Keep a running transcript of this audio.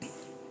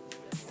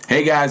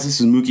Hey guys, this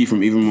is Mookie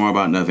from Even More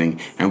About Nothing,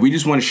 and we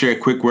just want to share a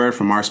quick word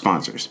from our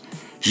sponsors.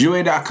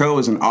 Jouer.co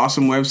is an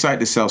awesome website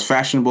that sells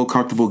fashionable,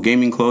 comfortable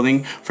gaming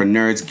clothing for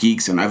nerds,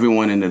 geeks, and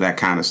everyone into that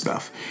kind of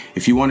stuff.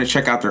 If you want to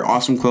check out their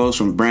awesome clothes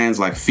from brands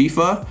like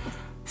FIFA,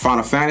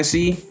 Final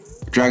Fantasy,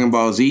 Dragon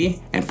Ball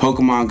Z, and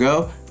Pokemon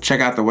Go, check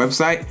out the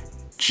website,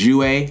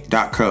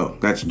 Jouer.co.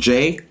 That's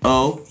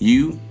Joue.co.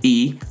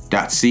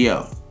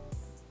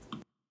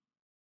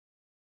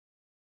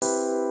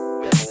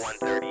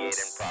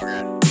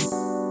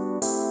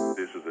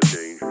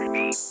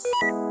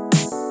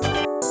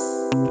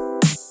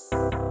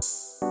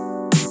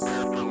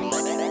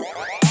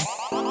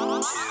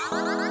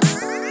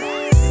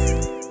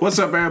 What's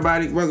up,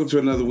 everybody? Welcome to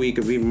another week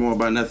of Even More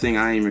About Nothing.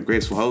 I am your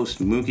graceful host,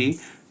 Mookie,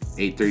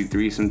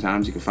 833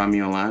 sometimes. You can find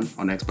me online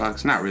on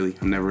Xbox. Not really.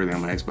 I'm never really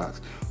on my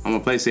Xbox. On my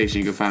PlayStation,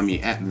 you can find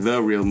me at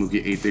The Real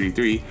Mookie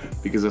 833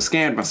 because I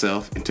scanned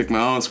myself and took my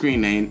own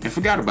screen name and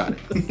forgot about it.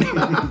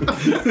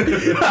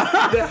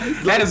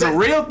 That is a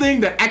real thing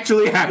that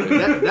actually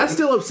happened. That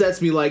still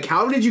upsets me. Like,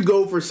 how did you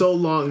go for so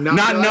long not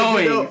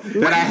knowing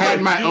that I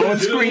had my own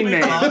screen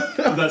name?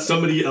 That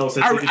somebody else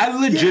had I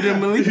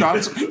legitimately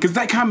thought, because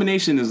that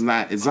combination is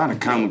not a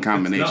common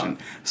combination.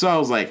 So I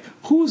was like,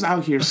 who's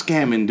out here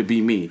scamming to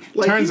be me?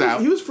 Like, Turns out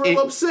he was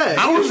real upset.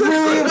 I was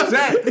really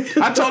upset.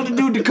 I told the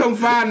dude to come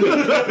find me.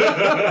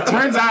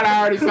 Turns out I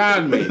already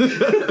found me.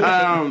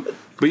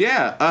 But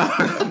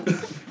yeah,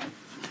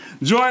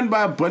 joined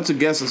by a bunch of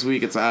guests this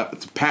week. It's a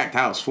packed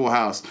house, full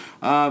house.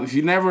 If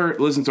you never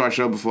listened to our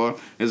show before,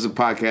 it's a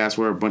podcast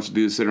where a bunch of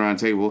dudes sit around a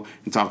table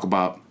and talk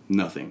about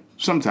nothing.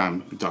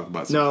 Sometimes we talk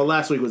about something. No,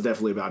 last week was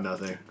definitely about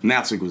nothing.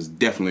 Last week was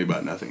definitely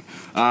about nothing.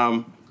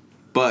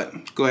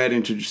 But go ahead and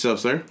introduce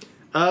yourself, sir.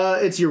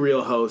 It's your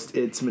real host.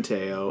 It's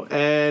Mateo.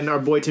 And our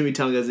boy Timmy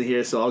Tongue isn't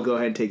here, so I'll go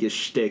ahead and take his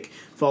shtick.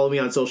 Follow me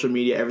on social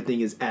media. Everything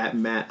is at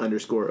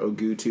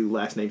Matt_Ogutu.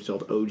 Last name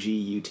spelled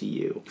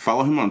OGUTU.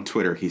 Follow him on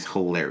Twitter. He's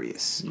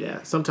hilarious.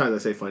 Yeah, sometimes I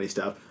say funny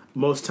stuff.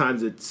 Most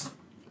times it's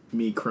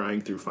me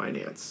crying through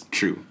finance.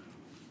 True.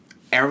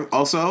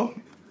 Also,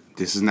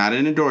 this is not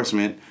an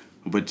endorsement,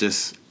 but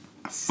just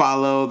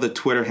follow the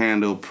Twitter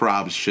handle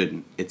Probs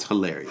Shouldn't. It's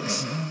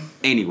hilarious.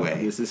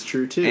 Anyway. This is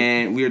true, too.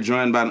 And we are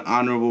joined by an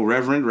honorable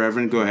Reverend.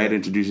 Reverend, go ahead and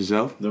introduce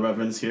yourself. The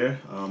Reverend's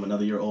here,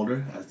 another year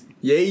older.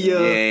 Yeah.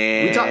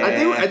 Yeah.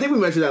 I think we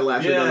mentioned that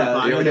last week on the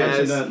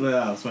podcast.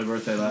 Yeah, it's my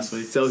birthday last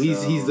week. So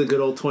he's the good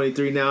old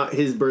 23 now.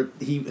 His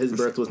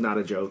birth was not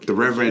a joke. The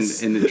Reverend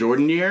in the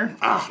Jordan year.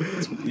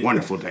 It's a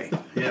wonderful day.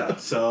 Yeah,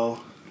 so,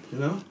 you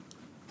know.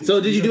 So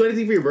did you do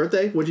anything for your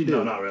birthday? What'd you do?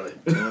 No, not really.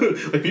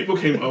 Like, people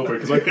came over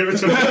because my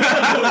parents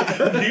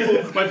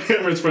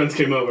friends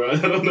came over. I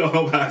don't know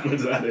how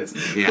backwards that is.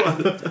 Yeah.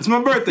 It's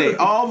my birthday.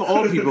 All the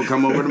old people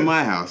come over to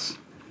my house.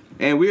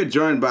 And we are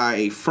joined by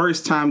a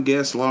first-time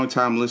guest,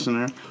 long-time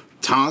listener,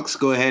 Tonks.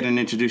 Go ahead and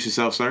introduce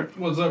yourself, sir.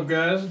 What's up,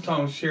 guys?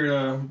 Tom's here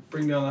to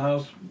bring down the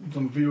house with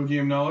some video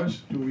game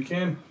knowledge. Do what we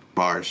can.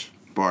 Bars.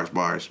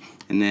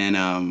 And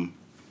then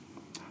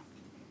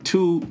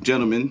two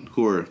gentlemen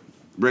who are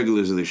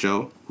regulars of the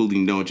show who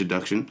need no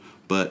introduction,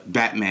 but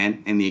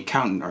Batman and the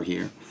accountant are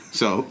here.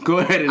 So go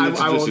ahead and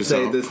introduce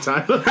yourself. I won't say it this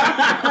time.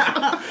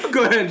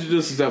 Go ahead and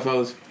introduce yourself,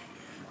 fellas.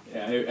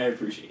 Yeah, I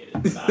appreciate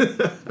it.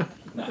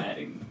 Not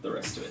adding the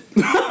rest of it.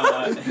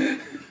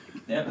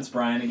 Yeah, it's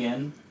Brian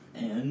again,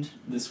 and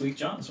this week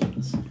John's with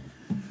us.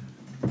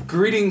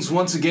 Greetings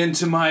once again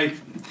to my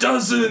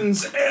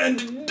dozens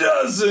and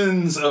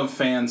dozens of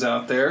fans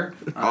out there.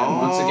 I'm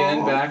once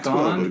again back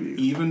on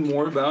Even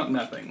More About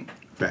Nothing.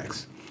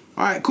 Facts.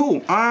 All right,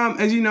 cool.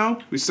 As you know,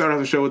 we start off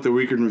the show with the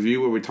week in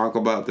review where we talk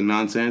about the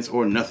nonsense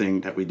or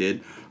nothing that we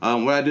did.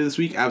 What I did this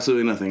week,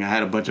 absolutely nothing. I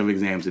had a bunch of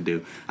exams to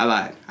do. I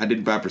lied. I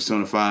did buy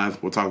Persona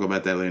 5. We'll talk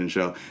about that later in the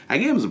show. That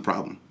game was a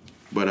problem.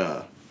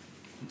 But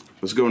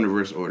let's go in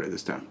reverse order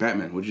this time.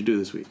 Batman, what'd you do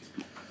this week?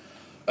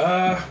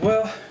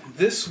 Well,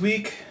 this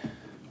week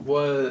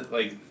was,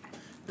 like,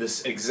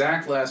 this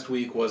exact last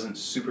week wasn't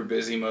super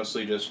busy,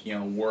 mostly just,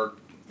 work,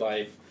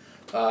 life.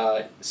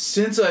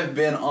 Since I've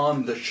been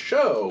on the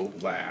show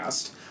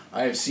last,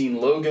 I have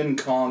seen Logan,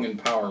 Kong, and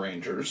Power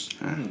Rangers.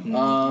 And,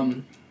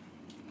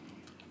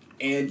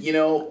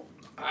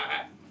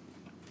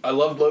 I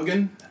loved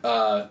Logan.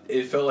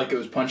 It felt like it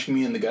was punching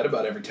me in the gut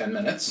about every 10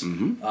 minutes.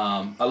 Mm-hmm.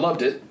 I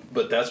loved it,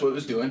 but that's what it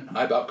was doing.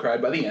 I about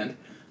cried by the end.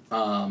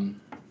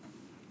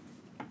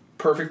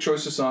 Perfect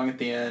choice of song at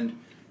the end.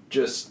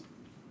 I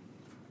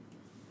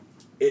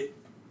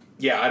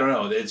don't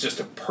know. It's just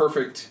a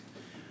perfect...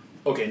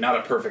 Okay, not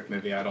a perfect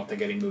movie. I don't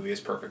think any movie is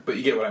perfect, but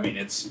you get what I mean.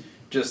 It's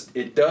just,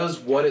 it does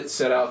what it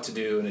set out to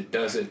do, and it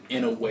does it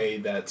in a way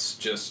that's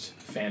just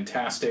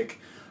fantastic.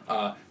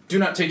 Do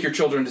not take your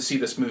children to see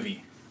this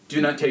movie.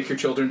 Do not take your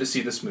children to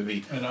see this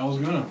movie. And I was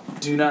gonna.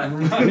 Do not.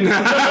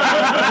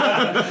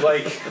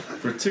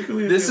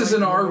 Particularly this is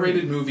an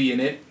R-rated movie,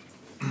 and it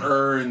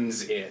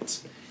earns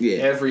it. Yeah.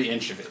 Every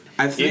inch of it.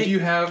 If you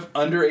have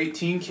under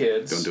 18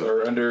 kids,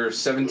 or under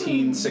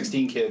 17,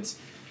 16 kids...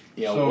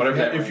 So whatever.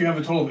 If you have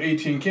a total of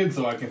 18 kids,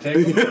 though, I can take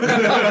them.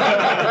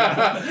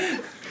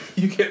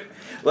 You can,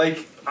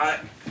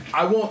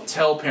 I won't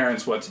tell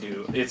parents what to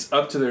do. It's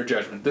up to their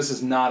judgment. This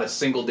is not a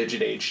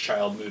single-digit age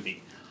child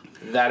movie.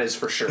 That is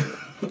for sure.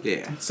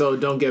 Yeah. So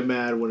don't get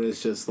mad when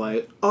it's just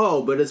like,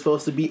 oh, but it's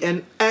supposed to be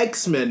an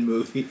X-Men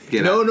movie.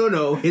 Get no, out.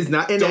 no, it's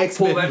not an Don't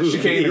X-Men pull that movie.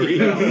 chicanery.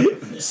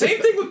 No.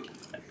 Same thing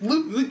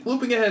with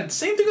looping ahead.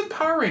 Same thing with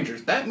Power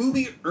Rangers. That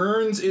movie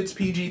earns its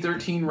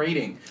PG-13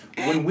 rating.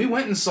 When we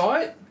went and saw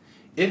it,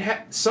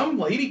 some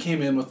lady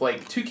came in with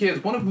like 2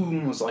 kids, one of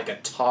whom was like a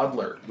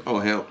toddler. Oh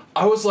hell.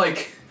 I was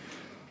like,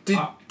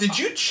 did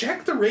you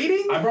check the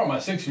rating? I brought my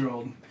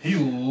 6-year-old. He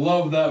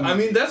loved that movie. I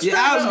mean, that's Yeah,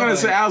 fair I was enough. gonna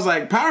say, I was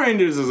like, Power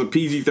Rangers is a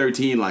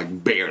PG-13,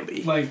 like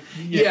barely. like,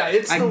 Yeah,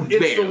 it's Like, the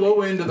barely.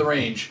 low end of the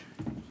range.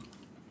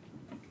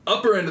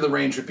 Upper end of the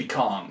range would be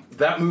Kong.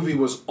 That movie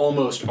was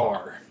almost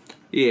R.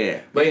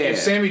 Yeah. Like yeah. if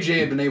Sammy J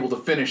had been able to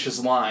finish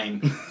his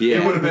line, Yeah.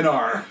 it would have been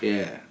R.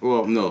 Yeah.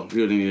 Well, no,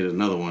 you would need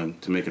another one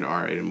to make an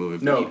R-rated movie.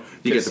 but No, you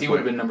get because the he would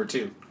have point. been number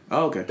 2.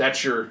 Oh, okay.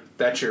 That's your.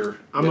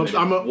 I'm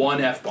a-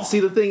 one F bomb. See,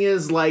 the thing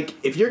is, like,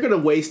 if you're gonna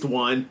waste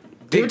one,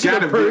 give It it to the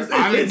gotta be. person.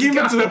 I mean, give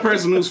it to the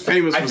person who's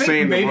famous I for think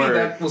saying maybe the word.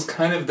 that was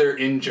kind of their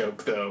in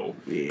joke though,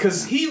 Yeah.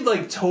 because he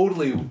like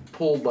totally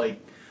pulled like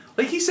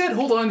he said,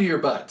 "Hold on to your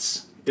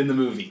butts" in the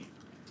movie.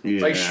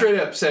 Yeah. Like straight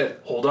up said,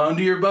 "Hold on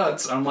to your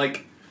butts." I'm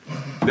like,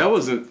 That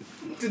wasn't.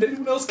 did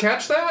anyone else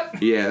catch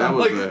that? Yeah, that I'm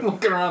was like a-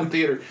 looking around the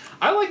theater.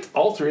 I liked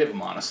all 3 of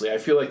them honestly. I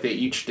feel like they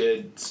each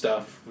did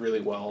stuff really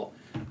well.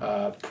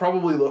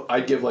 Probably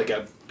I'd give like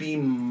a B-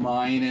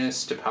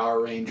 to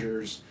Power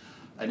Rangers,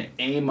 an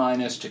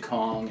A- to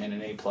Kong, and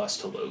an A+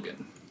 to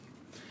Logan.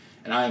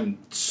 And I'm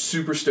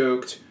super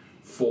stoked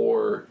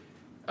for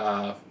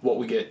what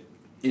we get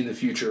in the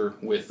future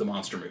with the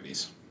monster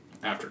movies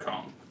after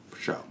Kong.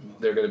 Sure.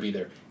 They're going to be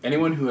there.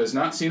 Anyone who has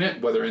not seen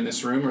it, whether in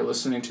this room or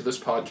listening to this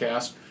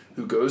podcast,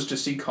 who goes to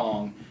see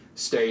Kong,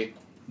 stay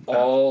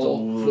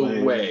all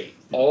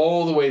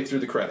the way through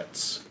the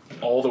credits.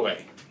 All the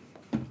way.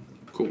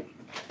 Cool.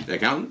 The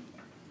accountant?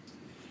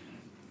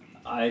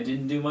 I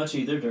didn't do much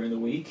either during the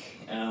week,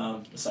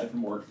 aside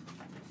from work.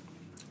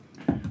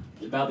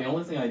 About the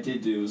only thing I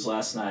did do was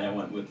last night I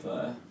went with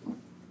a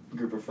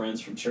group of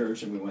friends from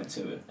church and we went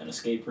to an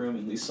escape room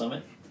in Lee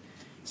Summit.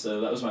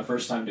 So that was my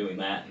first time doing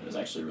that, and it was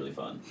actually really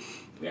fun.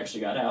 We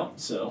actually got out,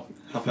 so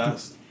How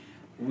fast?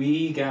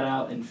 we got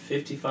out in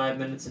 55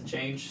 minutes and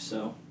change,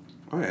 so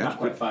Oh, yeah. not That's,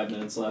 quite 5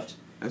 minutes left.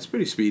 that's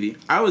pretty speedy.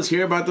 I always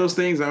hear about those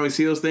things. I always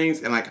see those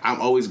things. And, like, I'm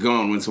always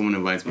gone when someone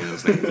invites me to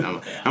those things.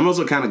 I'm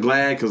also kind of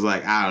glad because,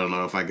 like, I don't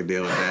know if I could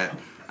deal with that.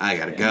 I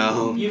got to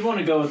go. You'd want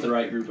to go with the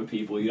right group of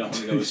people. You don't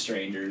want to go with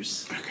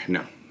strangers, Okay,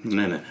 no.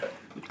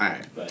 All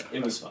right. but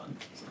it was fun.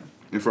 So.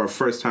 And for our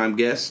first-time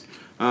guest,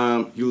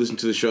 you listen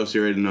to the show, so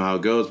you already know how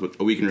it goes. But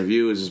a week in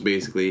review is just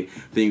basically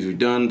things we've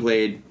done,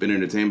 played, been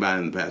entertained by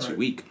in the past Right.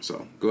 week.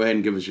 So go ahead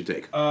and give us your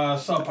take.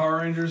 Saw Power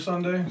Rangers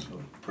Sunday,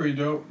 so pretty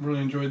dope. Really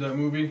enjoyed that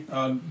movie.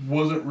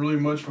 Wasn't really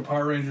much of a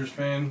Power Rangers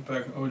fan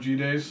back in OG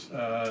days.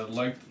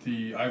 Liked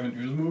the Ivan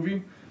Ooze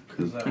movie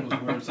because that was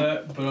where it's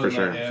at. But other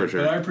than that, for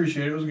sure. But I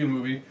appreciate it. It was a good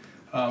movie.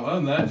 Other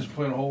than that, just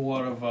playing a whole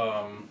lot of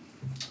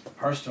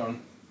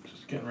Hearthstone.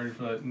 Just getting ready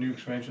for that new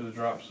expansion to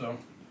drop. So,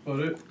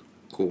 about it.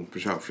 Cool. For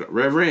sure.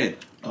 Reverend.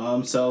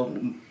 So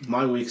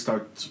my week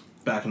starts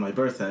back on my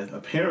birthday.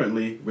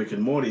 Apparently, Rick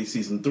and Morty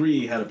season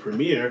 3 had a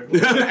premiere,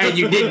 And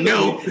you didn't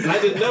know. and I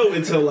didn't know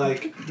until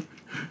like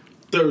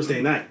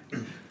Thursday night.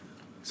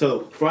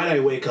 So Friday,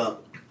 I wake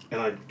up and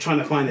I'm trying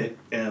to find it,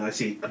 and I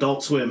see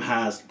Adult Swim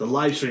has the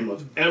live stream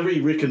of every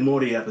Rick and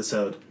Morty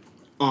episode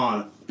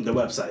on the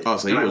website. Oh,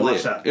 so And you I were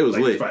watched lit. that, It was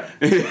like, lit. Friday.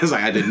 It's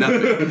like I did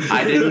nothing.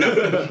 I did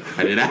nothing.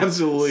 I did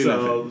absolutely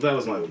So nothing. that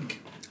was my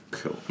week.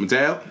 Cool.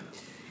 Mateo?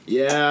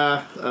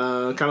 Yeah,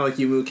 kind of like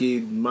you,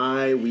 Mookie.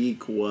 My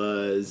week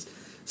was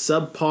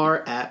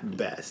subpar at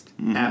best.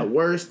 At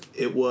worst,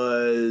 it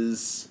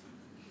was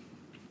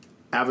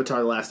Avatar: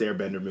 The Last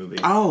Airbender movie.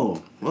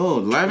 Oh,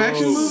 live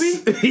action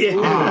movie?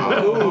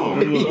 Yeah.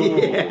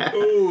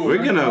 Ooh. We're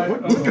gonna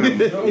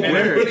And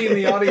everybody in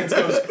the audience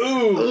goes,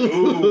 ooh,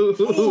 ooh,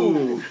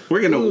 ooh.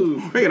 we're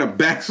gonna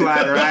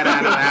backslide right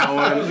out of that That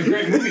one. was a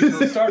great movie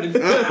until it started.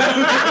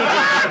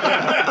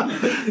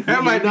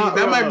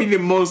 That might be the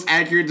most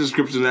accurate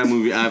description of that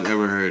movie I've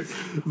ever heard.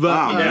 But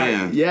Oh,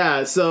 man.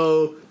 yeah.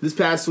 So this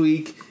past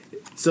week,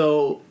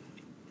 on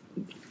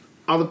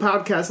the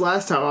podcast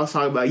last time, I was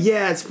talking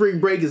about, spring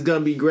break is gonna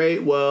be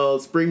great. Well,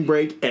 spring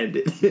break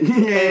ended,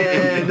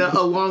 and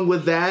along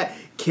with that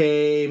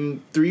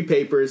came 3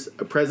 papers,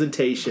 a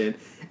presentation,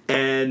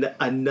 and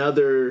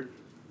another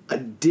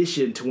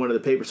addition to one of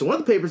the papers. So one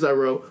of the papers I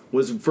wrote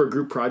was for a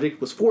group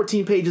project, was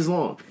 14 pages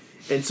long,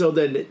 and so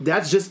then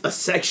that's just a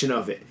section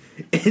of it.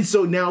 And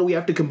so now we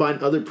have to combine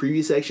other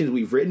previous sections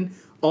we've written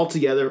all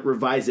together,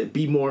 revise it,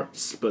 be more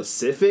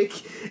specific,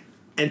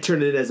 and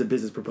turn it as a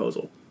business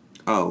proposal.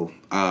 Oh,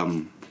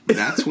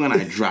 that's when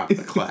I dropped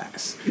the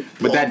class.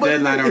 But that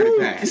deadline already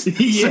passed.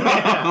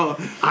 Yeah. So,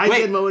 I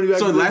did my money back.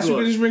 So to last this week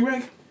one. was spring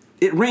break?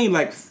 It rained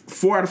like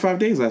 4 out of 5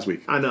 days last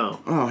week. I know.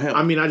 Oh, hell.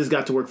 I mean, I just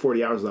got to work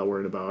 40 hours without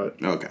worrying about it.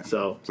 Okay.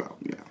 So, yeah.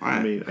 All I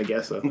right. mean, I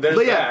guess so. There's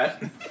But yeah,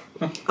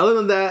 that. other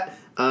than that,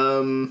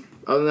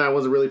 Other than that, I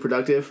wasn't really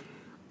productive.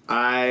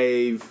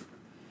 I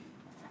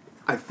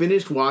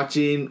finished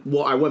watching.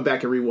 Well, I went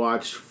back and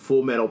rewatched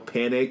Full Metal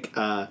Panic.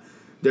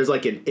 There's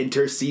like an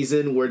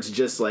inter-season where it's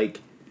just like,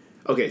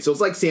 okay, so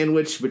it's like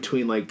sandwiched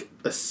between like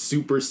a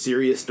super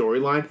serious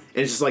storyline, and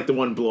it's just like the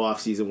one blow-off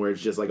season where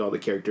it's just like all the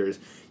characters,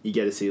 you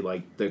get to see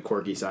like the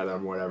quirky side of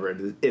them or whatever,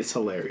 and it's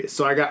hilarious.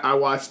 So I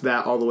watched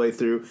that all the way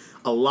through.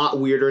 A lot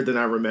weirder than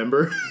I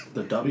remember.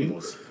 The dubbing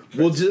was.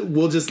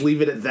 We'll just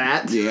leave it at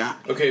that. Yeah.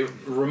 Okay,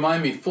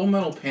 remind me. Full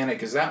Metal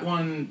Panic, is that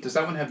one? Does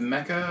that one have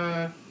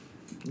mecha?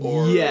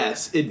 Or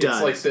Yes, it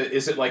does. It's like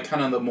is it like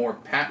kind of the more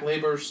Pat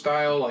Labor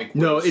style? Like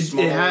No, where it's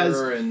it has-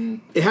 smaller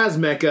and It has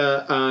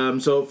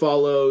mecha, so it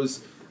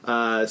follows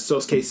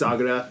Sosuke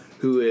Sagara,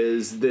 who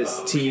is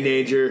this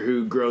teenager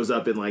who grows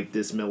up in like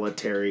this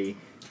military.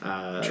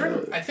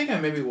 I think I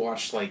maybe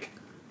watched like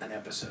an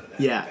episode of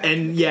that. Yeah, back and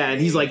in the yeah, day,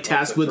 and he's, like, the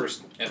tasked with-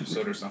 first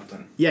episode or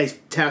something. Yeah, he's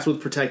tasked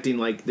with protecting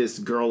like this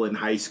girl in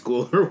high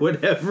school or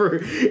whatever,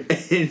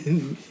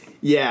 and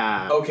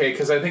yeah. Okay,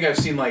 because I think I've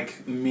seen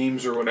like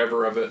memes or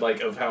whatever of it,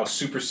 like of how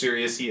super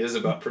serious he is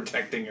about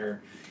protecting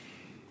her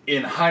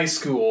in high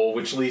school,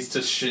 which leads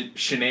to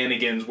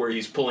shenanigans where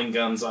he's pulling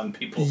guns on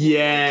people.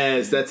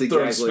 Yes, that's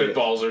Throwing exactly it.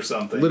 spitballs or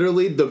something.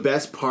 Literally, the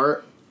best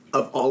part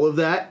of all of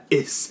that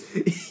is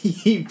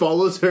he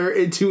follows her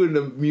into an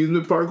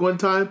amusement park one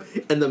time,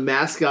 and the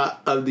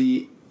mascot of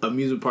the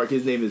amusement park,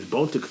 his name is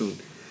Bontakun.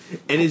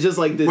 And it's just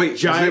like this Wait,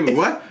 giant... his name is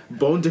what?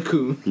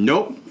 Bontakun.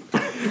 Nope.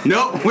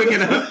 Nope. We're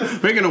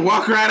gonna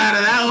walk right out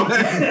of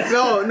that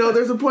one. No,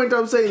 there's a point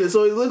I'm saying this.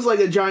 So it looks like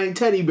a giant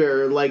teddy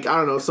bear, like, I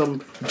don't know,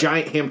 some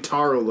giant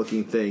Hamtaro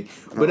looking thing.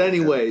 But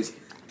anyways,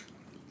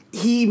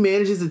 he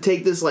manages to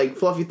take this, like,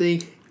 fluffy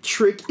thing,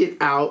 trick it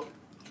out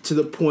to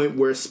the point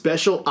where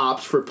special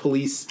ops for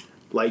police,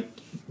 like,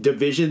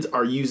 divisions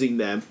are using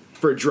them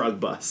for drug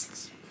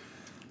busts.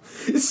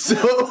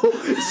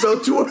 So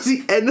towards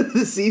the end of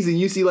the season,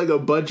 you see like a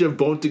bunch of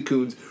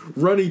Bontakuns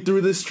running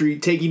through the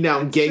street, taking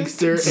down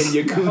gangster and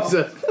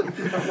yakuza.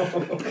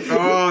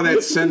 Oh,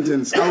 that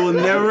sentence. I will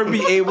never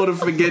be able to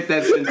forget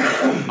that sentence.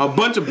 A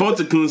bunch of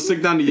Bontakuns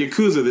took down the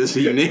Yakuza this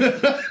evening.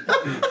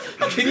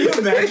 Can you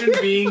imagine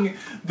being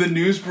the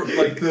news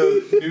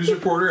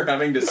reporter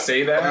having to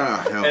say that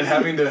hell. and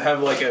having to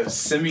have like a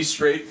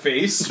semi-straight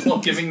face while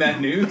giving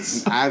that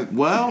news?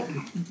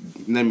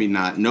 Let me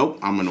not. Nope.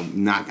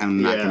 I'm not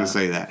gonna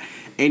say that.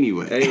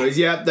 Anyways,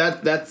 yeah,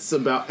 that's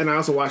about. And I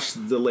also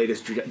watched the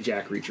latest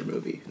Jack Reacher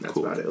movie. And that's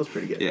about it. It was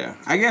pretty good. Yeah,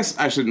 I guess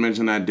I should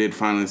mention I did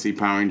finally see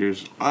Power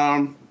Rangers.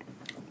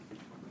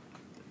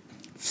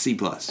 C+.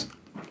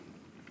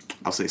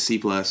 I'll say C+.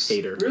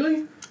 Hater.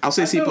 Really? I'll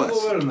say I C+. felt a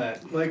little better than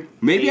that. Like,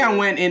 Maybe I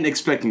went in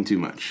expecting too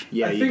much.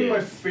 Yeah, I you think did.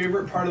 my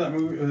favorite part of that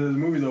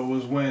movie though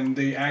was when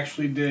they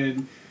actually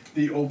did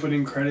the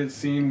opening credit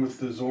scene with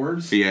the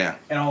Zords. Yeah.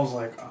 And I was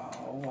like,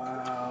 oh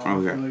wow,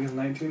 Okay. I feel like it's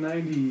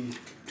 1990.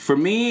 For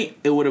me,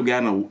 it would have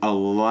gotten a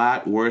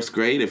lot worse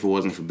grade if it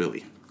wasn't for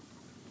Billy.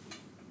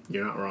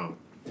 You're not wrong.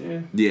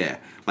 Yeah. Yeah.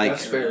 Like,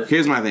 That's fair.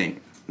 Here's my thing.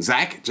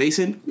 Zach,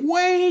 Jason,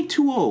 way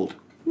too old.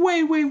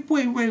 Way.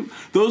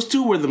 Those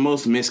two were the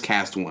most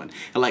miscast one.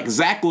 And like,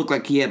 Zach looked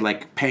like he had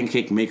like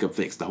pancake makeup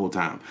fixed the whole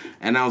time.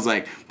 And I was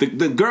like, the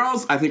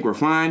girls I think were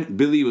fine.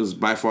 Billy was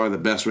by far the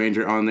best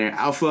Ranger on there.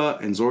 Alpha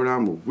and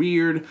Zordon were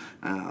weird.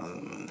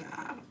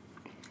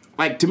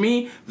 Like, to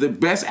me, the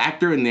best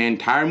actor in the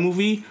entire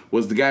movie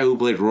was the guy who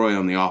played Roy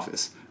on The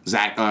Office.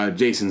 Zach,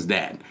 Jason's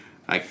dad.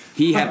 Like,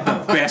 he had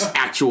the best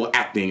actual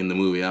acting in the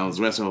movie. The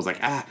rest of it was like,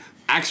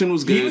 action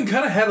was good. He even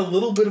kind of had a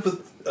little bit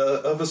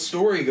of a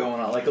story going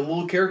on, like a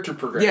little character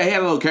progression. Yeah, he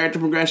had a little character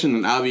progression,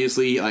 and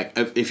obviously, like,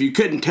 if you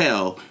couldn't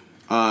tell,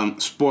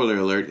 spoiler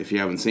alert if you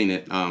haven't seen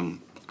it, I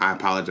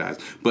apologize.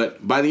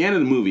 But by the end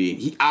of the movie,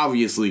 he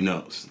obviously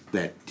knows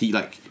that he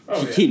knows.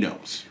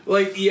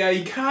 Like, yeah,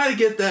 you kind of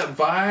get that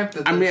vibe.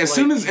 That I mean, as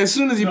soon as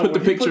you put the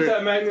when he picture, put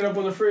that magnet up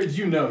on the fridge,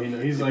 you know.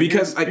 He's like,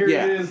 Because, here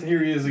yeah. it is,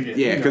 here he is again.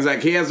 yeah, You because know.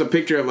 like he has a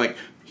picture of like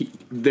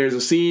there's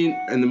a scene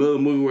in the middle of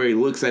the movie where he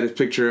looks at his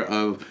picture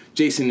of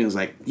Jason and was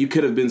like, you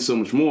could have been so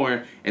much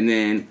more, and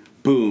then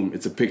boom,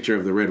 it's a picture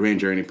of the Red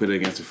Ranger and he put it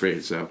against the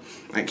fridge. So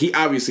like he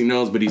obviously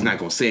knows, but he's not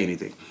gonna say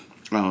anything.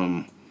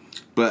 I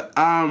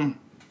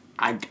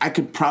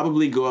could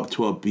probably go up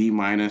to a B-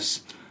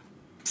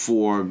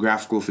 for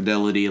graphical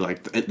fidelity.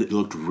 Like it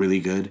looked really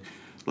good.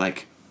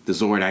 Like the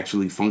Zord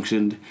actually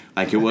functioned.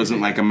 Like it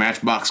wasn't like a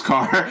Matchbox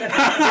car.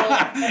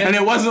 And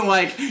it wasn't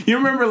like, you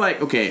remember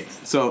like, okay,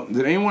 so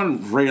did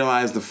anyone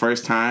realize the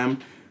first time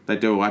that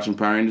they were watching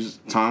Power Rangers?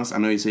 Thomas, I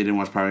know you say you didn't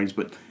watch Power Rangers,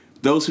 but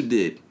those who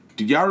did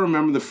y'all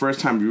remember the first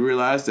time you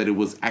realized that it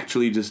was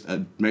actually just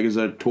a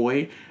Megazord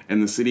toy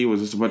and the city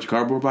was just a bunch of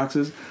cardboard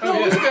boxes? No,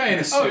 it was a guy in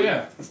a suit. Oh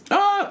yeah.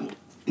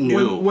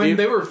 No. When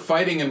they were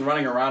fighting and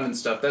running around and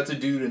stuff, that's a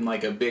dude in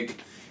like a big.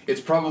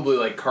 It's probably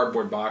like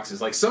cardboard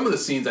boxes. Like some of the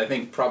scenes, I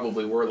think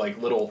probably were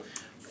like little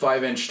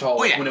 5-inch tall.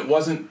 Oh, yeah. When it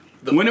wasn't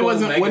the When it full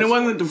wasn't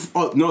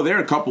Megazord. no, there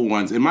are a couple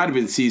ones. It might have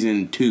been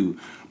season 2,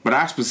 but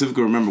I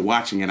specifically remember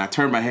watching it. I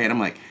turned my head. I'm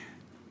like,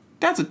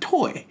 that's a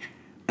toy.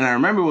 And I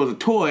remember it was a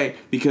toy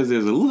because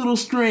there's a little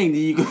string that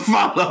you can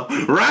follow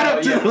right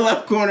up to the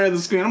left corner of the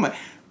screen. I'm like,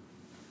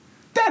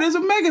 that is a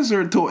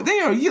Megazord toy. They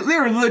are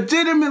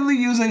legitimately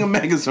using a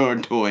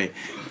Megazord toy.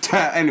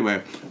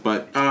 Anyway,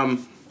 but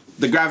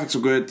the graphics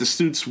were good. The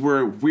suits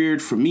were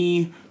weird for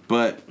me,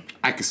 but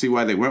I can see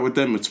why they went with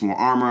them. It's more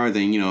armor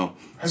than, Have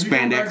spandex. you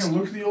gone back and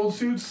looked at the old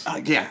suits?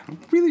 Yeah,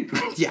 really,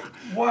 yeah.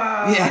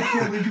 Wow, Yeah. I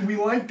can't believe we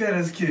liked that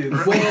as kids.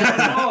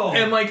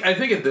 And I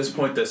think at this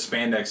point the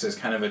spandex is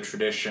kind of a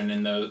tradition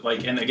in the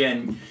and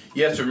again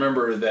you have to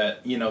remember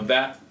that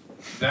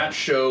that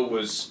show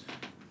was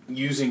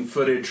using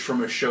footage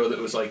from a show that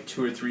was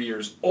 2 or 3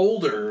 years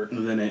older,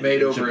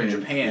 made over in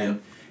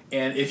Japan.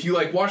 And if you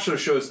watch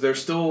those shows,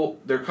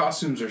 their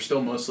costumes are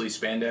still mostly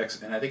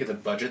spandex, and I think it's a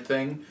budget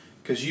thing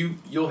because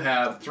you'll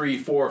have 3,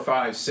 4,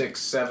 5, 6,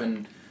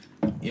 7.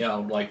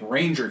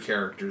 Ranger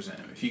characters in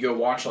them. If you go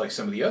watch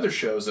some of the other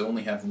shows that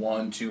only have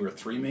 1, 2, or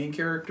 3 main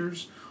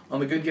characters on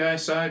the good guy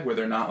side, where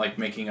they're not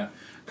making a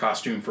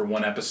costume for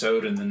one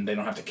episode and then they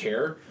don't have to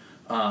care,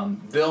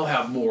 they'll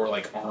have more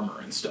armor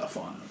and stuff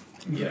on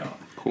them.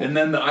 Cool. And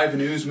then the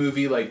Ivan Ooze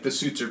movie, the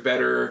suits are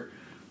better.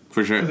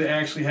 For sure. They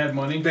actually had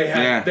money. They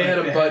had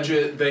a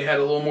budget. They had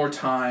a little more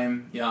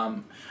time.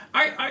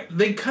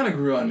 They kind of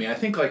grew on me. I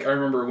think I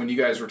remember when you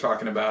guys were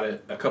talking about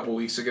it a couple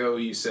weeks ago.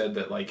 You said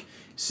that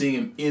seeing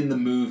him in the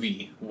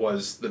movie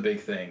was the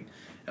big thing,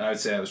 and I would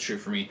say that was true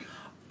for me.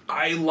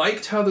 I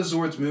liked how the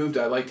Zords moved.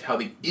 I liked how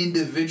the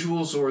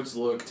individual Zords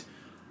looked.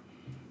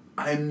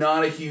 I'm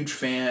not a huge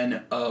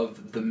fan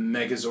of the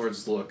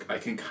Megazords look. I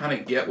can kind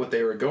of get what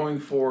they were going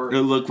for.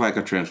 It looked like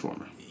a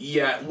Transformer.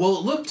 Yeah, well,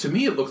 it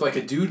looked like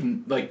a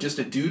dude, just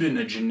a dude in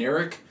a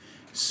generic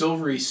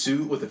silvery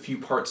suit with a few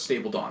parts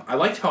stapled on. I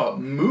liked how it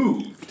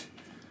moved.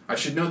 I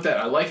should note that.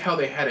 I like how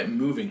they had it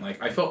moving.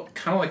 I felt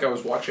kind of like I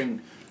was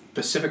watching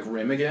Pacific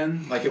Rim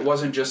again. It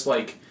wasn't just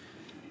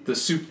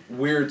the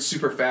weird,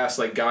 super fast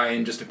guy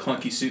in just a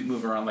clunky suit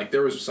moving around.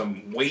 There was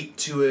some weight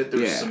to it.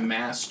 There was some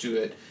mass to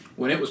it.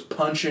 When it was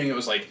punching, it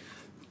was that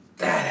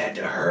had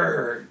to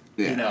hurt.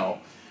 Yeah.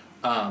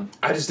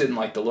 I just didn't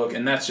like the look,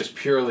 and that's just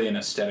purely an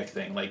aesthetic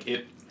thing. Like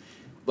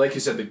you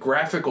said, the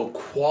graphical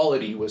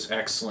quality was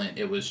excellent.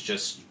 It was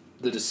just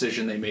the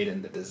decision they made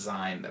in the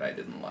design that I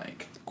didn't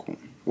like. Cool.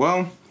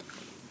 Well,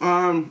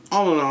 all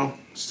in all,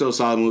 still a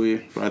solid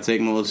movie. Would I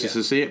take Melissa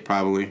to see it?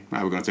 Probably.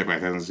 I was going to take my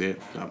cousin to see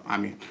it. So,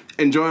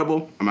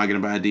 enjoyable. Am I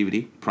going to buy a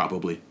DVD?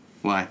 Probably.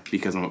 Why?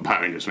 Because I'm a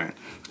Power Rangers fan.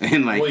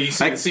 And Will you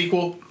see the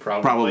sequel?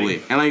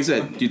 Probably. And like you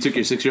said, you took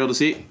your 6-year-old to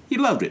see it. He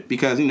loved it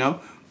because,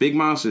 big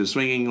monsters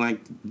swinging,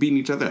 beating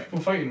each other.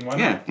 People fighting. Why not?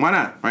 Yeah, why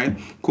not, right?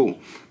 Cool.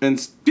 And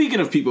speaking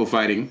of people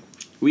fighting,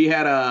 we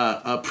had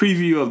a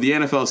preview of the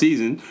NFL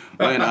season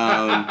when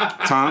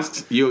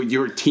Tomsk,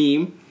 your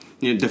team,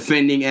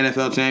 defending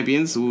NFL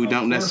champions. We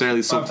don't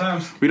necessarily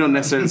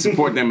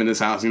support them in this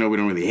house. We don't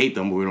really hate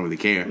them, but we don't really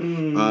care.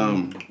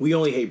 We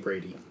only hate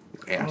Brady.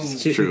 Yeah,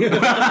 it's true.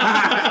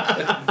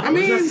 I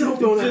mean, as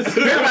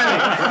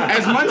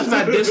much as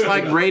I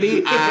dislike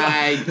Brady,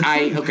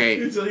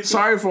 okay.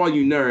 Sorry for all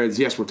you nerds.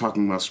 Yes, we're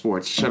talking about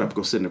sports. Shut up.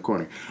 Go sit in the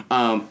corner.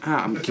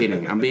 I'm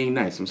kidding. I'm being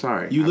nice. I'm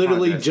sorry. You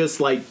literally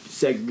just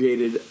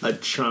segregated a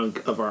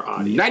chunk of our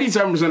audience.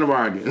 97% of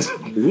our audience.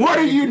 What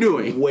are you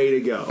doing? Way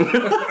to go.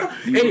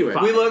 Anyway,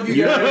 we love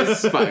you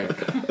guys. Fire.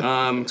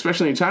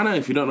 Especially in China,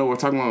 if you don't know what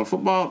we're talking about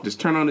football,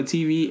 just turn on the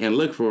TV and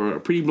look for a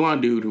pretty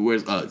blonde dude who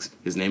wears Uggs.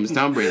 His name is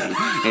Tom Brady,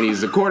 and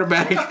he's the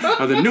quarterback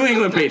of the New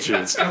England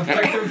Patriots. Protect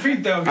their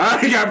feet, though. You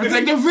gotta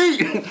protect their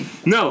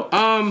feet. No,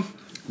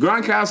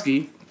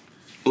 Gronkowski,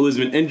 who has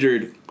been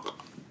injured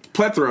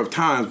plethora of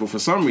times, but for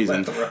some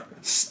reason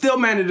still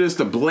manages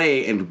to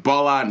play and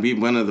ball out and be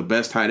one of the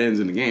best tight ends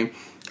in the game.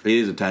 He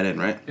is a tight end,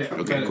 right? Yeah.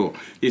 Okay, cool.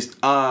 He's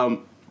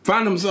found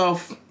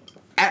himself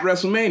at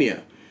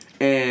WrestleMania,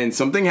 and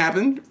something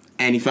happened,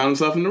 and he found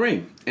himself in the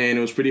ring, and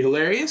it was pretty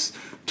hilarious.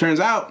 Turns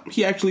out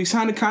he actually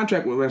signed a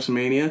contract with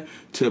WrestleMania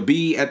to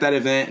be at that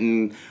event,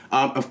 and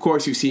of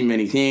course you've seen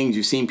many things.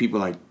 You've seen people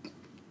like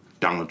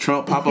Donald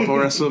Trump pop up on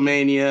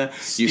WrestleMania.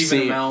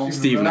 Stephen Amell.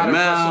 Stephen Not Amell.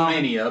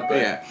 at WrestleMania, but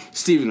yeah,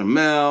 Stephen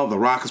Amell. The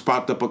Rock has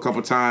popped up a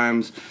couple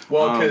times.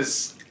 Well,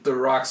 because The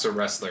Rock's a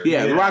wrestler.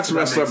 Yeah, The Rock's a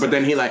wrestler, but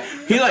then he went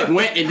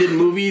and did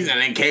movies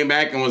and then came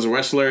back and was a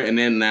wrestler, and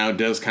then now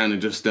does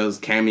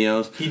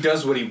cameos. He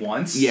does what he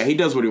wants. Yeah, he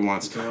does what he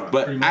wants.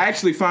 But I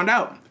actually found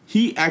out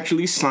he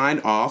actually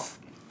signed off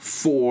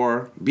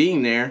for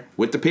being there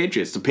with the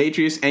Patriots. The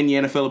Patriots and the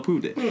NFL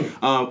approved it.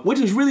 Which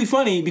is really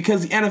funny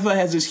because the NFL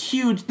has this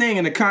huge thing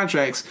in the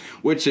contracts,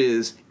 which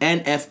is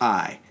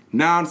NFI,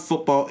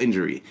 non-football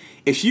injury.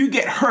 If you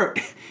get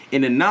hurt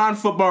in a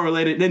non-football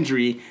related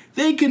injury,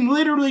 they can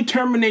literally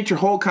terminate your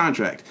whole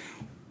contract.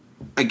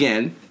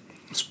 Again,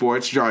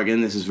 sports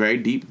jargon, this is very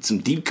deep, some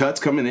deep cuts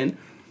coming in.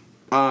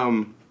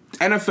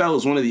 NFL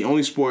is one of the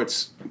only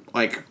sports,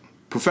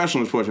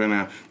 professional sports right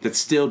now, that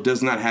still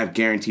does not have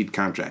guaranteed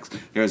contracts.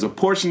 There's a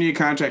portion of your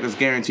contract that's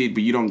guaranteed,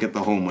 but you don't get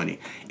the whole money.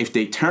 If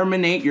they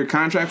terminate your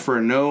contract for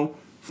a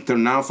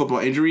non-football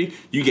injury,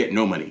 you get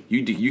no money.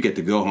 You get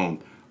to go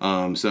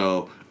home.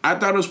 So I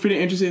thought it was pretty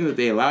interesting that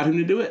they allowed him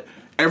to do it.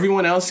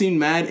 everyone else seemed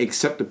mad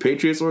except the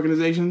Patriots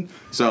organization.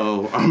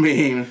 So, I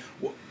mean...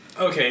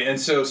 Okay, and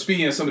so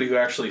speaking of somebody who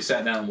actually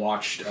sat down and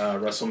watched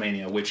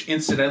WrestleMania, which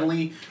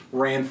incidentally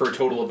ran for a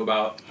total of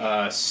about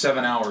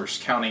 7 hours,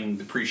 counting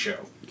the pre-show.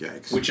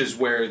 Yikes. Which is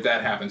where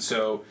that happened.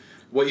 So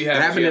what you have...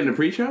 It happened in the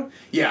pre-show?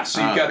 Yeah,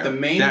 so you've got the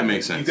main... That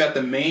makes sense. You've got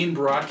the main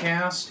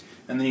broadcast,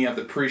 and then you have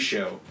the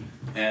pre-show.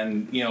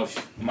 And, you know,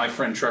 my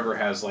friend Trevor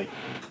has, like,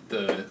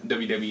 the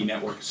WWE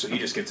Network, so he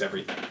just gets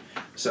everything.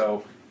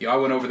 So, you know, I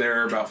went over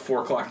there about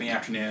 4 o'clock in the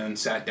afternoon,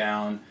 sat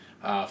down.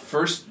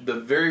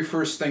 The very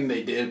first thing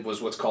they did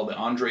was what's called the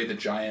Andre the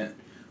Giant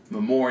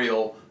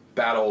Memorial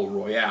Battle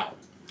Royale.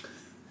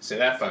 Say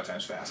that 5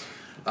 times fast.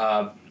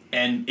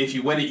 And if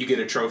you win it, you get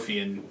a trophy,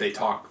 and they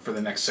talk for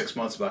the next 6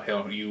 months about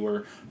how you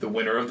were the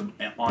winner of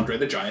the Andre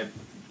the Giant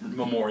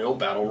Memorial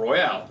Battle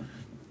Royale.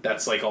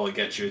 That's like all it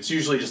gets you. It's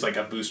usually just like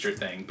a booster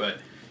thing, but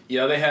you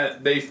know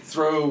they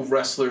throw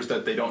wrestlers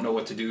that they don't know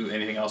what to do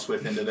anything else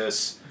with into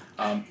this.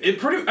 That's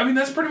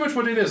pretty much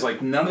what it is. Like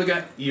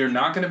you're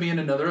not going to be in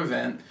another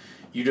event.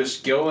 You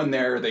just go in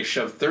there. They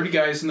shove 30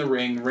 guys in the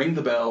ring, ring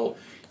the bell.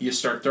 You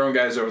start throwing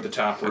guys over the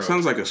top rope. It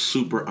sounds like a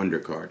super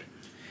undercard.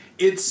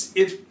 It's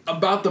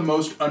about the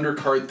most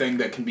undercard thing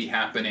that can be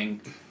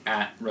happening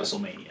at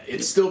WrestleMania.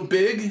 It's still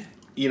big,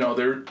 you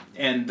know.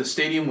 And the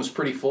stadium was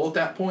pretty full at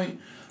that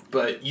point.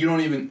 But you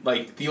don't even,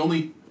 like, the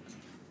only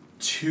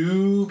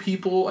 2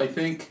 people, I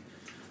think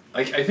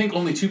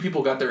only 2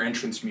 people got their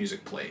entrance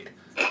music played.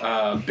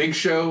 Big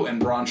Show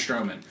and Braun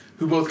Strowman,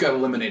 who both got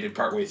eliminated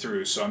partway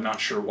through, so I'm not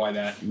sure why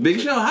that...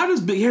 Big Show?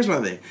 Here's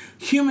my thing.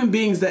 Human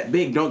beings that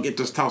big don't get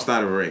just tossed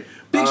out of a ring.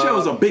 Big Show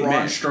is a big man.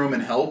 Braun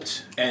Strowman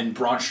helped, and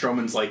Braun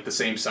Strowman's, like, the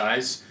same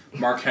size.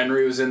 Mark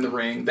Henry was in the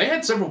ring. They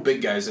had several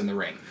big guys in the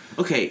ring.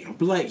 Okay,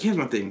 but, like, here's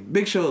my thing.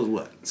 Big Show is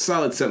what?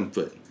 Solid 7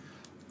 foot.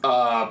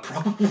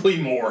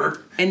 Probably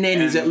more. And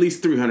then he's at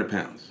least 300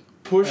 pounds.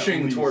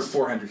 Pushing toward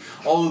 400.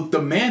 Although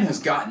the man has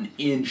gotten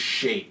in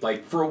shape.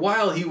 Like, for a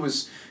while he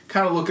was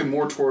kind of looking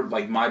more toward,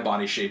 like, my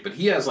body shape, but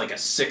he has, like, a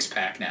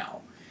 6-pack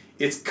now.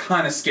 It's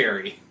kind of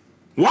scary.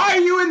 Why are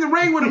you in the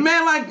ring with a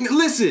man like...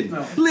 Listen.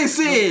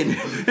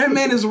 That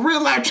man is a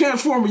real-life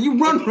transformer. You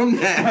run from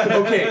that.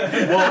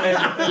 Okay,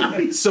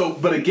 well,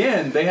 but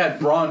again, they had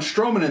Braun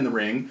Strowman in the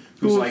ring,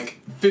 who's, like,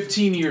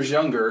 15 years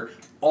younger,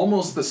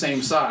 almost the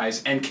same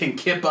size, and can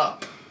kip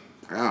up.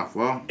 Oh,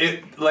 well.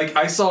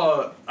 I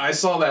saw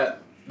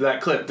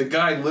that clip. The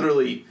guy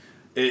literally,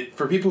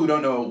 for people who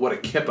don't know what a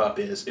kip up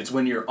is, it's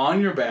when you're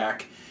on your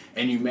back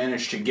and you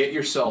manage to get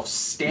yourself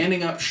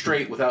standing up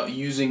straight without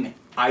using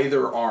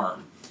either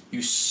arm.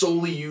 You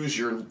solely use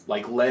your,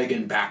 like, leg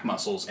and back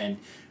muscles and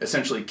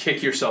essentially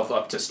kick yourself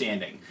up to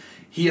standing.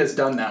 He has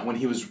done that when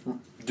he was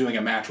doing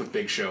a match with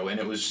Big Show, and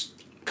it was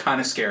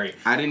kind of scary.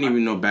 I didn't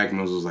even know back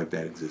muscles like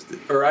that existed.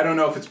 Or I don't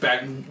know if it's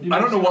back... I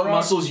don't know what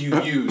muscles you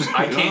use.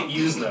 I can't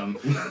use them.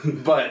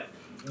 But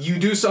you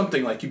do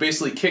something like you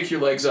basically kick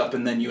your legs up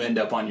and then you end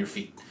up on your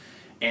feet.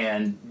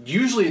 And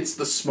usually it's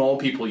the small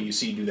people you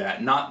see do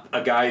that, not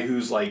a guy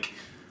who's like...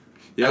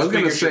 Yeah, I was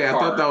going to say, I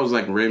thought that was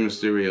like Rey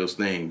Mysterio's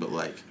thing, but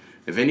like...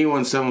 If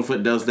anyone 7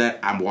 foot does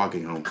that, I'm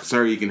walking home.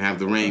 Sir, you can have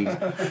the ring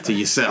to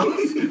yourself.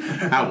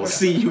 I will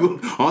see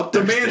you on Thursday.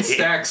 The man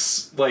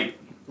stacks, like,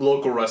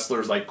 local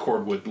wrestlers like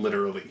cordwood,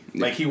 literally.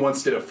 Like, he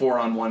once did a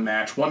 4-on-1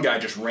 match. One guy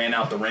just ran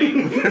out the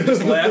ring,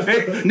 just left.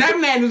 That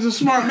man is a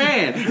smart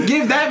man.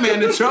 Give that man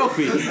the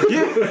trophy.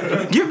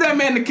 Give that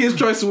man the Kids'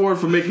 Choice Award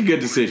for making good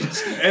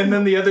decisions. And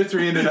then the other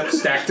 3 ended up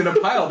stacked in a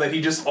pile that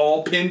he just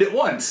all pinned at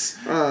once.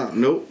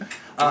 Nope.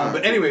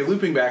 But anyway,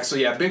 looping back, so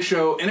yeah, Big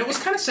Show, and it was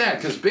kind of sad,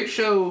 because Big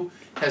Show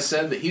has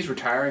said that he's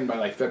retiring by,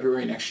 like,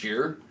 February next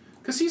year,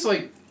 because he's,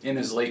 like, in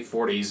his late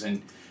 40s,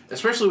 and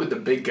especially with the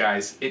big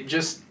guys, it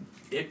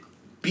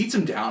beats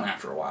them down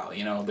after a while,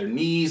 you know, their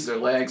knees, their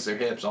legs, their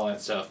hips, all that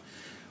stuff.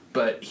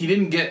 But he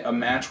didn't get a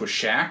match with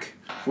Shaq,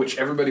 which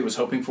everybody was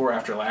hoping for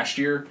after last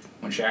year,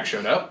 when Shaq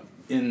showed up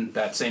in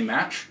that same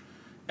match,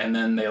 and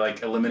then they,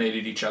 like,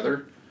 eliminated each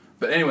other.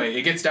 But anyway,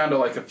 it gets down to,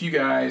 like, a few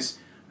guys.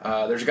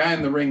 There's a guy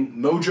in the ring,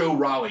 Mojo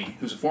Rawley,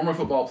 who's a former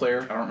football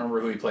player. I don't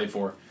remember who he played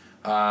for.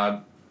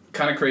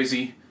 Kind of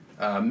crazy,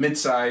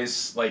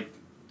 mid-size, like,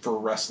 for a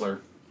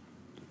wrestler,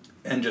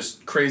 and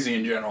just crazy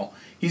in general.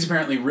 He's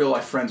apparently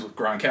real-life friends with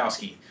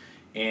Gronkowski,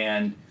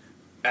 and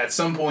at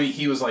some point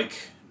he was, like,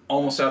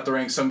 almost out the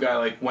ring. Some guy,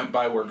 like, went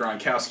by where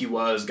Gronkowski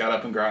was, got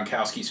up in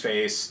Gronkowski's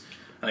face,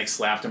 and, like,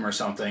 slapped him or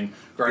something.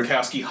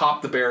 Gronkowski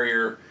hopped the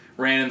barrier,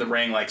 ran in the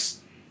ring, like,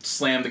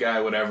 slammed the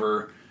guy,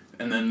 whatever.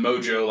 And then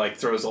Mojo, like,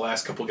 throws the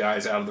last couple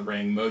guys out of the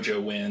ring.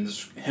 Mojo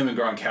wins. Him and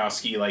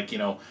Gronkowski, like, you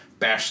know,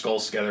 bash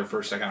skulls together for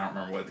a second. I don't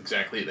remember what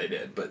exactly they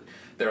did, but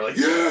they were like,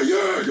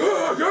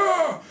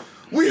 yeah,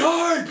 we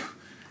hype!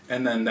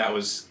 And then that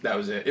was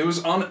it.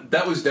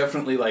 That was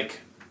definitely,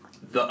 like,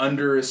 the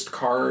underest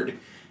card,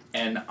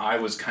 and I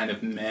was kind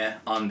of meh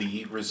on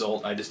the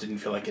result. I just didn't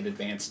feel like it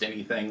advanced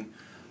anything.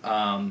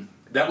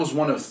 That was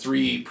one of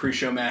 3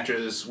 pre-show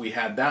matches. We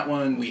had that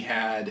one. We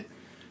had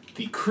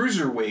the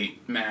Cruiserweight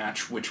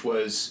match, which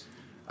was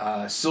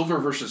silver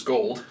versus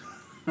gold.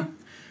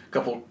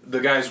 The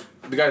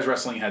guys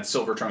wrestling had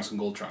silver trunks and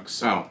gold trunks.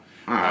 So. Oh.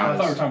 I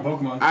thought we were talking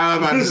Pokemon.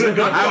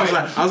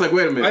 I was like,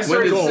 wait a minute. I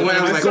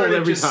started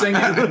Every just time. singing.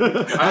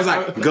 I was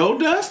like, Gold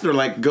Dust or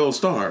like Gold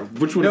Star?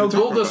 Which one? No, are you talking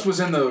Gold Dust about? was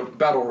in the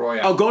Battle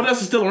Royale. Oh, Gold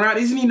Dust is still around.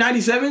 Isn't he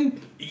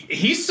 97?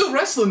 He's still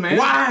wrestling, man.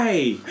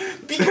 Why?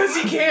 Because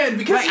he can.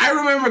 Because Like, I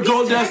remember he's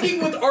Gold Dust.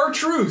 tagging with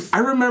R-Truth. I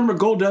remember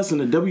Gold Dust in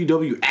the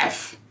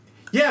WWF.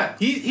 Yeah,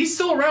 he's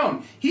still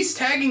around. He's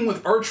tagging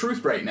with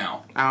R-Truth right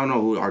now. I don't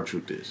know who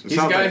R-Truth is. He's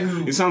a guy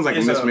who He sounds like a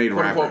is mismade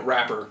quote-unquote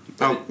rapper.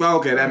 rapper. Oh,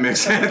 okay, that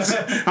makes sense.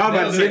 How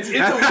about to say?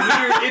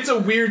 It's a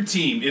weird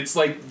team. It's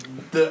like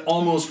the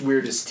almost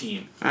weirdest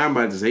team. I'm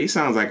about to say he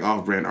sounds like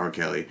off-brand R.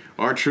 Kelly.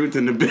 R-Truth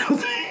in the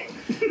building.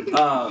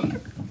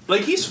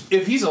 Like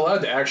if he's allowed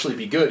to actually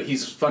be good,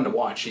 he's fun to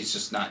watch. He's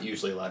just not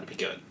usually allowed to be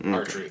good.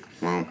 R-Truth.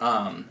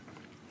 Wow.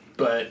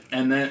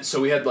 And then so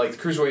we had like the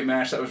cruiserweight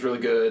match that was really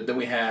good. Then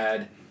we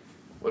had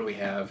what do we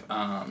have?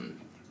 A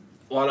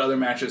lot of other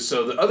matches.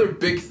 So the other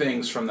big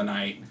things from the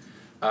night,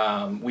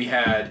 we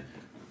had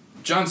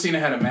John Cena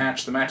had a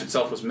match. The match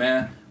itself was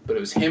meh, but it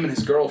was him and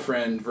his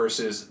girlfriend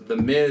versus The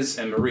Miz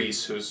and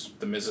Maurice, who's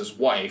The Miz's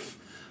wife.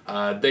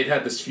 They'd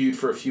had this feud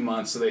for a few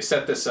months, so they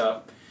set this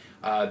up.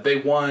 They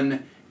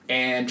won,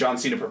 and John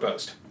Cena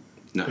proposed.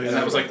 No. And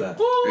I was like, that.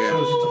 So it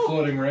was just a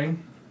floating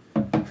ring.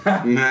 Nah,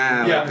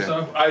 yeah, like that.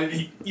 so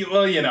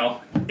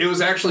it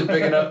was actually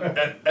big enough.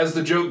 As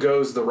the joke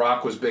goes, The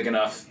Rock was big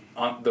enough.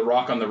 The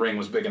Rock on the ring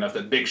was big enough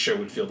that Big Show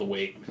would feel the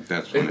weight.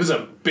 That's funny. It was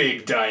a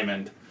big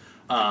diamond.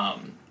 Well,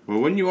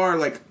 when you are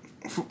like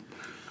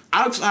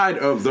outside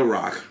of The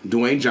Rock,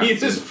 Dwayne He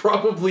Johnson, is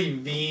probably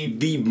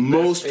the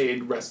most best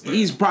paid wrestler.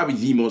 he's probably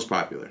the most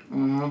popular.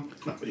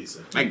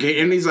 Easy. Like,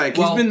 and he's like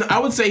Well- he's been. I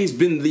would say he's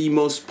been the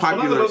most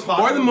popular, most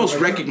popular, or the most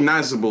like-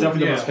 recognizable.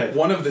 Definitely Yeah. the most paid.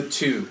 one of the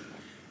two,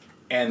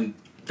 and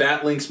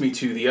that links me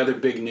to the other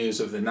big news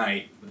of the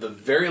night. The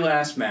very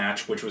last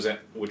match, which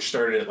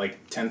started at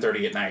like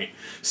 10:30 at night.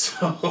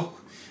 So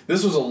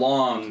this was a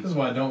long. This is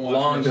why I don't watch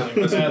Long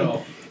wrestling at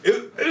all.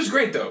 It was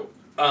great though.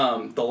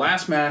 The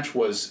last match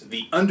was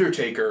The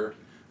Undertaker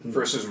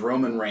versus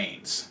Roman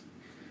Reigns.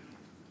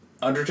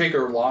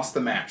 Undertaker lost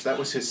the match. That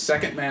was his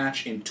second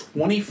match in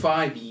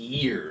 25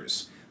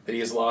 years that he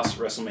has lost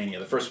at WrestleMania.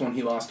 The first one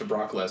he lost to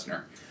Brock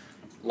Lesnar.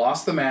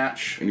 Lost the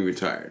match. And he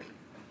retired.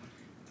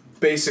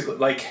 Basically,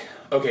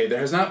 there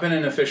has not been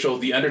an official,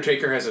 The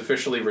Undertaker has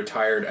officially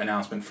retired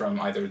announcement from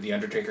either The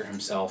Undertaker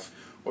himself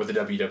or the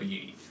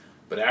WWE.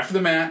 But after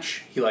the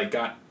match,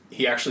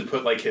 he actually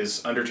put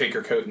his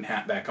Undertaker coat and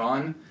hat back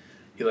on.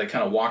 He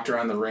kind of walked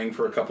around the ring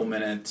for a couple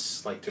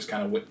minutes, just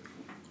kind of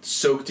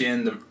soaked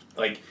in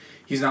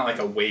he's not like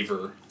a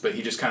waver, but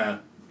he just kind of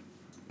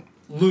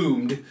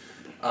loomed.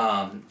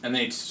 And then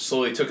he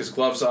slowly took his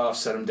gloves off,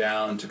 set them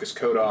down, took his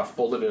coat off,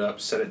 folded it up,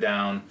 set it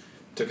down,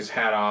 took his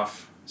hat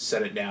off,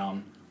 set it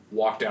down,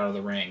 walked out of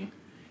the ring,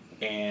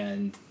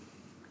 and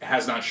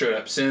has not showed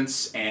up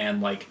since.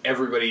 And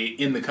everybody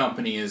in the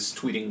company is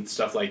tweeting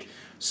stuff like,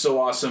 "So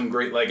awesome,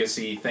 great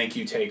legacy, thank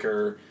you,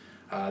 Taker."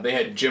 They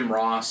had Jim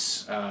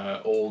Ross,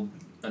 an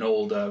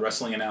old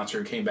wrestling announcer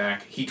who came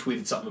back. He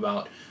tweeted something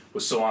about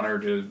was so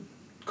honored to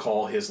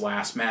call his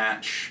last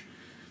match.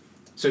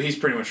 So he's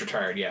pretty much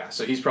retired, yeah.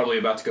 So he's probably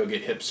about to go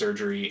get hip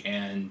surgery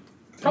and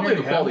probably the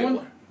Didn't he have quality of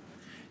one? life.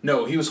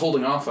 No, he was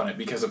holding off on it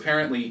because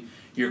apparently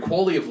your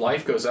quality of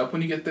life goes up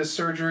when you get this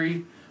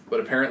surgery, but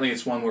apparently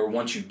it's one where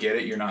once you get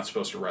it, you're not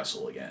supposed to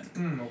wrestle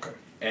again. Okay.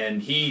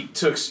 And he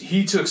took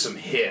some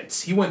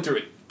hits. He went through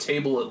a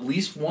table at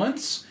least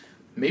once,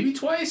 maybe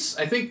twice.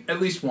 I think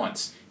at least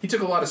once. He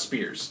took a lot of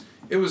spears.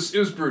 It was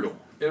brutal.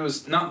 It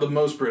was not the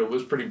most brutal. It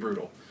was pretty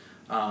brutal.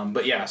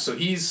 But yeah, so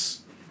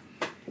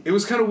it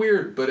was kind of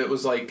weird, but it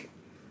was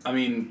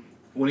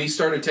when he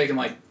started taking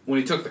when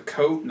he took the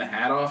coat and the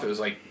hat off, it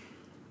was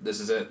this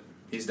is it.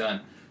 He's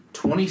done.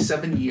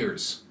 27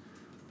 years.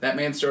 That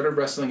man started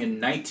wrestling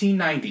in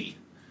 1990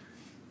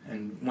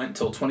 and went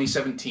until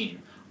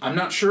 2017. I'm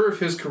not sure if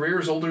his career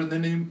is older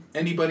than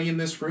anybody in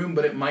this room,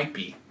 but it might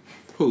be.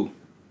 Who?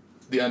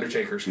 The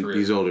Undertaker's career.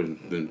 He's older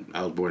than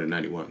I was born in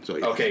 '91. So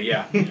yeah. Okay,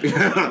 yeah.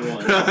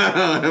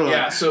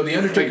 Yeah, so The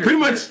Undertaker... Pretty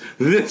much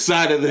this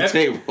side of the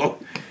table.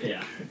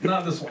 Yeah.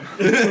 Not this one.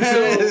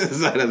 This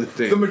side of the The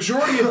table.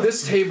 majority of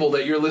this table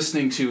that you're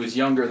listening to is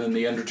younger than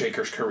The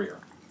Undertaker's career.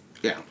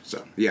 Yeah.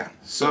 So yeah.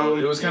 So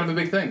it was kind of a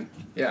big thing.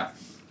 Yeah.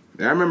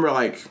 I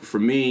remember for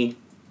me,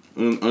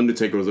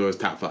 Undertaker was always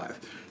top 5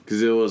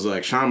 because it was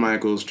Shawn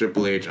Michaels,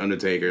 Triple H,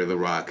 Undertaker, The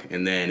Rock,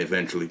 and then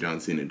eventually John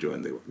Cena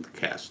joined the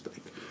cast.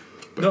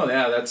 No,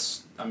 yeah,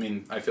 that's...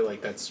 I feel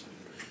like that's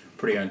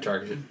pretty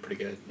untargeted.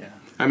 Pretty good, yeah.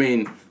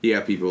 You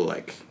have people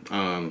like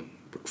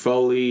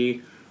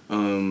Foley,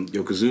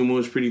 Yokozuna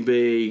was pretty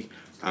big.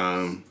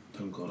 Stone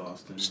Cold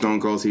Austin. Stone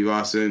Cold Steve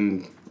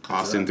Austin,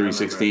 Austin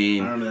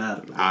 316. I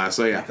remember that.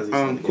 So yeah, Because he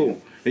said it cool.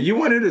 again. And you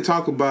wanted to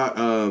talk about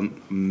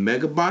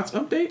Megabots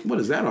update? What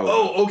is that all about?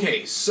 Oh,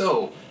 okay.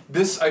 So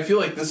I feel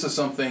like this is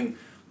something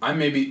I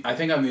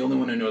think I'm the only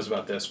one who knows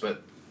about this,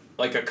 but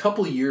a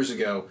couple of years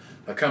ago,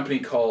 a company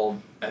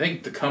called, I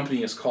think the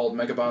company is called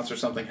Megabots or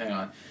something. Hang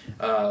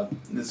on.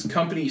 This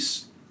company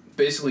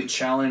basically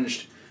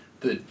challenged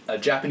a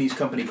Japanese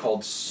company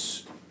called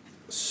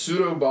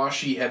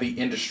Tsurubashi Heavy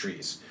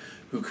Industries,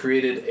 who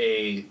created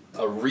a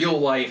real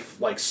life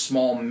like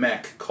small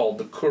mech called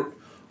the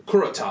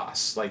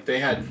Kurotas. Like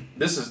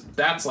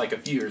that's like a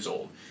few years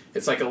old.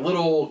 It's like a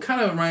little,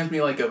 kind of reminds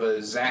me like of a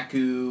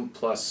Zaku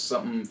plus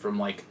something from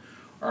like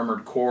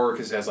Armored Core,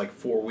 because it has like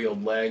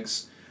 4-wheeled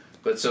legs.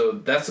 But so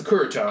that's the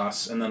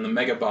Kurotas, and then the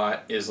Megabot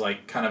is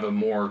like kind of a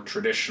more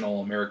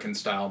traditional American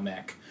style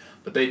mech.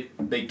 But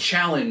they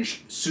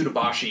challenged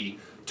Tsurubashi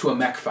to a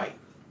mech fight,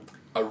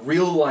 a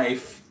real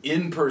life,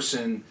 in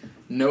person,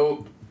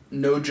 no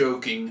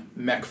joking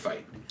mech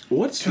fight.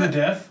 What's To the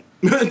death?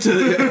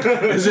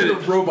 Is it a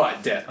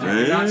robot death?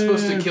 You're not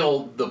supposed to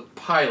kill the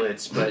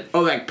pilots, but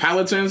Oh, like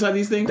pilots are inside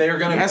these things? They're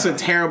gonna- That's a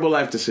terrible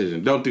life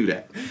decision. Don't do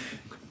that.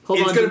 Hold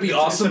it's on, going to be did-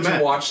 awesome to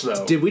watch,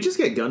 though. Did we just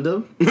get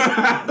Gundam?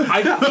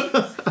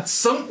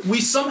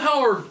 We somehow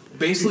are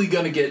basically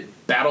going to get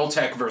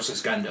BattleTech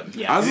versus Gundam.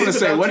 Yeah. I was gonna It's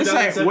say, about what is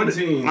that? What, I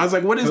 2017. was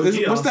like, what's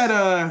Chaos.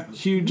 that?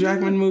 Hugh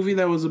Jackman movie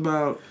that was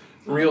about?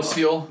 Real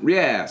Steel.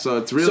 Yeah, so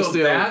it's real So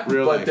steel, that,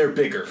 real but life. they're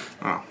bigger.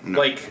 Oh, no.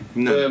 Like,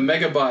 No. the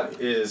Megabot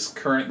is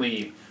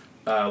currently,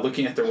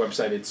 looking at their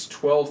website, it's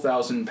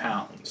 12,000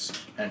 pounds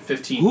and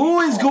 15 Who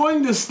feet is tall.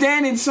 going to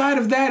stand inside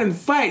of that and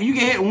fight? You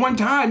get hit one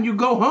time, you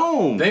go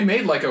home. They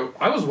made like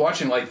I was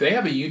watching, like, they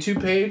have a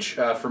YouTube page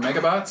for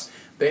Megabots.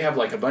 They have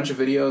like a bunch of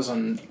videos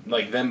on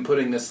like them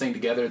putting this thing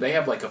together. They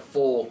have like a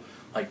full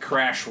like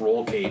crash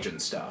roll cage and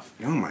stuff.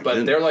 Oh my But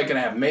goodness. they're like gonna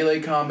have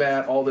melee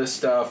combat, all this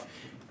stuff.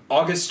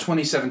 August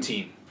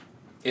 2017,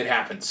 it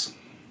happens.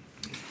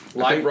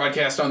 Live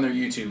broadcast on their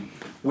YouTube.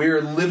 We're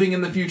living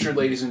in the future,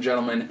 ladies and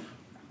gentlemen.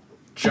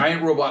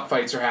 Giant robot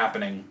fights are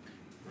happening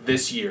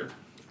this year.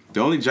 The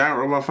only giant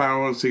robot fight I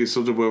want to see is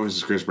Soulja Boy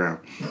versus Chris Brown.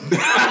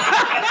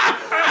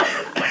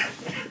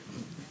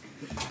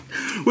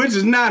 Which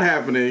is not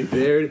happening.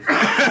 There it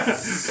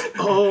is.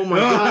 Oh my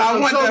god! I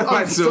want that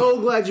fight I'm too. so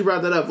glad you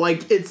brought that up.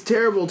 Like, it's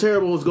terrible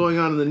what's going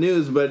on in the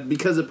news, but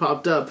because it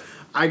popped up,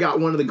 I got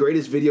one of the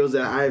greatest videos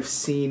that I've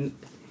seen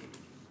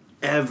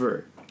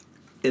ever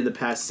in the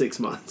past 6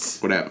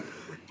 months. What happened?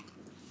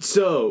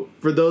 So,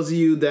 for those of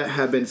you that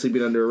have been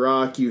sleeping under a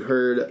rock, you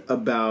heard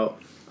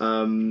about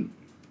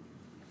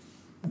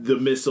the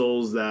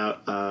missiles that,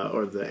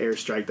 or the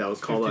airstrike that was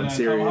called on 59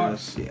 Syria.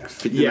 Tomahawks. Yeah,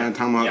 59 Yeah.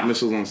 Tomahawk Yeah.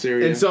 missiles on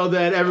Syria. And so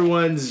then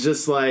everyone's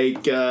just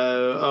like,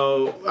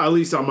 at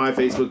least on my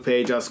Facebook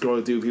page, I'll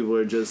scroll through, people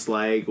are just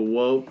like,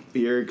 whoa,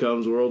 here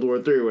comes World War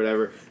III or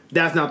whatever.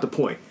 That's not the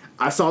point.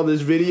 I saw this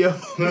video,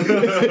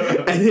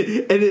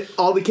 and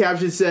all the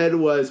caption said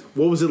was,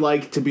 what was it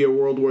like to be a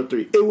World War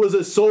III? It was a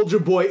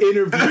Soulja Boy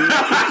interview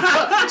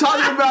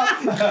talking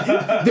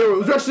about, they were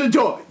rushing the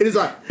door, and it's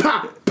like,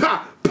 pop,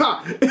 pop,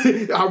 pop.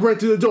 I ran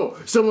through the door.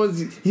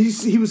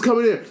 He was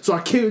coming in, so I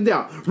came him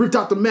down, ripped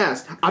out the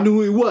mask. I knew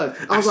who he was.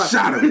 I was like,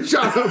 shot him.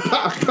 shot him,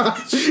 pop, pop.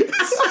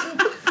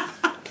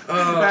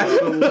 That's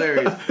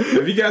hilarious.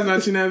 Have you guys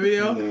not seen that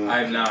video? I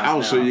have not.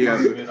 I'll show you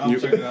guys. I'll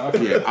check it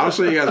out. Yeah, I'll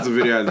show you guys the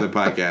video after the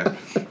podcast.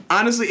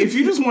 Honestly, if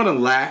you just want to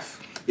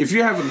laugh, if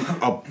you're having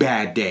a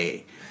bad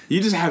day,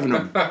 you're just having a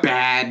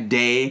bad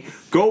day,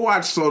 go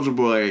watch Soulja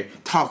Boy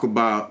talk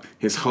about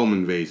his home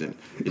invasion.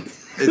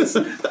 It's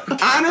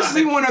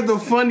honestly one of the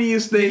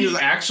funniest Did things. he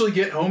actually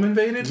get home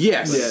invaded?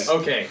 Yes. Yes.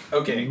 Okay.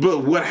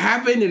 But what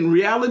happened in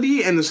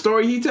reality and the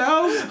story he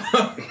tells,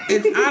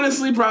 it's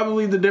honestly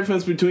probably the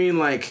difference between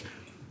like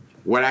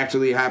what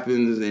actually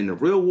happens in the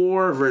real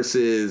war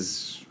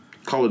versus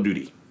Call of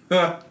Duty.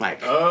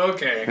 Like,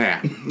 Okay.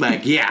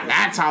 yeah,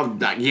 that's how.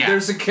 Yeah,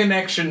 There's a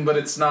connection, but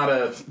it's not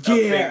a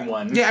big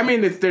one. Yeah, I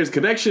mean, if there's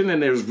connection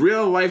and there's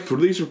real life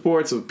police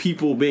reports of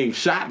people being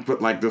shot, but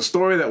like the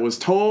story that was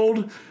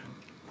told,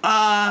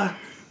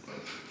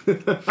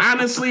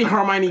 honestly,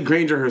 Hermione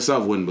Granger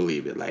herself wouldn't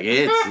believe it. Like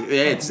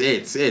it's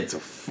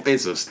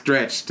a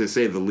stretch to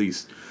say the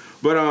least.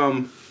 But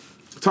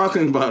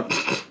talking about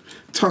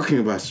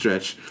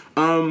stretch,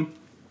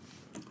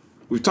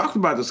 we've talked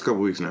about this a couple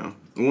weeks now.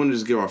 I want to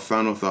just give our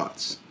final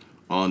thoughts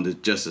on the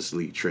Justice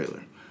League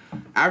trailer.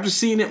 After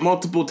seeing it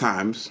multiple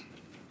times,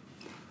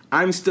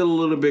 I'm still a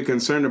little bit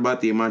concerned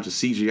about the amount of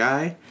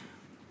CGI,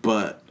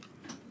 but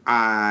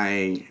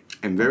I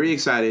am very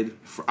excited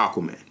for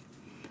Aquaman.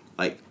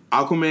 Like,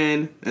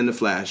 Aquaman and The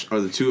Flash are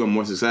the two I'm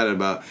most excited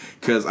about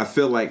because I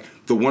feel like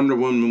the Wonder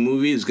Woman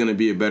movie is going to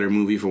be a better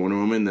movie for Wonder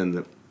Woman than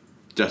the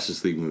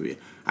Justice League movie.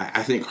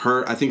 I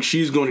think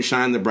she's going to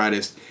shine the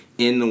brightest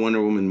in the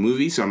Wonder Woman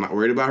movie, so I'm not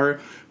worried about her.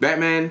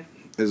 Batman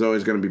is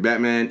always going to be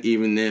Batman,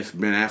 even if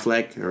Ben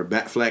Affleck or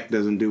Batfleck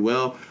doesn't do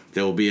well.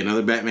 There will be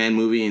another Batman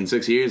movie in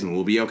 6 years, and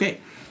we'll be okay.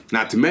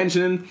 Not to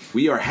mention,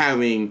 we are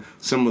having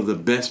some of the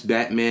best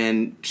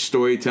Batman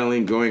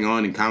storytelling going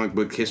on in comic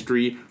book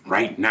history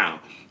right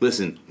now.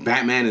 Listen,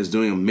 Batman is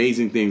doing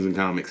amazing things in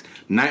comics.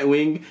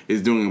 Nightwing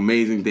is doing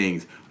amazing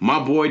things.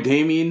 My boy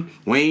Damian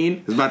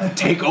Wayne is about to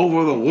take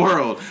over the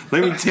world.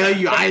 Let me tell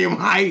you, I am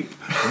hyped.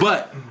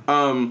 But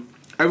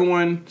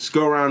everyone, just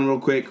go around real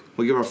quick.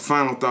 We'll give our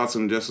final thoughts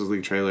on the Justice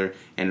League trailer,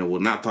 and we'll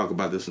not talk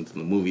about this until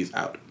the movie's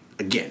out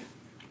again.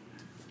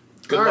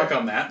 Good All luck right.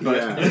 on that. But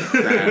Yeah.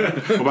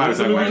 Well, by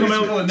the Come way,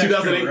 out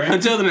 2008, right?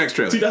 until the next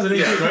trailer.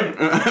 2018,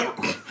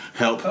 right?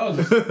 Help. Oh,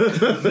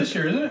 this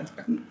year, isn't it?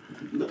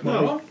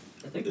 No.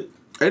 I think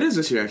It is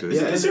this year, actually.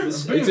 Yeah. This year?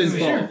 It's in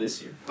fall.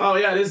 this year. Oh,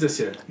 yeah, it is this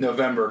year.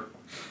 November.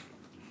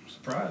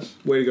 Surprise.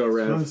 Way to go,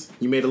 Rev. Nice.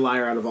 You made a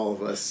liar out of all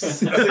of us.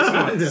 6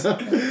 months.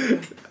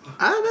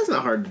 That's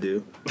not hard to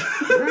do.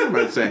 I'm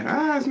about to say,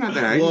 it's not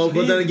that. Well,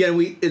 but then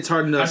again, it's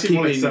hard enough Actually,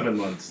 more like keeping. 7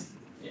 months.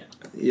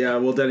 Yeah,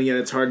 well, then again,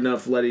 it's hard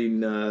enough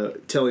telling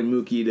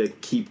Mookie to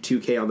keep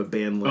 2K on the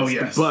ban list. Oh,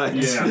 yes. But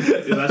Yeah,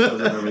 that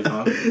shows up every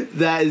time.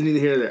 that is neither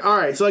here nor there. All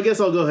right, so I guess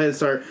I'll go ahead and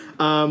start.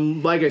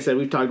 Like I said,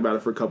 we've talked about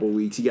it for a couple of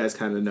weeks. You guys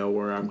kind of know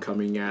where I'm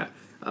coming at,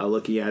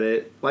 looking at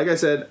it. Like I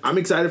said, I'm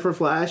excited for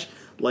Flash.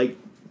 Like,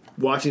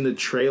 watching the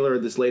trailer,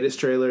 this latest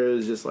trailer,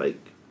 is just like,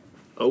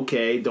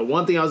 okay. The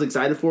one thing I was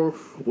excited for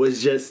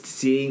was just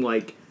seeing,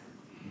 like,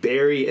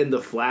 Barry in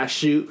the Flash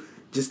suit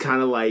just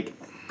kind of, like,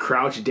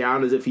 crouch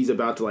down as if he's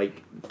about to,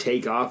 like,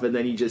 take off, and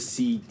then you just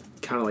see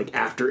kind of, like,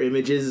 after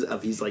images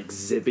of he's, like,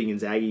 zipping and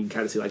zagging. You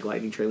kind of see, like,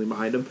 lightning trailing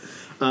behind him.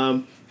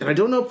 And I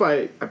don't know if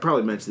I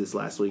probably mentioned this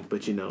last week,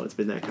 but, you know, it's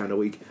been that kind of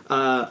week.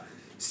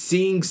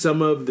 Seeing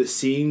some of the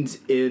scenes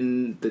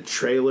in the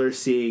trailer,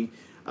 seeing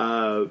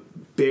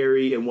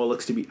Barry and what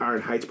looks to be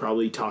Iron Heights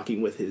probably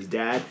talking with his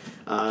dad,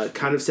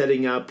 kind of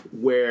setting up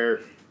where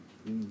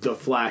the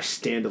Flash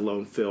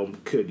standalone film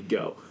could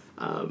go.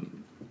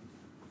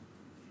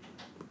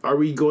 Are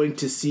we going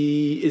to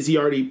see... Is he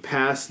already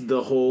past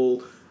the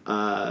whole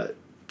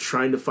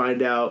trying to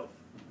find out,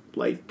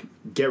 like,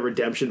 get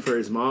redemption for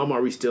his mom?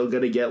 Are we still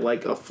going to get,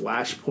 like, a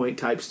Flashpoint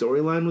type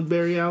storyline with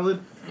Barry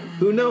Allen?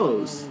 Who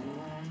knows?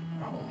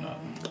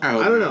 I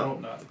I don't know.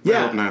 hope not. hope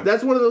Yeah, not.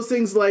 that's one of those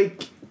things,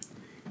 like,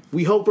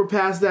 we hope we're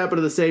past that, but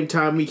at the same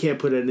time, we can't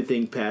put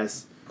anything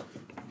past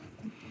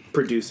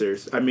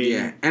producers. I mean...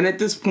 Yeah, and at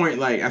this point,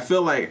 like, I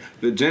feel like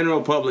the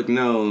general public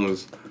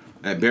knows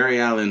that Barry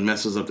Allen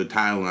messes up the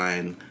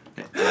timeline,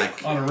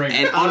 like, On a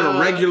regular. and on a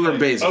regular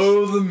basis.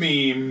 Oh, the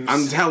memes.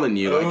 I'm telling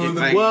you, like, Oh, it's the-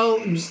 like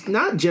Well,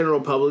 not general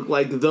public,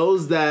 like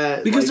those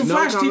that... because like, the know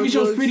Flash TV comic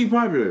show is books. pretty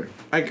popular.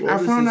 Like, Well, I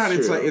this found is out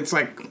it's true.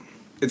 like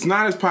it's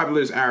not as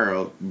popular as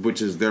Arrow, which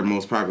is their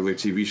most popular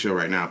TV show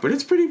right now, but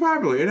it's pretty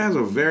popular. It has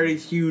a very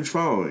huge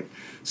following.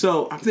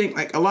 So I think,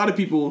 like, a lot of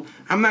people,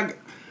 not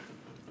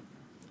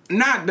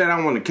that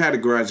I want to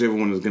categorize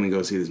everyone who's going to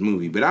go see this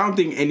movie, but I don't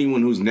think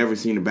anyone who's never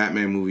seen a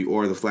Batman movie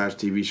or the Flash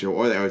TV show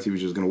or the Arrow TV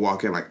show is going to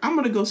walk in like, I'm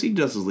going to go see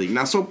Justice League.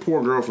 Now, some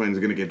poor girlfriends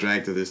are going to get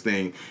dragged to this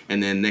thing,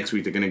 and then next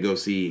week they're going to go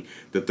see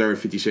the third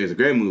 50 Shades of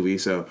Grey movie,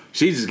 so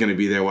she's just going to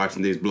be there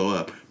watching these blow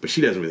up, but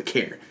she doesn't really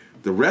care.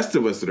 The rest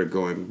of us that are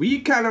going,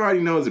 we kind of already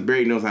know that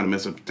Barry knows how to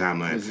mess up the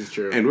timeline. This is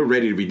true. And we're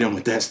ready to be done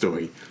with that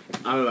story.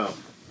 I don't know.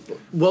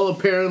 Well,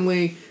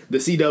 apparently, the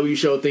CW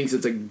show thinks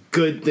it's a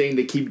good thing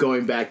to keep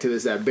going back to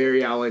this, that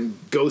Barry Allen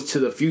goes to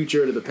the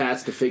future, to the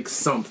past to fix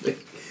something.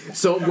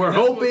 So we're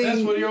hoping... That's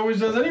what he always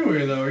does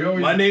anyway, though. He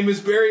always. My name is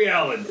Barry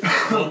Allen.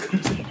 Welcome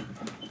to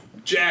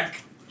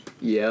Jack.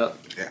 Yeah.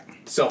 Yeah.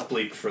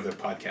 Self-bleep for the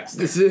podcast.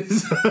 This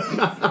is...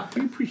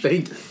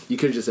 Thank you. You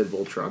could have just said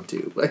Voltron,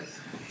 too, but...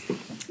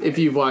 If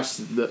you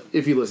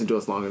listen to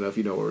us long enough,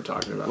 you know what we're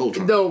talking about.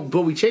 Voltron. No,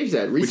 but we changed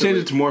that We recently.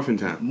 changed it to Morphin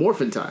Time.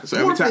 Morphin time. So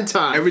Morphin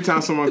every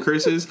time someone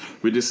curses,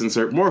 we just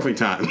insert morphing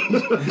time.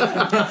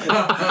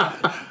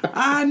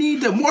 I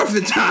need the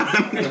morphing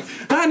time.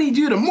 I need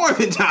you to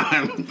morphing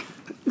time.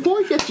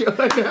 Boy, get your...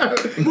 Boy,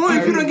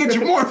 if you don't get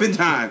your morphing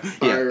time.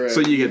 Yeah, All right. so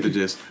you get the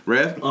gist.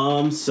 Rev?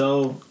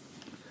 So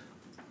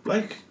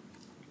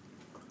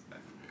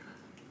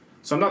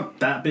I'm not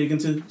that big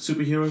into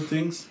superhero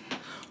things,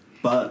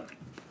 but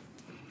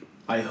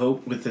I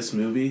hope with this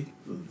movie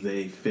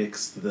they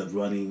fix the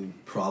running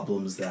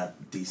problems that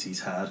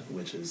DC's had,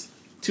 which is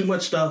too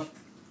much stuff,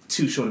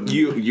 too short of a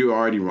movie. You're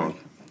already wrong.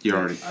 You're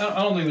already.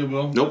 I don't think they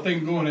will. Nope. I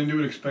think going into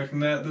it expecting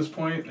that at this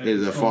point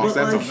Is a it's false.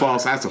 gonna-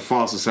 That's a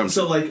false assumption.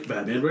 So like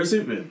Batman vs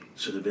Superman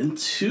should have been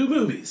 2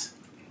 movies.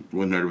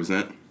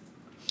 100%.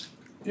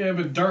 Yeah,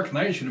 but Dark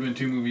Knight should have been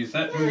 2 movies.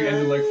 That movie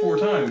ended like 4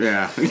 times.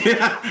 Yeah.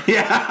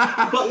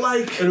 yeah. But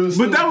like, It was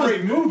still But that a was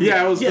great movie.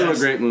 Yeah, it was still a Yes.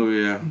 great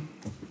movie. Yeah.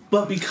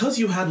 but because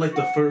you had like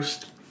the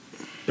first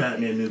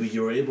Batman movie,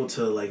 you were able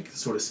to like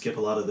sort of skip a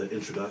lot of the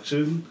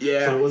introduction.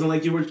 Yeah. So it wasn't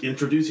like you were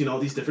introducing all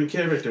these different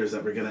characters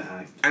that were gonna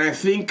act. And I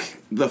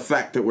think the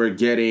fact that we're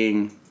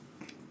getting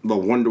the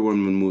Wonder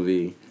Woman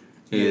movie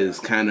is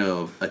kind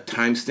of a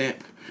timestamp.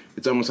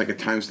 It's almost like a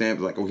timestamp.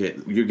 Like, okay,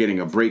 you're getting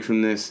a break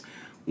from this.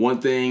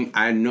 One thing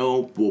I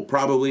know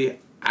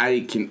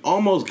I can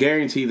almost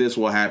guarantee this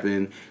will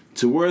happen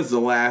towards the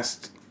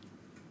last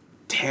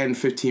 10,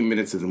 15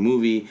 minutes of the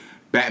movie.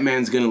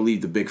 Batman's going to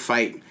lead the big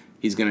fight.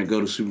 He's going to go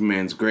to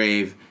Superman's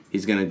grave.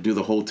 He's going to do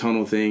the whole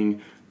tunnel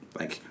thing.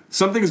 Like,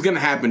 something's going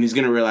to happen. He's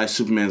going to realize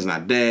Superman's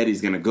not dead.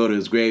 He's going to go to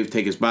his grave,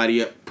 take his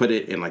body up, put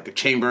it in, like, a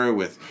chamber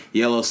with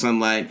yellow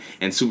sunlight,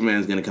 and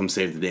Superman's going to come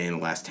save the day in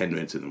the last 10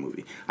 minutes of the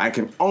movie. I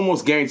can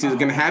almost guarantee it's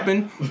going to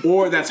happen,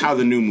 or that's how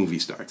the new movie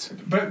starts.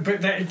 But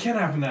that, it can't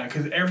happen that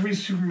because every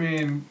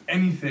Superman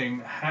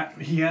anything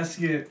he has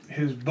to get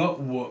his butt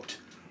whooped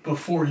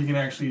before he can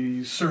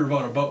actually serve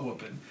out a butt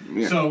whooping.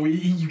 Yeah. So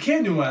you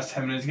can't do the last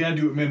 10 minutes. You gotta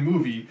do it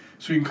mid-movie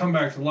so he can come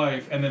back to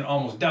life and then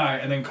almost die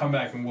and then come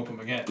back and whoop him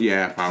again.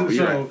 Yeah, probably.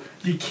 So, You're right.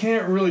 you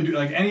can't really do,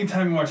 like,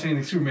 anytime you watch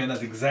anything Superman,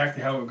 that's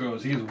exactly how it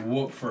goes. He gets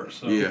whooped first.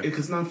 So. Yeah.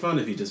 It's not fun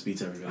if he just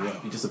beats everybody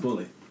up. He's just a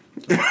bully.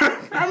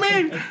 I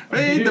mean,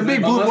 the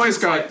big blue Unless boy it's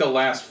scout. like the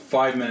last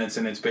 5 minutes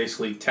and it's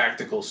basically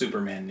tactical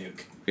Superman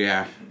nuke.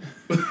 Yeah.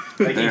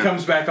 Like he Yeah.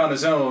 comes back on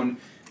his own,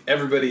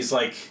 everybody's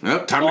like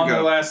Yep, time to on go.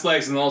 their last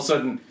legs, and all of a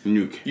sudden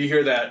Nuke. you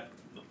hear that.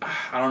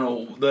 I don't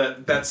know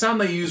that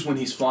sound they use when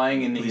he's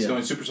flying and he's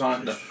going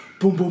supersonic. The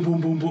boom, boom, boom,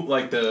 boom, boom,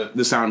 like the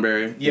sound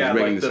barrier. yeah,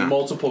 Breaking like the sound.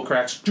 multiple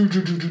cracks. Do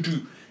do do do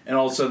do, and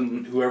all of a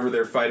sudden whoever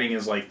they're fighting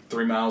is like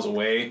 3 miles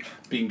away,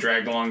 being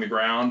dragged along the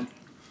ground.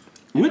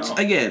 Which, know?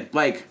 again,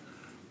 like,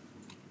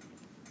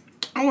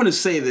 I want to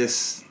say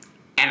this,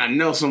 and I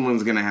know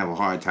someone's going to have a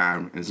hard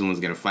time and someone's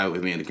going to fight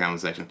with me in the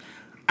comment section.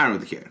 I don't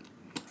really care.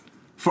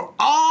 For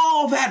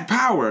all that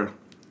power,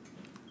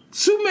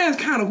 Superman's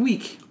kind of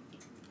weak.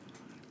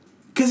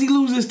 Because he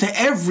loses to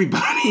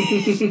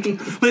everybody.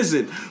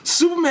 Listen,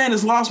 Superman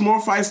has lost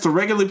more fights to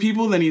regular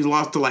people than he's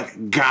lost to,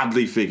 like,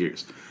 godly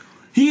figures.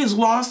 He has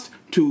lost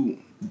to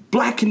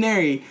Black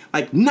Canary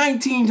like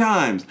 19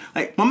 times.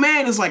 Like, my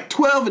man is like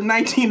 12 and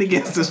 19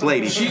 against this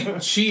lady.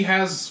 She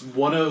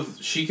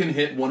can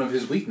hit one of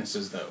his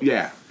weaknesses though.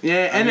 Yeah.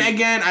 Yeah, and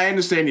again, I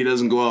understand he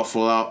doesn't go out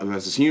full out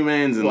versus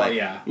humans and Well, like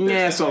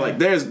yeah, so like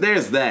there's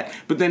that.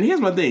 But then here's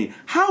my thing.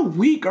 How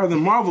weak are the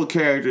Marvel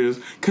characters?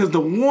 Cuz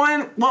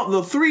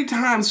the 3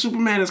 times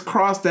Superman has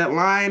crossed that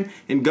line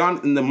and gone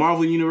in the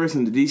Marvel universe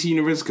and the DC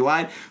universe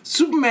collide,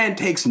 Superman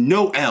takes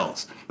no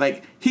L's.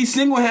 Like, he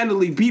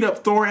single-handedly beat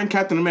up Thor and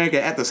Captain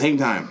America at the same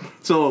time.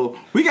 So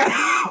we gotta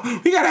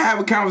have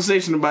a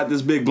conversation about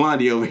this big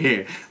blondie over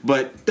here.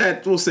 But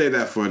that we'll save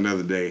that for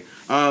another day.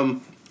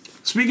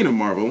 Speaking of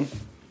Marvel,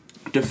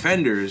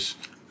 Defenders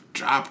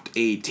dropped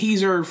a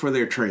teaser for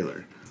their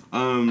trailer.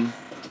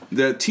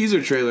 The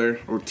teaser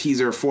trailer, or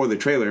teaser for the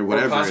trailer,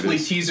 whatever Or possibly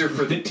it is. teaser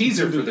for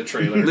the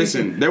trailer.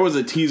 Listen, there was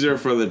a teaser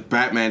for the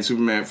Batman,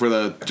 Superman, for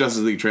the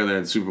Justice League trailer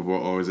at the Super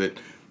Bowl, or was it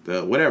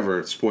the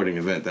whatever sporting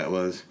event that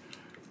was?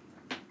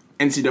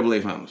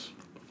 NCAA Finals.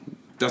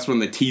 That's when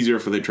the teaser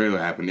for the trailer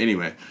happened.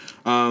 Anyway,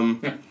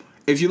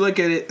 if you look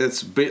at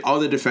it, all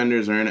the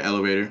Defenders are in an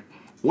elevator.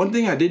 One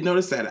thing I did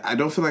notice that I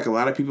don't feel like a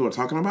lot of people are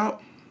talking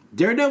about,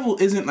 Daredevil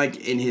isn't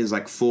like in his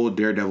like full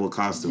Daredevil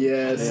costume.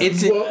 Yes.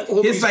 It's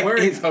He's like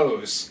wearing his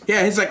hose.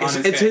 yeah, it's like on it's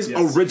his his head,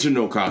 yes.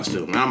 original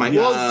costume. And I'm like,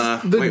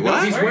 Well, wait,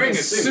 what? He's wearing a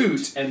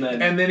suit, and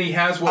then he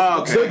has what Oh,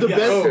 looks okay. like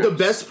So hose. the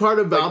best part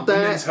about Like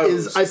that women's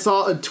hose. is I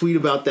saw a tweet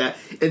about that,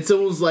 and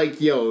someone was like,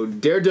 "Yo,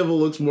 Daredevil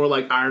looks more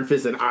like Iron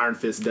Fist than Iron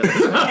Fist does."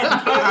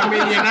 I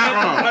mean, you're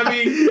not wrong. I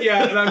mean,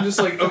 yeah, and I'm just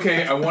like,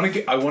 okay, I want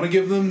to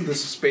give them the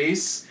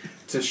space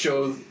to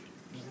show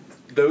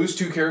those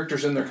two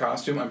characters in their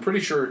costume. I'm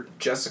pretty sure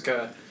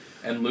Jessica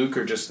and Luke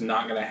are just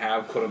not going to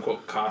have quote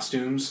unquote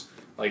costumes.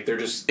 Like they're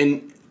just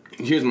And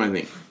here's my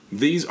thing.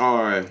 These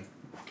are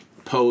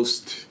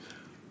post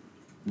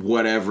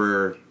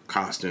whatever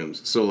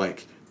costumes. So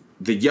like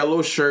the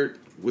yellow shirt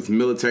with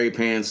military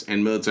pants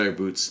and military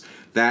boots,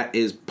 that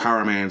is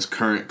Power Man's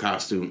current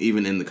costume,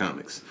 even in the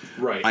comics.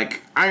 right.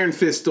 Like Iron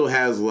Fist still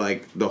has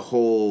like the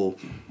whole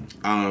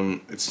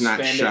it's not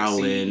Spandex-y.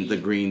 Shaolin, the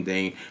green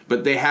thing,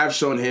 but they have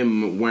shown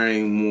him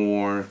wearing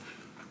more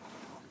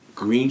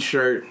green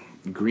shirt,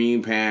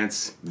 green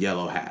pants,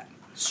 yellow hat.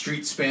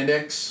 street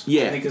spandex. I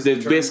Yeah, think is the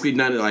there's term. basically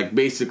none. Like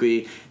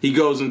basically, he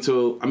goes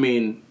into. I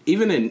mean,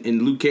 even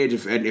in Luke Cage,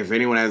 if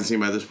anyone hasn't seen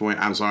it by this point,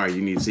 I'm sorry,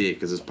 you need to see it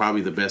because it's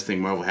probably the best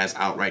thing Marvel has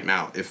out right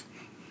now. If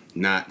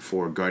not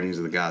for Guardians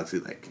of the Galaxy,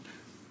 like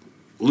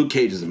Luke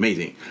Cage is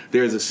amazing.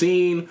 There's a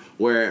scene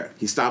where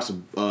he stops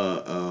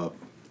a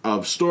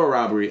store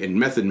robbery and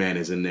Method Man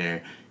is in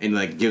there and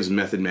like gives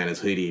Method Man his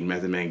hoodie and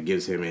Method Man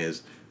gives him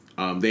his.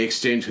 They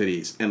exchange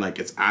hoodies and like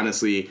it's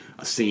honestly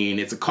a scene.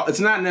 It's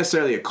not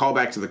necessarily a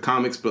callback to the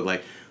comics, but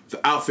like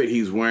the outfit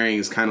he's wearing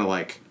is kind of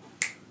like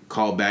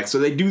callback. So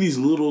they do these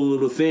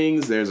little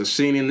things. There's a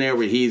scene in there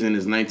where he's in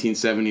his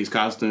 1970s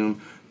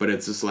costume, but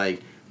it's just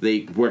like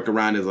they work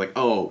around as like,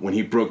 oh, when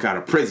he broke out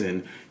of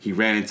prison, he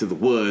ran into the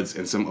woods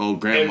and some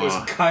old grandma. It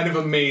was kind of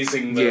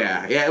amazing. Though.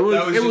 Yeah, it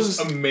was. That was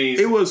just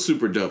amazing. It was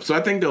super dope. So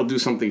I think they'll do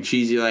something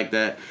cheesy like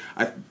that.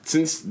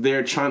 Since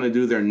they're trying to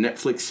do their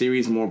Netflix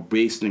series more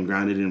based and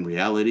grounded in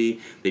reality,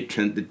 they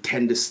tend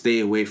to stay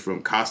away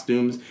from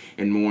costumes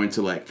and more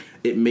into like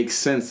it makes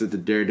sense that the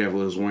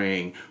Daredevil is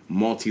wearing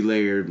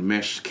multi-layered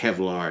mesh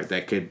Kevlar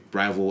that could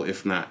rival,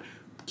 if not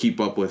keep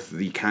up with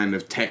the kind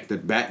of tech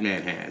that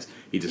Batman has.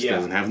 He just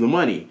doesn't have the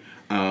money.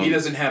 He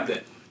doesn't have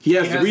that. He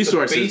has the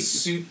resources. The base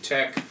suit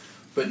tech,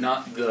 but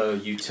not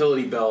the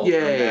utility belt or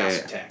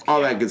mask tech.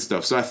 All that good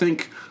stuff. So I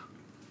think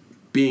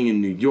being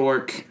in New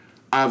York,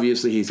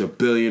 obviously he's a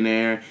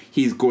billionaire.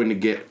 He's going to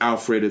get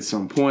Alfred at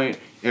some point.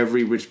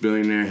 Every rich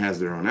billionaire has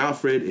their own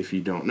Alfred. If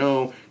you don't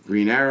know,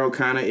 Green Arrow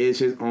kind of is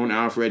his own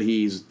Alfred.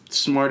 He's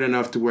smart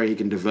enough to where he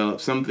can develop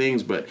some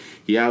things, but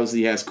he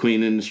obviously has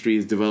Queen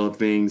Industries develop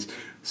things.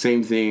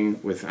 Same thing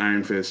with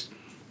Iron Fist.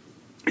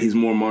 He's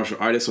more martial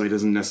artist, so he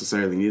doesn't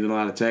necessarily need a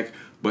lot of tech.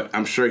 But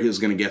I'm sure he was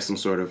going to get some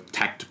sort of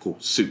tactical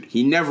suit.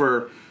 He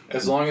never...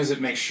 As long as it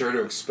makes sure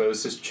to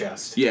expose his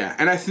chest. Yeah,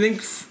 and I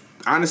think,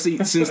 honestly,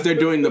 since they're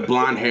doing the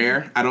blonde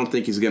hair, I don't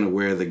think he's going to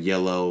wear the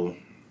yellow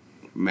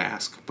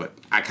mask. But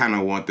I kind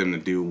of want them to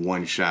do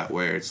one shot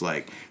where it's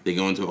like they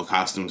go into a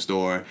costume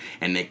store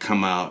and they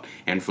come out,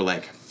 and for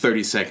like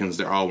 30 seconds,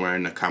 they're all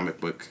wearing a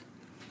comic book.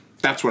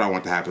 That's what I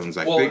want to happen. It's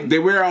like they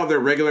wear all their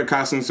regular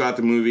costumes throughout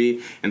the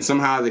movie, and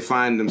somehow they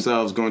find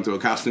themselves going to a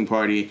costume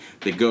party.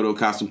 They go to a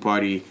costume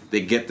party,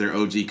 they get their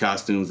OG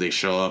costumes, they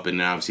show up, and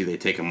then obviously they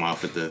take them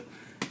off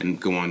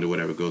and go on to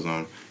whatever goes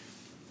on.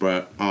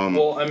 But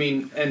well, I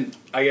mean, and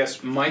I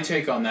guess my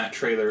take on that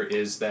trailer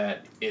is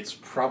that it's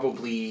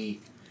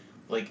probably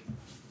like,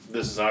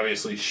 this is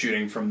obviously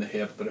shooting from the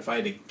hip, but if I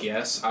had to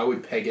guess, I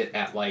would peg it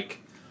at like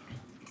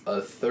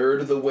a third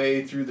of the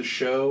way through the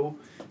show,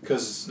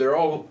 because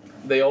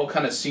they all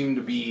kind of seem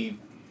to be,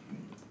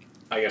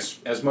 I guess,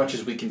 as much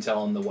as we can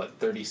tell in the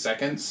 30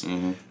 seconds,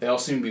 they all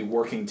seem to be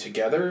working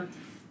together,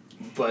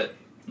 but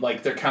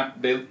like they kind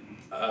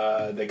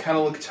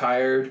of look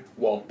tired.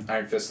 Well,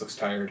 Iron Fist looks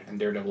tired and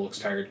Daredevil looks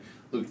tired.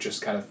 Luke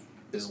just kind of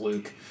is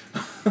Luke.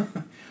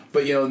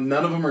 But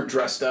none of them are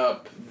dressed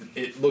up.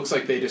 It looks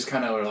like they just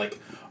kind of are like,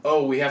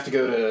 oh, we have to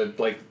go to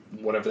like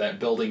whatever that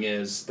building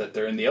is that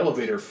they're in the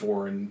elevator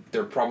for, and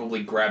they're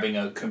probably grabbing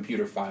a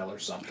computer file or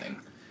something.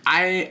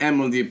 I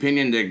am of the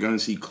opinion they're going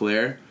to see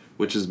Claire,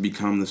 which has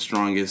become the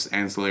strongest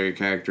ancillary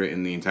character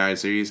in the entire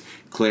series.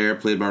 Claire,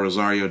 played by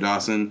Rosario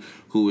Dawson,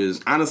 who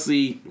is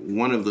honestly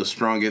one of the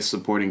strongest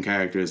supporting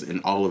characters in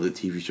all of the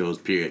TV shows,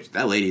 period.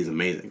 That lady is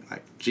amazing.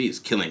 Like, she is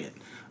killing it.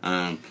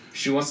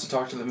 She wants to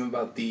talk to them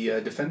about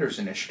the Defenders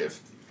Initiative.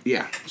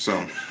 Yeah,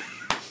 so...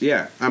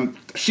 Yeah,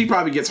 she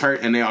probably gets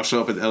hurt, and they all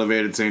show up at the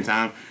elevator at the same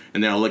time,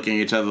 and they're all looking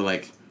at each other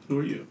like, Who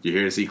are you? You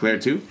here to see Claire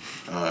too?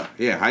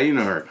 Yeah, how do you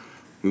know her?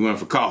 We went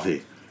for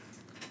coffee.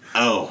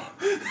 Oh.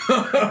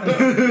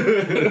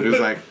 It was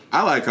like,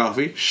 I like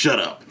coffee. Shut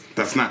up.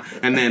 That's not.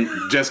 And then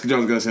Jessica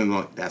Jones is going to say,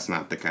 look, that's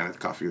not the kind of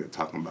coffee they're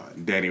talking about.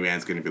 And Danny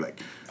Rand's going to be like,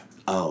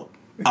 oh.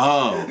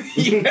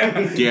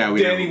 Yeah,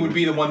 Danny would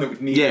be the one that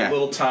would need a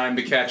little time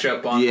to catch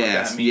up on what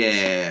that means.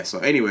 Yeah. So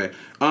anyway,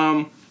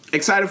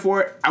 excited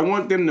for it. I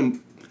want them to...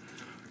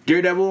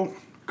 Daredevil,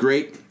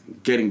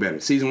 great, getting better.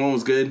 Season 1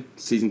 was good.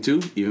 Season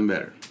 2, even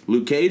better.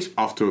 Luke Cage,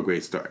 off to a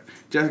great start.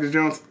 Jessica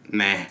Jones,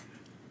 nah.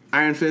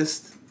 Iron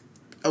Fist,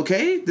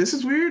 okay, this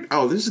is weird.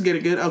 Oh, this is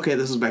getting good. Okay,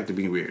 this is back to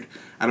being weird.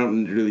 I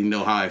don't really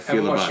know how I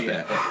feel about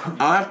that.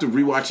 I'll have to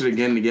rewatch it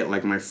again to get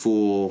like my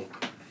full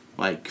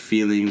like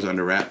feelings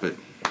under wrap. But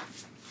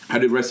how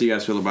did the rest of you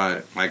guys feel about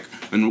it? Like,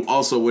 and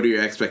also, what are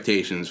your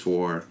expectations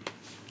for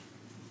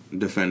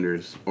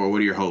Defenders, or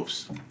what are your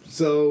hopes?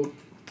 So,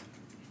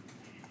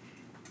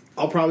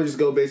 I'll probably just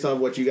go based on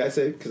what you guys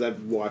say, because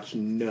I've watched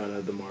none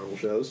of the Marvel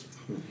shows.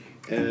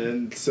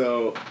 And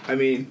so, I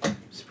mean,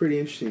 it's pretty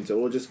interesting. So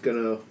we're just going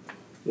to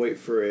wait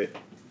for it.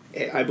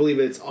 I believe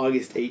it's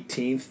August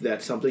 18th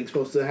that something's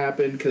supposed to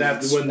happen. Cause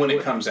that's when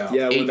it comes out.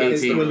 Yeah, when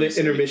the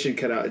intermission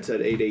cut out, it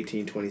said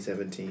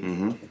 8/18/2017.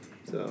 Mm-hmm.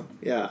 So,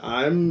 yeah,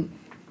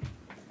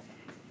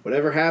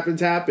 whatever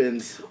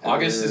happens.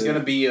 August is going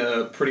to be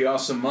a pretty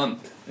awesome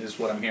month, is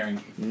what I'm hearing.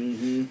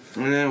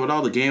 Mm-hmm. And then with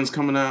all the games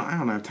coming out, I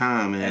don't have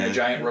time, man. And a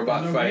giant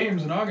robot no fight.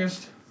 games in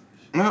August.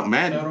 Well,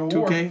 Madden,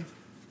 2K.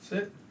 That's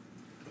it.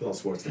 All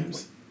sports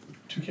games.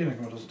 2K didn't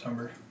come out until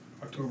September,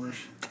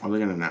 October-ish. Oh,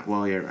 look at that.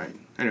 Well, yeah, right.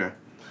 Anyway.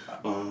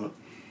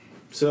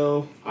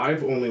 So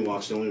I've only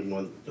watched, the only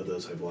one of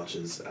those I've watched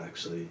is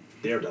actually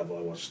Daredevil.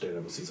 I watched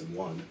Daredevil season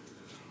 1.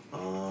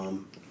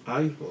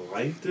 I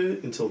liked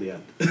it until the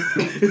end.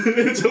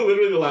 Until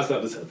literally the last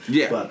episode.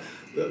 Yeah. But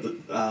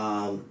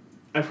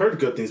I've heard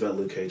good things about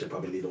Luke Cage. I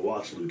probably need to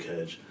watch Luke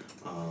Cage.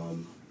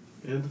 And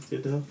I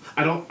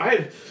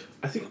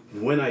think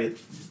when I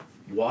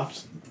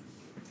watched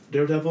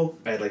Daredevil,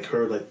 I had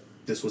heard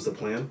this was the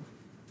plan,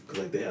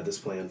 because they had this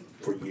plan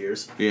for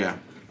years. Yeah.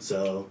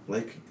 So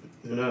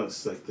who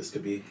knows? This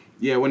could be.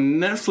 Yeah, when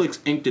Netflix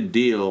inked a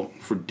deal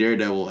for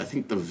Daredevil, I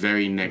think the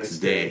very next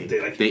day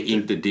they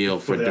inked the deal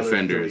for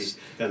Defenders.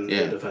 And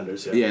the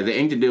Defenders, yeah. Yeah, they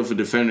inked the deal for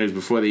Defenders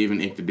before they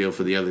even inked the deal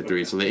for the other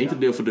three. So they inked the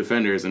deal for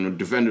Defenders, and the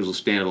Defenders will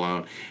stand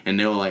alone. And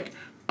they were like,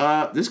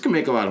 this can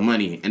make a lot of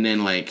money. And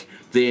then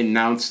they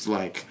announced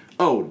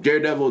oh,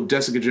 Daredevil,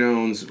 Jessica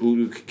Jones,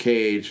 Luke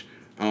Cage,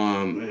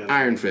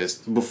 Iron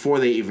Fist, before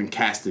they even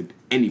casted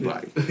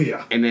anybody.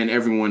 Yeah. And then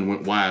everyone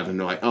went wild, and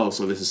they're like, oh,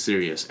 so this is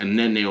serious. And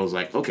then they was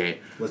like, okay.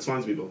 Let's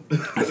find people.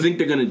 I think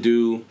they're going to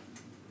do...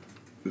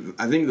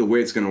 I think the way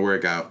it's going to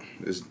work out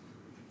is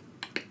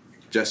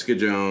Jessica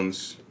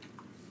Jones,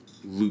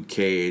 Luke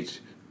Cage,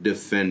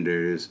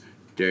 Defenders,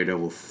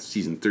 Daredevil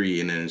season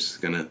 3, and then it's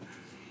gonna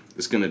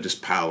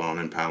just pile on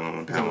and pile on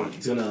and pile on.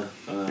 It's gonna.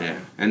 Yeah,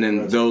 and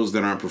then those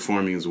that aren't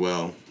performing as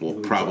well will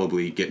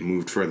probably get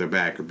moved further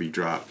back or be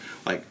dropped.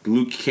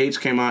 Luke Cage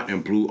came out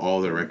and blew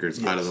all the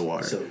records out of the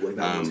water. So that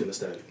one's gonna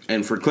stay.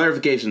 And for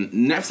clarification,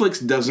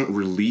 Netflix doesn't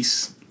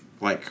release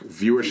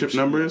viewership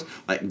numbers.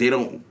 They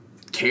don't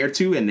care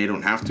to, and they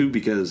don't have to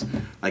because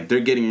like they're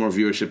getting more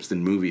viewerships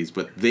than movies.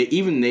 But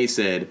they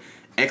said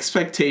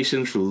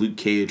expectations for Luke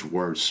Cage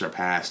were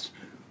surpassed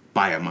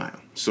by a mile.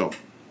 So,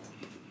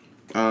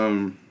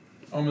 I'm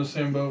in the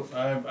same boat.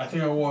 I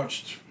think I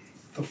watched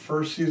the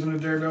first season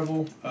of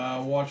Daredevil.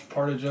 Watched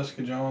part of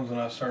Jessica Jones, and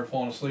I started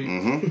falling asleep.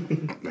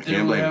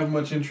 Didn't really have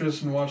much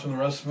interest in watching the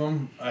rest of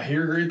them. I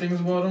hear great things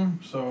about them,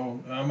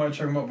 so I might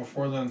check them out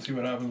before then and see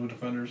what happens with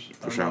Defenders.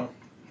 For sure.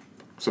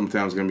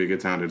 Sometimes it's gonna be a good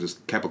time to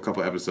just cap a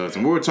couple episodes.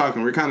 And we're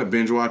kind of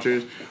binge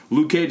watchers.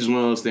 Luke Cage is one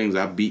of those things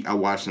I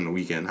watched in the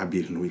weekend. I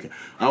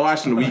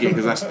watched in the weekend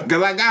because I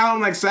got home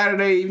like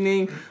Saturday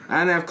evening. I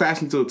didn't have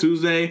class until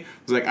Tuesday. I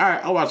was like, all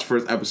right, I'll watch the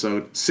first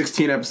episode.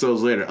 16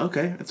 episodes later,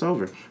 okay, it's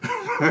over.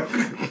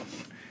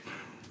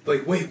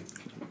 Like, wait,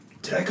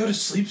 did I go to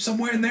sleep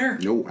somewhere in there?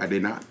 No, I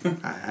did not.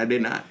 I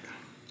did not.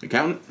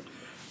 Accountant?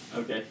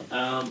 Okay.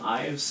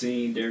 I have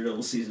seen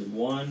Daredevil Season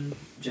 1,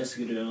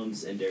 Jessica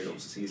Jones, and Daredevil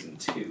Season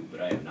 2,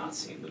 but I have not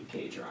seen Luke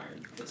Cage or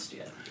Iron Fist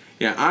yet.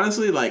 Yeah,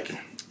 honestly, like,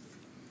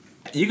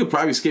 you could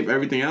probably skip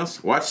everything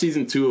else. Watch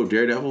Season 2 of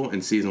Daredevil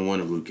and Season 1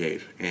 of Luke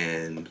Cage.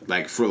 And,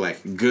 like, for,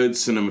 like, good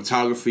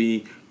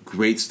cinematography,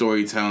 great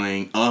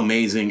storytelling,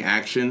 amazing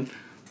action,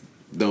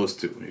 those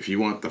two. If you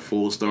want the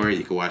full story,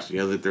 you can watch the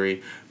other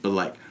three. But,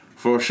 like,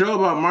 for a show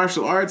about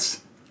martial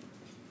arts,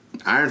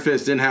 Iron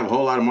Fist didn't have a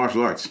whole lot of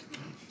martial arts.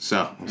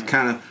 So, it's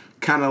kind of,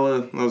 I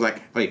was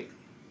like, wait,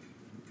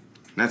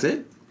 that's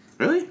it?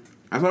 Really?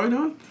 That's all we're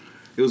doing?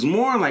 It was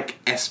more like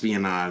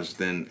espionage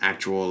than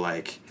actual,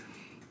 like,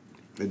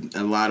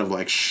 a lot of,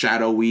 like,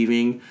 shadow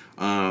weaving.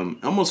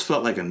 Almost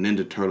felt like a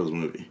Ninja Turtles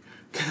movie.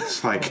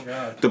 It's like,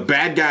 the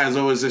bad guy is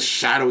always this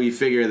shadowy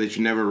figure that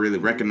you never really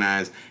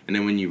recognize. And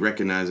then when you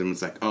recognize him,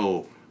 it's like,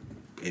 oh,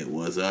 it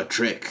was a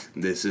trick.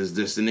 This is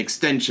just an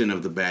extension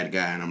of the bad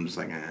guy. And I'm just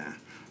like,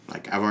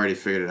 like, I've already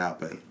figured it out,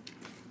 but...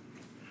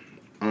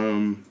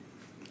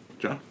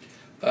 John?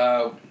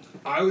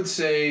 I would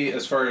say,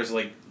 as far as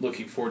like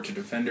looking forward to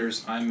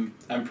Defenders, I'm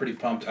pretty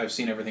pumped. I've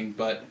seen everything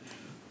but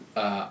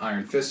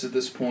Iron Fist at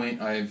this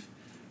point. I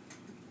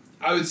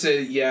would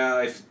say, yeah,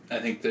 I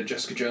think the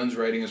Jessica Jones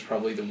writing is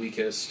probably the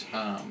weakest.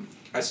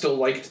 I still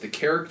liked the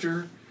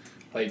character,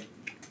 like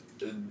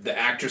the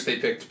actress they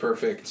picked,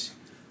 perfect.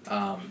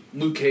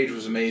 Luke Cage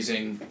was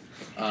amazing.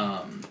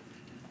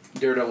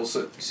 Daredevil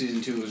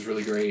Season 2 was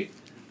really great.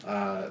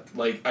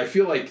 Like, I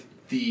feel like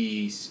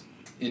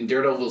in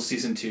Daredevil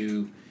Season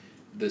 2,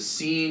 the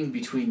scene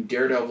between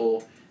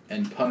Daredevil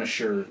and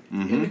Punisher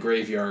in the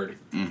graveyard,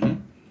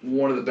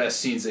 one of the best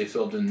scenes they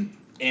filmed in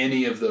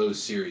any of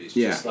those series.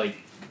 Yeah. Just like,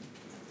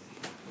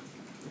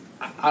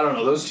 I don't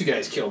know, those two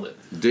guys killed it.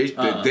 They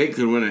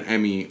could win an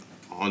Emmy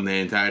on the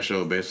entire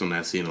show based on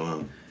that scene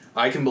alone.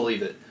 I can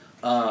believe it.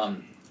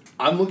 I'm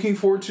looking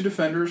forward to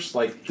Defenders.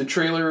 Like, the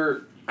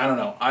trailer, I don't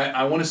know.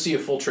 I want to see a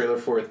full trailer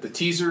for it. The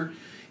teaser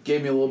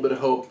gave me a little bit of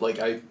hope. Like,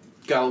 I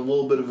got a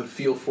little bit of a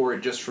feel for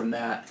it just from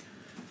that.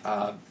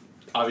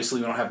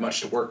 Obviously, we don't have much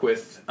to work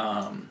with.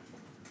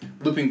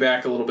 Looping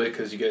back a little bit,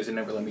 because you guys had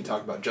never let me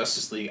talk about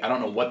Justice League. I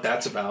don't know what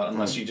that's about,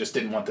 unless you just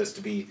didn't want this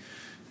to be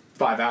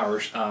 5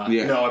 hours.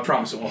 No, I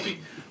promise it won't be.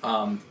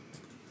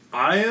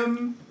 I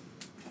am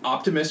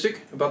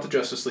optimistic about the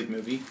Justice League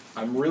movie.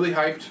 I'm really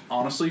hyped,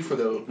 honestly, for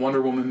the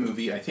Wonder Woman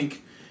movie. I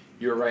think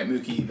you're right,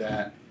 Mookie,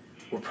 that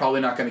we're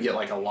probably not going to get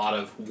like a lot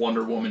of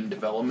Wonder Woman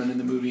development in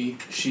the movie.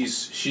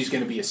 She's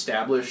going to be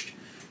established.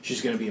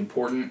 She's going to be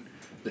important.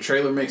 The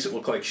trailer makes it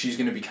look like she's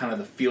going to be kind of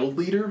the field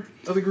leader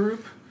of the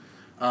group.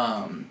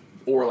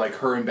 Or like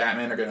her and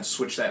Batman are going to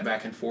switch that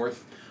back and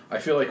forth. I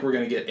feel like we're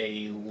going to get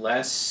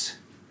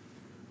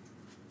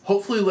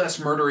hopefully less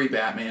murdery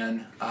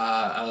Batman,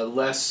 a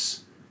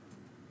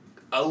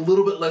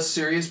little bit less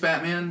serious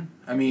Batman.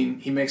 I mean,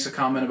 he makes a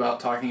comment about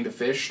talking to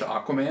fish, to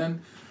Aquaman.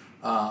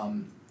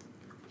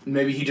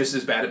 Maybe he just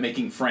is bad at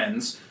making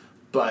friends,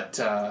 but...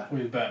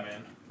 He's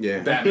Batman.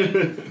 Yeah.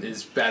 Batman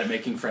is bad at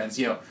making friends,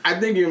 you know. I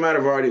think you might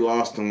have already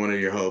lost on one of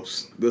your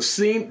hopes. The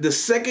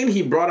second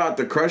he brought out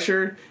the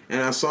Crusher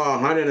and I saw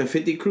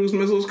 150 cruise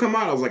missiles come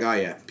out, I was like, oh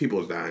yeah,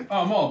 people's dying.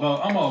 Oh, I'm all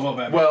about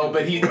Batman. Well,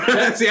 but he...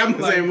 See, I'm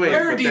the same way.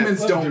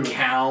 Parademons don't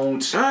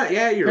count.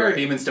 Yeah, you're right.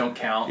 Parademons don't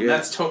count. Yeah.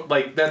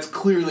 That's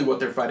clearly what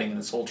they're fighting in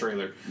this whole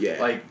trailer.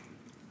 Yeah. Like,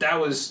 that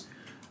was...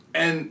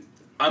 And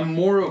I'm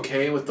more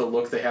okay with the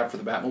look they have for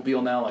the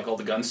Batmobile now, like all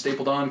the guns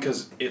stapled on,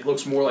 because it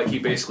looks more like he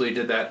basically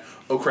did that,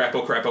 oh crap,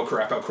 oh crap, oh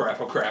crap, oh crap,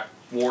 oh crap,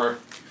 war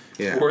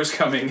is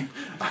coming.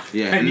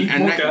 Yeah, I need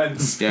more that,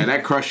 guns. Yeah,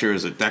 that Crusher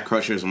is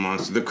a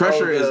monster. The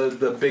Crusher is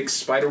the big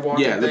spider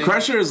walker. Yeah, the thing?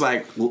 Crusher is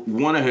like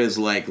one of his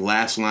like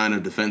last line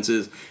of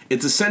defenses.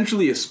 It's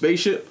essentially a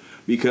spaceship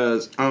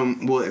because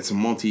it's a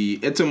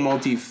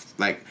multi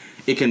like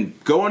it can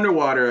go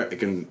underwater. It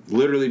can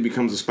literally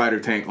becomes a spider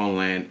tank on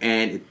land,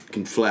 and it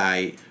can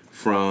fly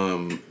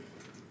from.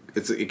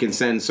 It can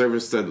send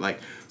surface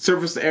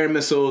to air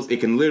missiles.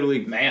 It can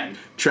literally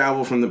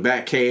travel from the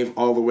Batcave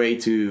all the way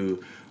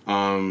to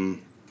low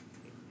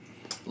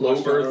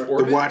Earth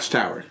orbit. The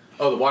Watchtower.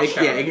 Oh, the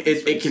Watchtower.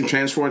 It can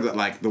transform to,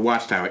 like, the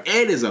Watchtower.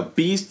 It is a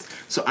beast,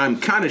 so I'm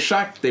kind of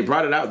shocked they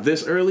brought it out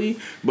this early,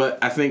 but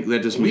I think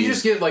that just means... We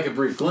just get, like, a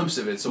brief glimpse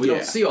of it, so we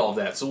don't see all of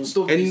that, so we'll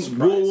still be and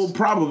surprised. we'll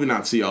probably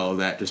not see all of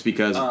that, just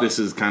because this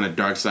is kind of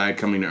Darkseid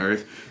coming to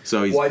Earth,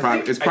 so he's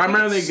it's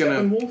primarily it's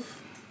going to... Steppenwolf,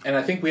 and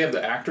I think we have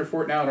the actor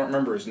for it now. I don't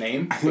remember his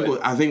name. I think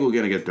we're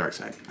going to get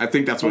Darkseid. I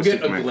think that's we'll where get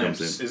a Superman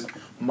glimpse. comes in.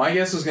 My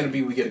guess is going to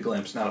be we get a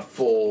glimpse, not a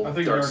full I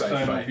think Darkseid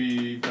Darkseid fight. will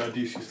be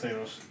DC's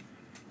Thanos.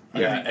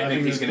 Yeah, I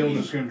think he's going to be...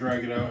 just going to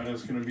drag it out, and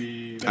it's going to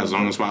be... As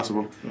long as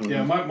possible.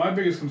 Yeah, my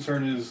biggest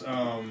concern is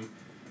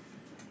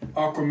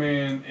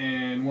Aquaman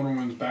and Wonder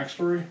Woman's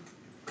backstory.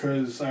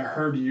 Because I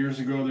heard years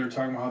ago they were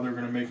talking about how they're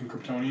going to make them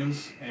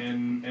Kryptonians,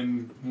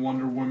 and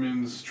Wonder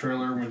Woman's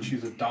trailer when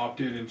she's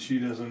adopted and she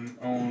doesn't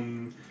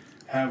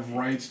have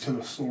rights to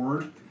the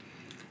sword.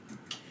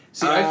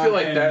 See, I feel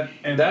like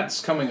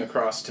that's coming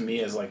across to me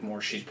as like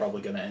more she's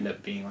probably going to end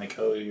up being like,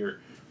 oh, you're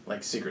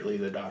like secretly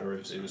the daughter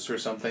of Zeus or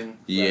something.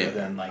 Yeah. Rather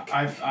than like...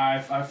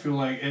 I feel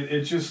like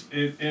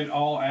it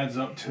all adds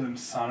up to them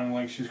sounding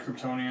like she's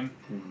Kryptonian,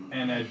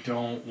 and I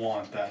don't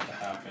want that to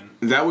happen.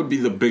 That would be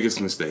the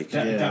biggest mistake.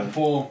 That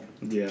bull.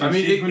 Yeah. I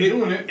mean,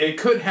 it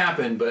could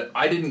happen, but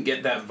I didn't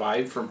get that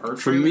vibe from her.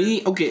 For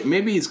me, okay,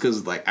 maybe it's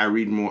because like I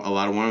read a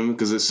lot of Wonder Woman,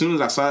 because as soon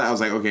as I saw that, I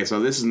was like, okay, so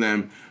this is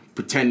them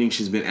pretending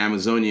she's been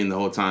Amazonian the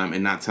whole time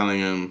and not telling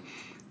him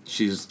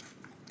is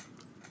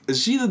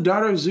she the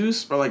daughter of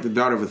Zeus or like the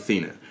daughter of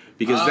Athena?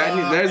 Because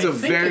there's a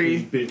very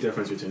big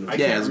difference between them.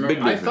 it's a big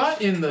difference.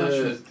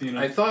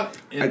 I thought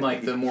in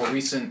like the more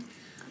recent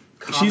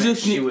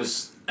comics she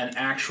was an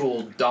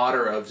actual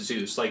daughter of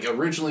Zeus. Like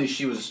originally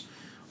she was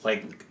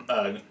like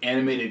an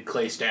animated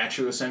clay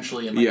statue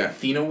essentially, and like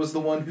Athena was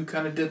the one who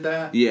kind of did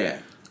that. Yeah,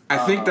 I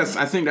think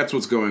that's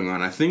what's going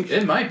on. I think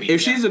it might be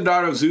if she's a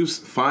daughter of Zeus,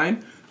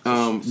 fine.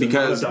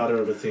 Because not a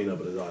daughter of Athena,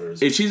 but a daughter of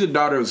Zeus. If she's a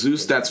daughter of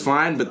Zeus, that's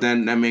fine. But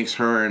then that makes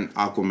her and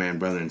Aquaman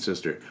brother and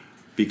sister,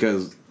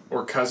 because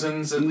or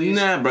cousins at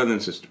least. Nah, brother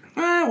and sister.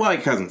 Well,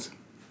 like cousins.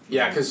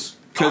 Yeah, because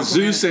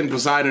Zeus and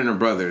Poseidon are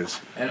brothers,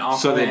 and Aquaman,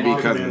 so they'd be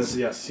cousins.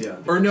 Yes, yeah.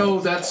 Or no,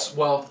 that's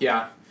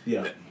yeah.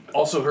 Yeah.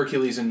 Also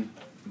Hercules and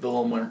the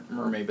Little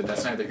Mermaid, but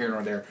that's neither here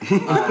nor there.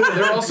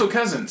 They're also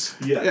cousins.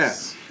 Yes.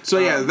 Yeah. So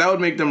that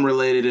would make them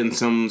related in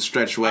some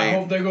stretch way. I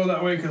hope they go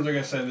that way because, like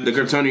I said, the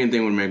Kryptonian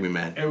thing would make me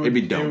mad. It'd be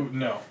dumb.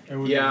 It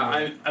would.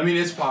 Yeah, I mean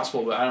it's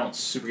possible, but I don't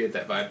super get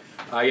that vibe.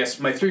 I guess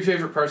my 3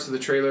 favorite parts of the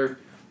trailer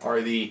are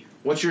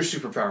what's your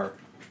superpower?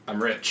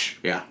 I'm rich.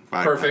 Yeah.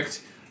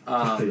 Perfect.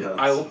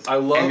 I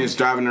love. And he's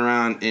driving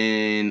around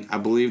in, I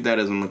believe that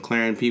is a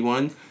McLaren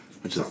P1,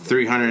 which is a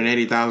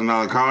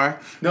 $380,000 car.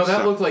 No,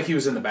 that looked like he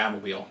was in the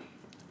Batmobile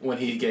when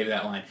he gave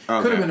that line.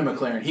 Okay. Could have been a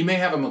McLaren. He may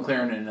have a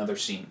McLaren in another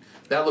scene.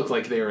 That looked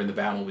like they were in the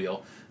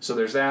Batmobile. So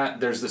there's that.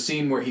 There's the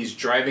scene where he's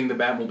driving the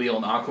Batmobile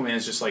and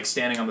Aquaman's just like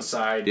standing on the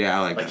side. Yeah,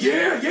 I like that.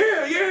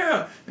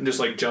 Yeah, and just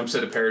like jumps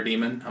at a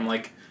parademon. I'm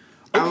like,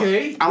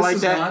 okay, I like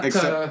that.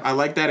 I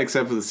like that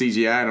except for the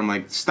CGI, and I'm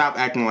like, stop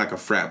acting like a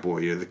frat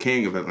boy. You're the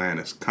king of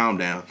Atlantis. Calm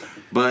down.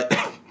 But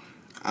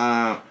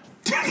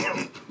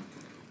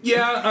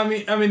yeah,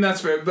 I mean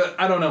that's fair, but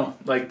I don't know.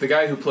 Like the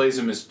guy who plays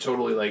him is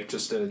totally like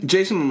just a.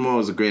 Jason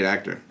Momoa is a great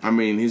actor. I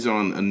mean, he's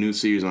on a new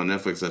series on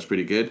Netflix that's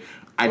pretty good.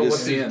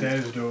 What's the end? That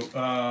is dope.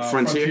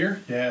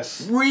 Frontier?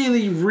 Yes.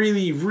 Really,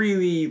 really,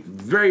 really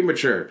very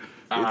mature.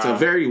 It's a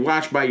very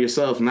watch by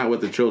yourself, not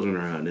with the children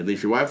around. And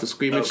if your wife is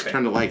screaming, just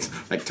turn the lights.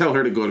 Like, tell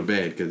her to go to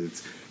bed,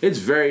 because it's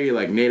very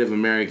like Native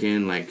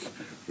American, like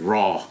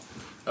raw.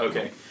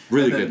 Okay.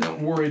 Really good though.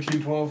 War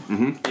 1812.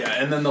 Mm-hmm.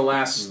 Yeah, and then the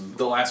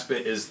last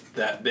bit is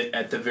that bit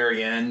at the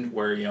very end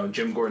where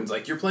Jim Gordon's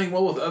like, "You're playing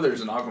well with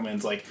others," and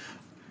Aquaman's like,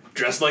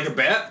 "Dressed like a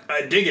bat,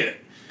 I dig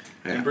it."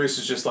 Yeah. And Bruce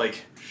is just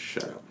like,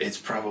 "Shut up. It's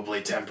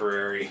probably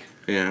temporary."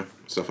 Yeah,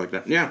 stuff like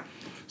that. Yeah.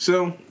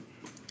 So,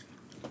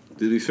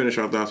 did we finish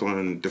our thoughts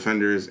on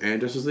Defenders and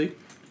Justice League?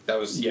 That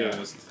was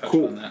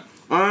cool. On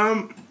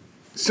that.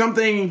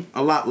 Something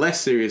a lot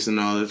less serious than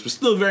all this, but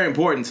still very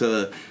important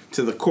to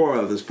the core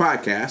of this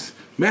podcast.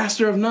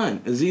 Master of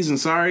None. Aziz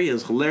Ansari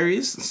is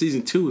hilarious.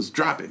 Season 2 is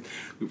dropping.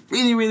 We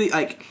really, really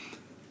like.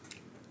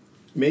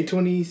 May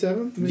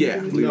 27th?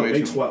 Yeah. No,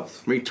 May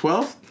 12th. May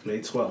 12th? May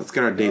 12th. Let's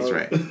get our dates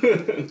right.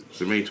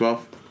 Is it May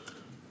 12th?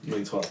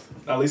 May 12th.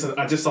 At least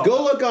I just saw.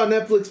 Go look on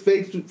Netflix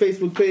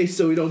Facebook page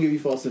so we don't give you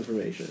false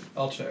information.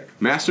 I'll check.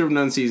 Master of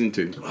None Season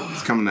 2.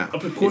 It's coming out.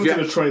 According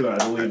to the trailer, I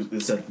believe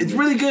it said. It's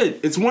really good.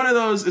 It's one of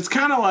those. It's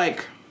kind of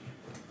like.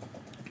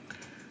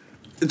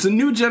 It's a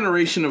new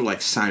generation of like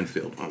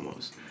Seinfeld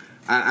almost.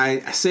 I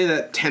say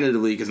that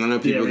tentatively because I know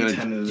people are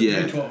gonna.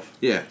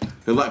 Yeah.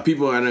 A lot of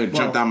people are gonna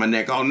jump down my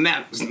neck. Oh,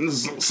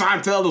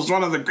 Seinfeld is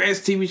one of the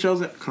greatest TV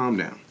shows. Calm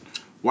down.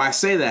 Why I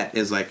say that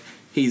is like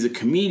he's a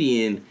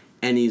comedian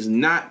and he's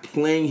not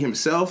playing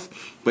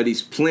himself, but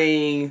he's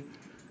playing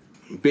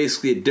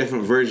basically a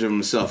different version of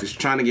himself. He's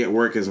trying to get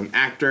work as an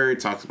actor. He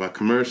talks about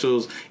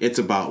commercials. It's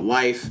about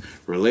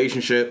life,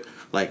 relationship.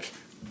 Like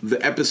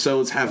the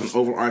episodes have an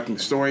overarching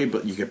story,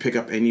 but you can pick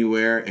up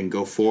anywhere and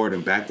go forward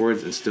and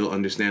backwards and still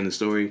understand the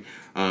story.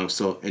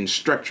 So in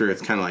structure,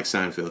 it's kind of like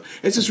Seinfeld.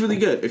 It's just really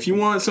good. If you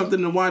want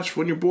something to watch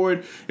when you're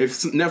bored,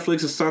 if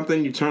Netflix is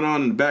something you turn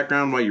on in the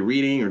background while you're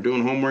reading or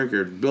doing homework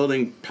or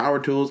building power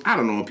tools, I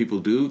don't know what people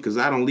do because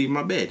I don't leave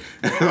my bed.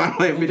 I'm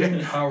like,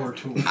 Power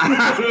tools.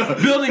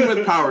 building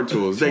with power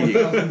tools. There you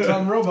go.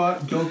 Tom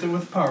Robot built it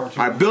with power tools.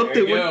 I built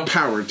There it you with go.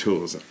 power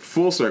tools.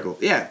 Full circle.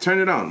 Yeah, turn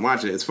it on.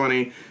 Watch it. It's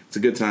funny. It's a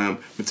good time.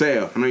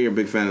 Mateo, I know you're a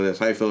big fan of this.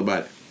 How you feel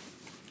about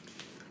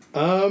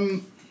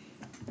it?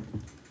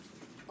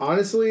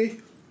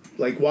 Honestly,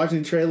 like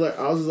watching the trailer,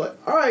 I was just like,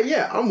 all right,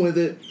 yeah, I'm with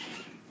it.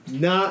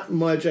 Not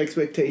much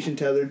expectation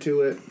tethered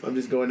to it. I'm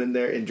just going in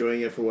there,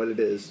 enjoying it for what it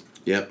is.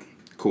 Yep.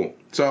 Cool.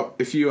 So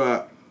if you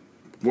want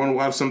to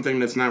watch something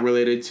that's not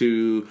related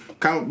to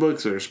comic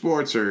books or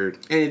sports or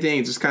anything,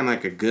 it's just kind of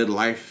like a good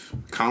life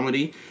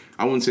comedy.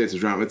 I wouldn't say it's a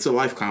drama. It's a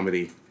life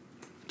comedy.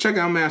 Check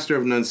out Master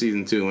of None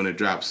Season 2 when it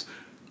drops.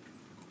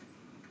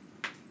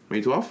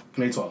 May 12th?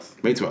 May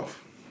 12th. May 12th.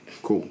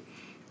 Cool.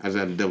 I just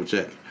had to double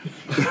check.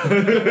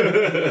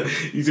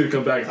 He's gonna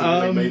come back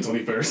like May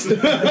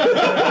 21st.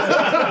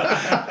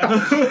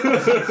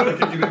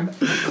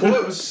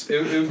 Close.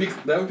 It would be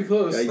that would be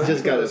close. You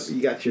just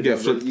you got your Yeah,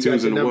 numbers, flip you twos got your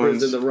and the numbers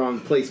ones. in the wrong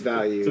place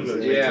values.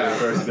 May Yeah.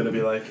 21st is gonna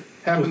be like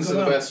Happens to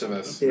the best of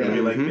us. Yeah. Gonna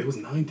be like it was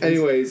 9 days.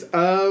 Anyways,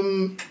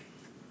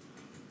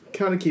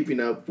 kind of keeping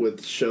up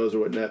with shows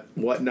or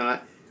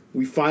whatnot.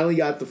 We finally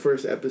got the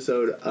first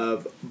episode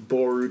of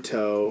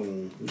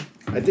Boruto.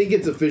 I think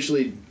it's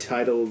officially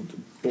titled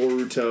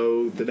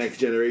Boruto: The Next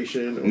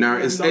Generation.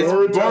 It's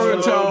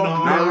Naruto,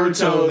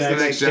 Naruto's The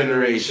Next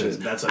Generation.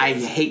 That's what I it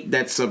is. hate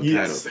that subtitle.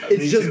 Yes. It's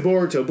Me just too.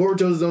 Boruto.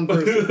 Boruto's his own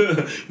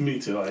person. Me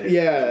too. I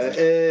Yeah,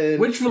 and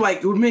Which for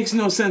like, it makes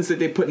no sense that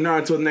they put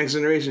Naruto The Next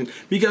Generation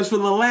because for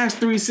the last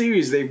 3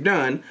 series they've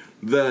done,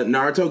 the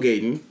Naruto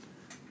Gaiden,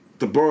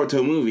 the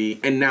Boruto movie,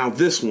 and now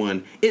this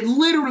one, it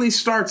literally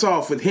starts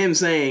off with him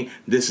saying,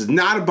 "This is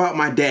not about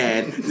my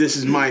dad, this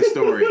is my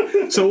story."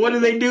 So what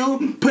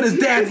do? Put his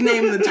dad's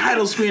name in the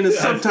title screen as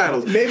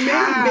subtitles. maybe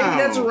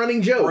that's a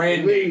running joke.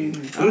 Branding.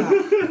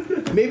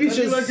 Maybe it's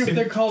It'd be just like if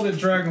they called it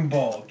Dragon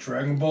Ball.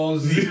 Dragon Ball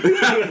Z.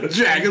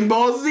 Dragon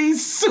Ball Z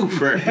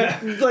Super.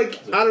 like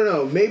I don't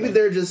know. Maybe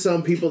they're just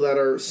some people that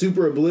are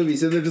super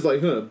oblivious and they're just like,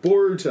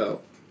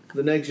 Boruto,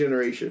 The Next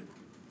Generation.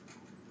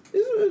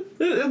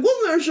 It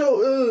wasn't our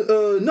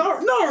show,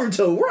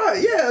 Naruto,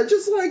 right? Yeah,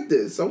 just like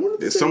this. I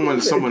wanted to say Someone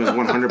that. is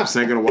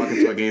 100% going to walk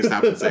into a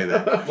GameStop and say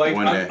that Like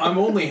one day. I'm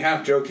only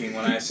half joking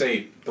when I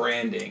say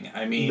branding.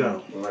 I mean,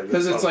 No.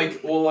 because it's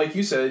like, well, like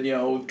you said,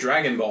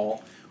 Dragon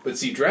Ball. But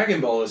see, Dragon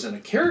Ball isn't a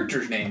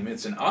character's name;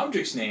 it's an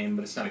object's name,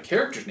 but it's not a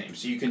character's name.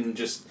 So you can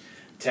just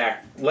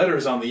tack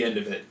letters on the end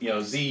of it.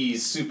 Z,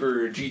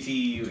 Super,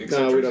 GT,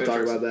 etc. No, we don't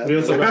talk about that. We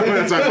don't talk about I'm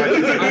gonna talk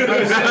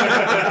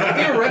about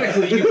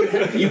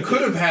Theoretically, you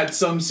could have had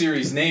some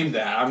series named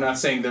that. I'm not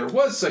saying there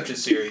was such a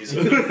series,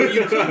 but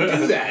you could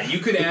do that. You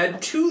could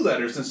add 2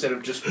 letters instead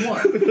of just 1.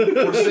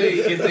 Or say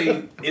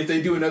if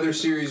they do another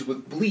series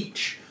with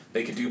Bleach,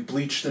 they could do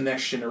Bleach: The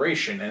Next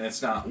Generation, and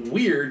it's not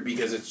weird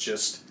because it's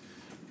just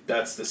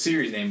that's the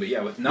series name. But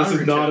yeah, with Naruto, This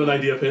is not an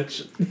idea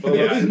pitch.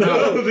 Yeah,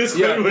 no, This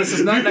this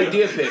is not an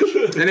idea pitch.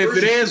 And if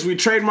it is, we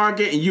trademark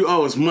it and you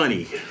owe us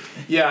money.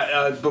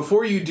 Yeah,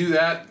 before you do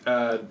that,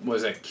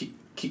 was that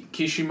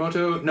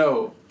Kishimoto?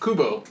 No,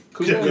 Kubo.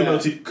 Yeah,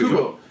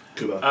 Kubo.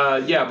 Kubo.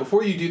 Yeah,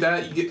 before you do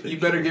that, you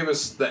better give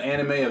us the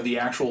anime of the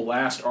actual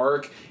last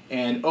arc,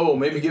 and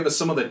maybe give us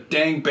some of the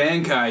dang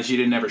Bankais you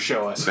didn't ever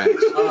show us.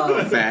 Facts.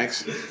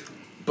 Facts.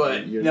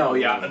 But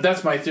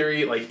that's my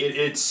theory. Like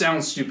it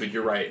sounds stupid.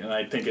 You're right, and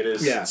I think it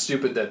is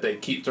stupid that they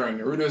keep throwing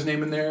Naruto's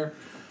name in there.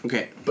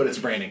 Okay. But it's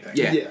a branding thing.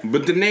 Yeah.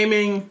 But the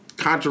naming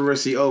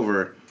controversy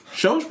over,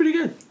 show's pretty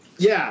good.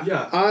 Yeah.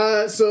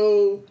 Yeah.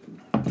 So,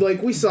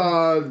 like, we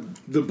saw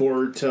the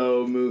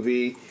Boruto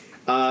movie,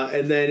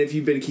 and then if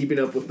you've been keeping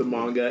up with the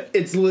manga,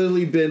 it's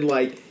literally been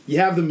like, you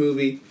have the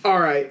movie,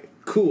 alright,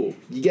 cool.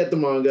 You get the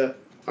manga,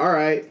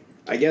 alright,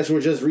 I guess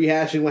we're just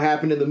rehashing what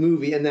happened in the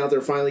movie, and now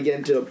they're finally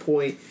getting to a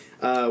point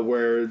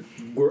where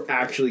we're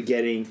actually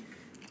getting,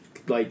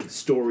 like,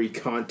 story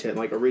content,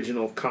 like,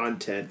 original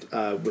content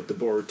with the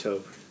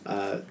Boruto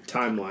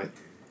timeline.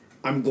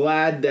 I'm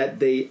glad that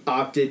they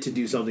opted to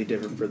do something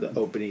different for the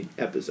opening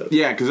episode.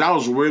 Yeah, because I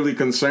was really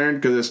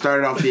concerned because it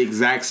started off the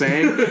exact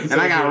same, and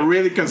I got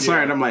really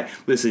concerned. Yeah. I'm like,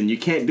 listen, you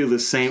can't do the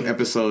same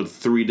episode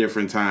 3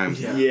 different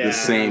times the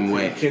same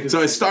way.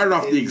 So it started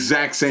off the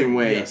exact same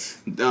way.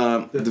 Yes.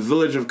 The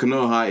village of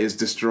Konoha is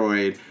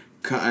destroyed,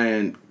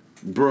 and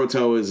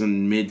Boruto is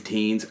in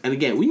mid-teens. And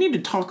again, we need to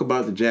talk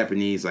about the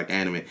Japanese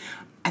anime.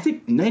 I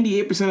think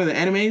 98% of the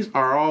animes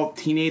are all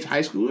teenage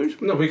high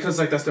schoolers. No, because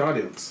that's their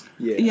audience.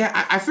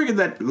 Yeah, I figured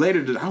that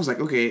later. I was like,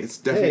 okay, it's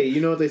definitely. Hey,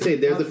 you know what they say?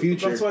 They're the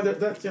future. That's why.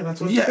 That's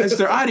why. Yeah, it's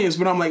their audience.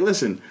 But I'm like,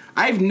 listen,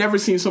 I've never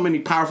seen so many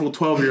powerful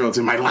 12-year-olds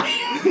in my life.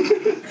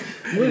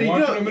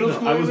 Watching a middle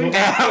school I was. movie?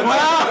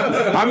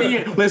 Well, I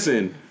mean,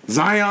 listen,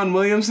 Zion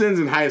Williamson's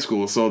in high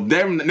school, so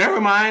never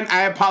mind.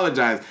 I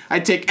apologize. I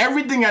take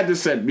everything I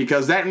just said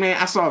because that man.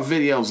 I saw a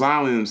video of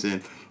Zion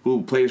Williamson,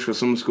 who plays for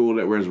some school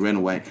that wears red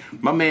and white.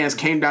 My man's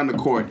came down the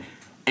court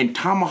and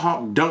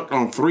Tomahawk dunked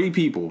on 3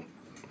 people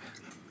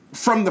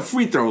from the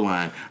free throw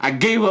line. I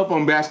gave up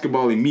on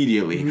basketball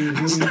immediately.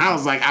 I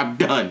was like, I'm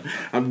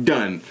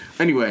done.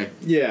 Anyway.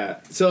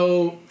 Yeah.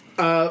 So,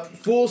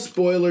 full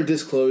spoiler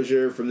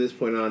disclosure from this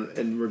point on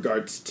in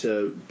regards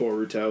to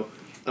Boruto.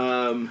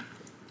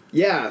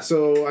 Yeah,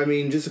 so, I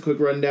mean, just a quick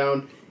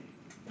rundown.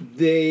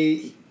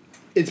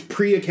 It's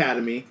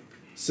pre-Academy.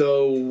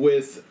 So,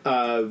 with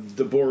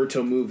the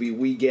Boruto movie,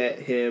 we get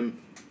him...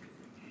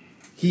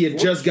 He had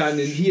just gotten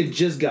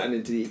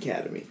into the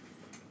Academy.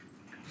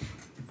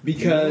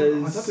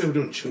 Because... I thought they were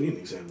doing tuning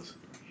exams.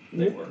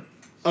 They were.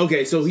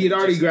 Okay, so he had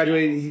already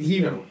graduated.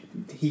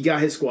 He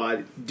got his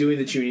squad, doing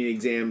the tuning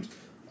exams,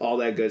 all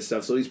that good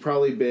stuff. So he's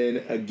probably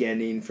been a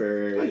genin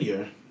for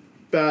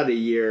about a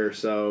year or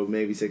so,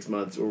 maybe 6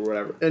 months or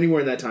whatever, anywhere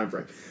in that time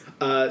frame.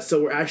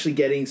 So we're actually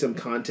getting some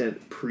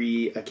content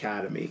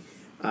pre-Academy,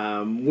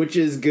 which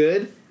is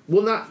good.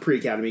 Well, not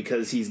pre-Academy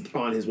because he's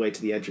on his way to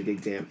the entrance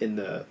exam in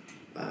the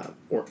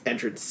or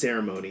entrance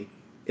ceremony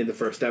in the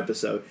first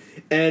episode,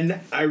 and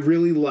I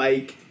really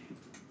like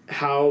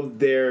how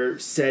they're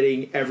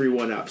setting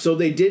everyone up. So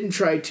they didn't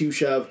try to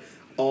shove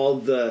all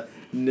the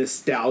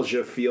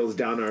nostalgia feels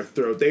down our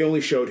throat. They only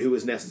showed who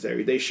was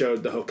necessary. They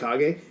showed the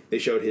Hokage. They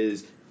showed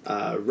his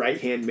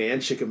right-hand man,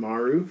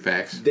 Shikamaru.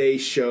 Facts. They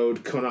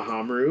showed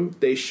Konohamaru.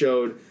 They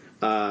showed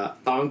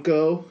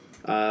Anko.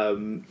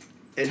 And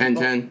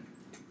Ten.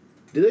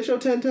 Did they show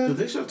Tenten? Did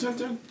they show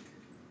Tenten?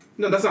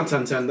 No, that's not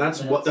Tenten.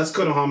 That's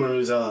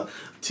Konohamaru's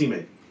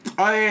teammate.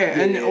 Oh, yeah.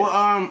 And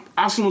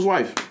Asuma's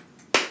wife.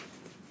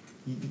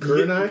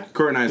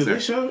 Kurenai's Did there. they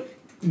show it?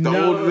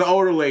 The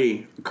older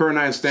lady.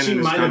 Kurenai is standing She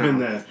next to might have been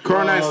there.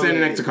 Kurenai is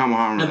standing next to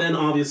Konohamaru. And then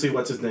obviously,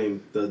 what's his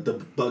name?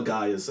 The bug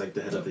guy is like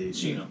the head of the...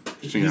 Shino.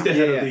 He's the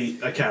head of the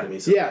academy.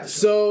 So. Yeah,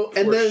 so...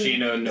 And Poor then...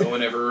 Shino, no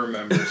one ever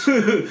remembers.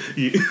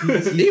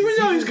 Even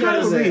though he's kind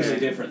of Very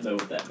different though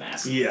with that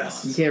mask.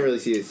 Yes. You can't really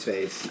see his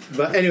face.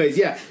 But anyways,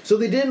 yeah. So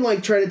they didn't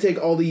like try to take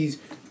all these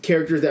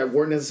characters that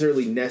weren't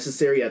necessarily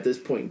necessary at this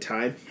point in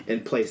time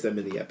and place them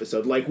in the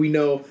episode. Like we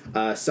know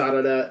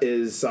Sarada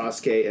is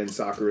Sasuke and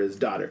Sakura's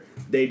daughter.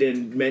 They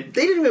didn't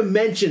even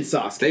mention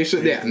Sasuke. They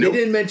should, yeah. They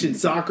didn't mention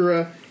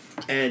Sakura,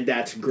 and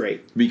that's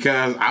great.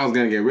 Because I was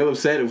going to get real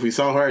upset if we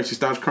saw her and she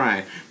starts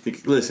crying.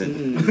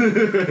 Listen.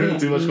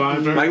 Too much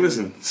fun for her? Like,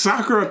 listen.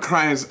 Sakura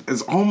cries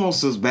is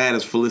almost as bad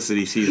as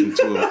Felicity season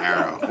 2 of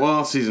Arrow.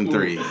 Well, season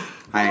 3.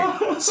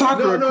 Like,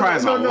 Sakura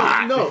cries a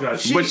lot. No, but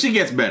she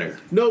gets better.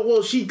 No,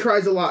 well, she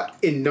cries a lot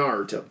in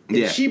Naruto. And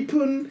Yeah. She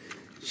throws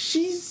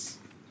hands.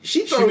 Yeah.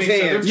 She throws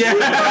hands.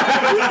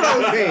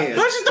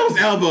 No, she throws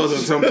elbows at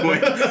some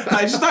point.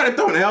 Like, she started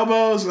throwing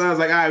elbows, and I was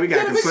like, all right, we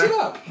got to mix it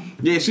up.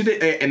 Yeah, she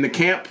did. In the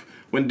camp,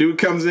 when dude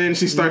comes in,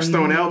 she starts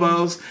throwing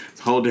elbows.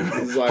 It's a whole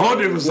different, It's like, whole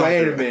different Wait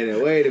Sakura. a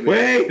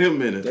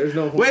minute. There's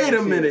no Wait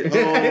a minute.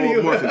 Oh,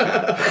 Anyway. Morphin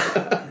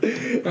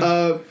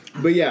Power.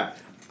 But yeah,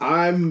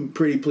 I'm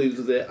pretty pleased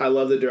with it. I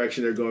love the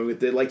direction they're going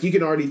with it. Like, you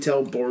can already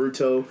tell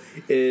Boruto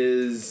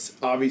is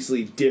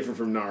obviously different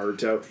from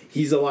Naruto.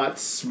 He's a lot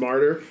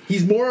smarter.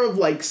 He's more of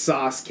like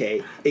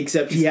Sasuke,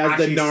 except he has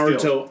the actually Naruto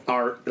skilled.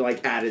 art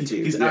like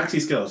attitude. He's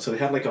actually skilled. So they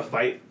had like a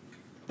fight,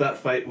 that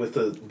fight with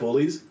the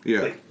bullies.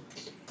 Yeah. Like,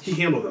 he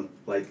handled them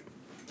like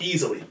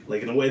easily,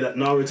 like in a way that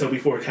Naruto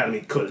before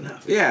Academy couldn't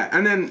have. Yeah,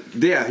 and then,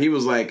 he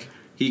was like,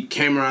 he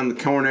came around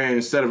the corner, and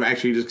instead of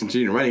actually just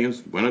continuing running, he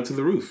just went up to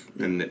the roof.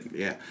 And,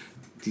 yeah,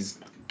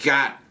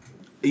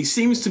 he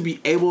seems to be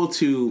able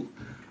to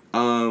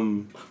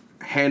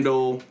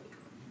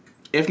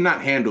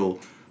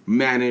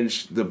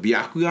manage the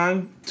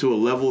Byakugan to a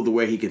level the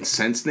way he can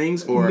sense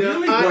things, or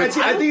No, I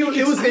think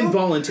it was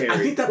involuntary. I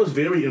think that was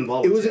very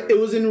involuntary. It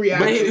was in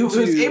reaction. but he was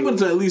to, able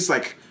to at least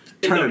like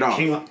turn it off.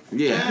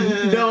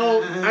 Yeah.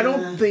 No, I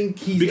don't think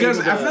he's Because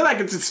able to, I feel like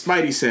it's a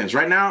Spidey sense.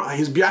 Right now,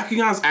 his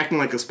Byakugan's acting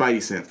like a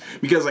Spidey sense.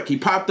 Because like he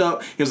popped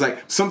up, he was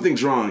like,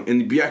 something's wrong,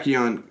 and the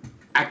Byakugan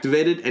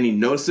activated, and he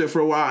noticed it for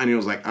a while, and he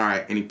was like, all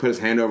right, and he put his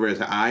hand over his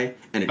eye,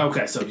 and it,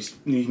 Okay, so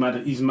he might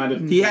have.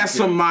 he has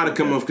some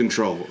modicum of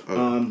control.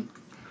 No,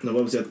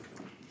 what was it?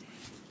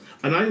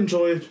 And I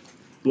enjoyed.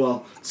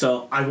 Well,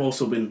 so I've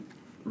also been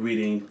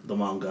reading the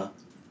manga,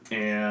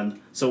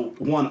 and so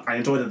one, I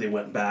enjoyed that they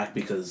went back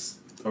because,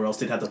 or else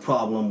they'd have the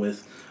problem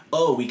with,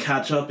 oh, we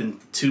catch up in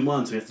 2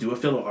 months, we have to do a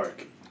filler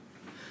arc.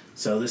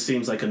 So this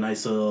seems like a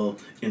nice little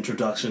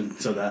introduction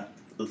so that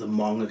the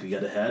manga could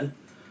get ahead.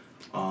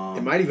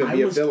 it might even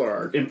be a filler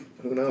arc.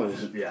 Who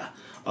knows? Yeah.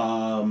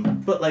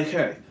 But like,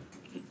 hey,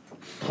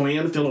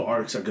 planned filler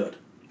arcs are good.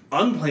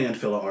 Unplanned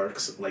filler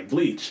arcs, like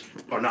Bleach,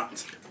 are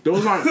not.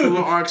 Those aren't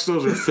filler arcs,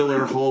 those are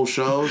filler whole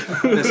shows.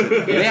 Listen,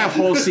 they have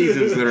whole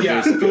seasons that are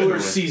basically filler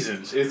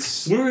seasons.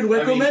 It's We're in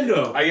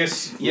Recommendo. I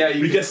guess you We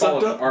can get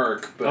call sucked it up? an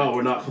arc, but Oh,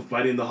 we're not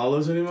fighting the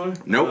hollows anymore?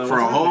 Nope, for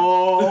a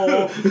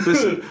whole...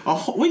 Listen,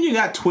 when you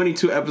got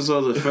 22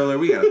 episodes of filler,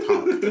 we gotta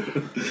talk.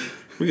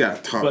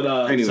 But,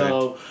 anyway.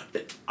 so,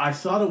 I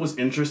thought it was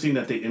interesting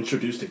that they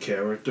introduced a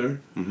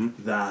character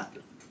that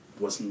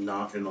was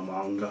not in the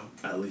manga,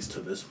 at least to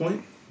this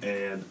point,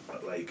 and,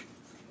 like,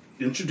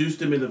 introduced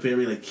him in a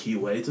very, like, key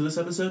way to this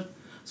episode.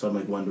 So I'm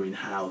like wondering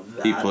how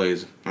that He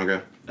plays.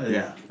 Okay.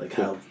 yeah, like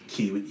Cool. how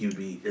key you'd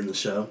be in the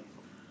show.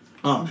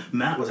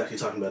 Matt was actually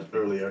talking about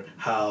earlier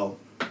how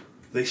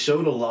they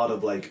showed a lot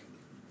of like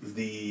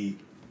the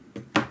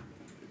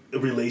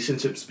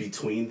relationships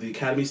between the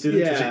Academy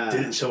students, Yeah. which they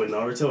didn't show in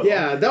Naruto at all.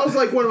 Yeah, that was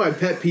like one of my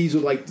pet peeves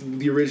with like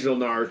the original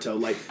Naruto.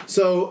 Like,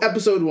 so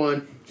episode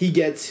 1, he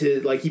gets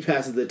his he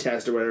passes the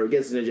test or whatever,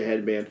 gets his ninja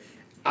headband.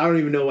 I don't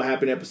even know what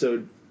happened.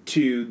 Episode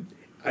 2,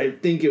 I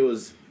think it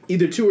was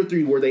either 2 or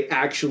 3 where they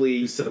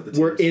actually Set up the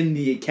were teams. in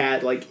the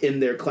like in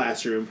their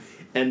classroom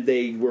and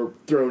they were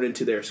thrown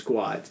into their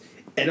squads.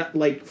 And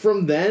like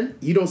from then,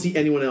 you don't see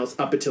anyone else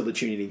up until the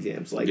Chunin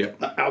exams, like Yeah.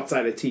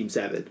 outside of Team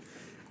 7.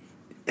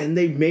 And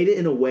they made it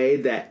in a way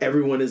that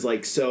everyone is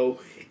like so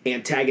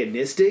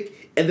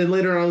antagonistic. And then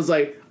later on, I was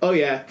like, oh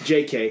yeah,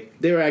 JK.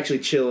 They were actually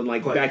chilling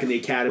like back in the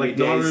academy like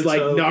days. Naruto.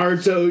 Like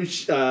Naruto,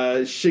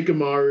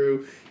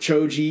 Shikamaru,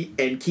 Choji,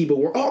 and Kiba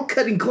were all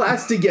cutting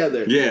class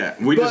together. Yeah,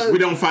 we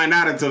don't find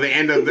out until the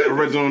end of the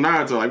original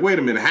Naruto. Like, wait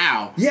a minute,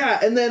 how? Yeah,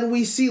 and then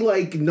we see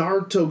like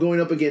Naruto going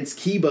up against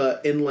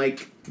Kiba in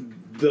like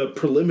the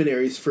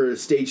preliminaries for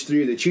stage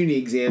 3 of the Chunin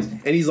exams,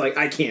 and he's like,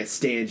 I can't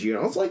stand you.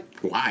 And I was like,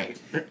 Why?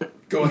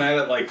 Going at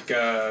it like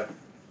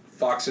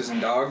foxes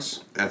and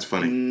dogs. That's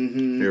funny.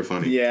 You're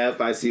funny. yep,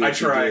 I see what I you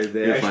try. did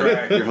You're there. I funny.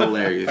 try. You're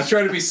hilarious. I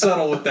try to be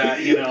subtle with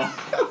that, you know.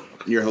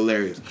 You're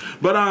hilarious.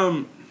 But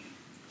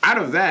out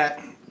of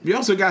that, we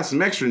also got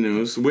some extra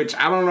news, which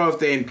I don't know if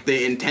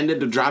they intended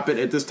to drop it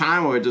at this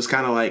time or it just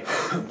kind of like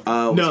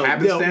was No,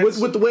 happenstance.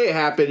 with the way it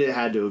happened, it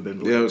had to have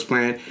been. Yeah, it was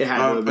planned. It had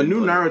to have A been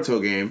new planned.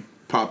 Naruto game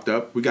popped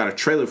up. We got a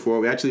trailer for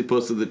it. We actually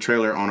posted the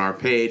trailer on our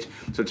page,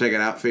 so check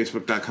it out,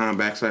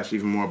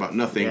 facebook.com/even more about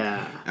nothing.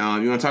 Yeah.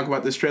 You want to talk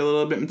about this trailer a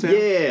little bit, Mateo?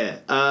 Yeah,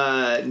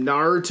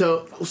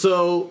 Naruto.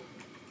 So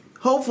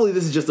hopefully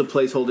this is just a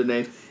placeholder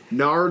name.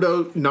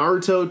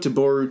 Naruto to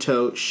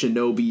Boruto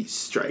Shinobi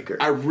Striker.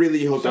 I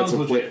really hope Sounds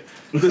that's a legit.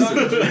 Okay,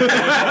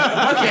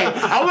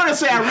 I want to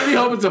say I really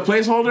hope it's a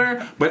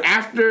placeholder, but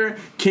after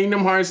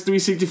Kingdom Hearts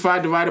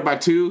 365 divided by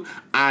 2,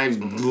 I've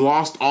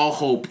lost all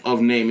hope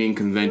of naming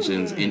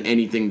conventions in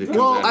anything that comes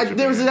Well, out of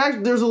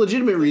Japan. there's a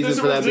legitimate reason There's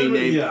a for that being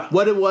legitimate- named. yeah.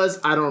 What it was,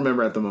 I don't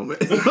remember at the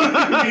moment. Me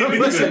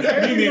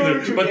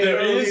neither. But there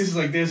is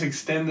like they just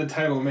extend the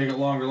title, make it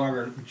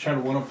longer, try to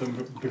one up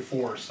them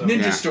before. So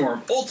Ninja Yeah.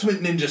 Storm,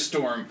 Ultimate Ninja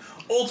Storm,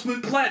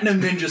 Ultimate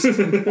Platinum Ninja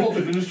Storm.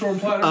 Ultimate Ninja Storm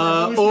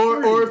Platinum.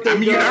 or if they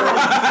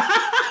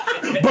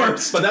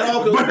Burst. But that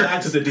all goes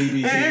back to the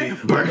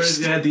DBT.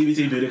 Burst. Yeah,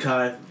 DBT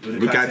Budokai.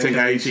 Budokai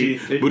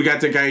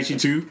Tenkaichi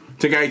 2.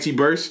 Tenkaichi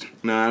Burst.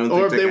 No, I don't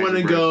or if think they Tenkaichi want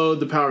to Burst. go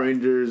the Power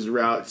Rangers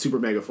route, Super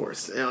Mega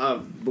Force.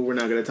 But we're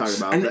not going to talk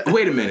about And that.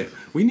 wait a minute,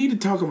 we need to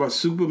talk about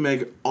Super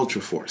Mega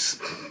Ultra Force,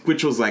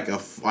 which was like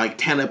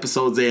 10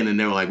 episodes in, and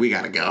they were like, "We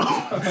gotta go."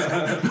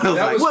 I was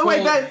like, was-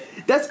 Wait,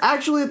 that's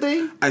actually a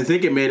thing? I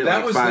think it made it That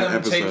like was 5 them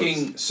episodes.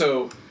 taking.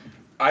 So,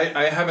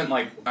 I haven't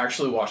like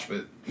actually watched,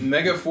 but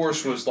Mega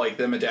Force was like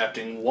them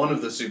adapting one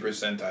of the Super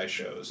Sentai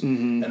shows,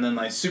 and then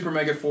like Super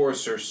Mega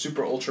Force or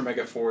Super Ultra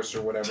Mega Force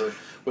or whatever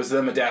was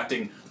them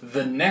adapting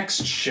the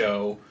next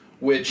show,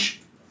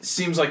 which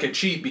seems like a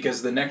cheat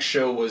because the next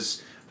show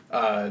was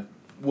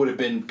would have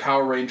been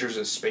Power Rangers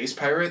as Space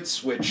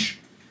Pirates, which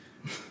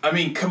I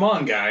mean, come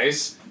on,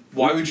 guys.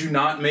 Why would you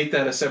not make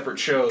that a separate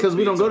show? Because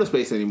we don't go to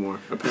space anymore,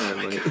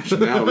 apparently.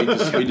 No, we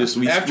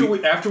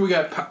After we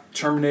got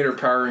Terminator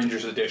Power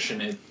Rangers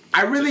Edition,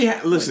 I really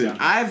listen. down.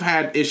 I've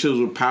had issues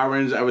with Power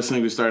Rangers ever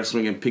since we started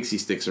swinging pixie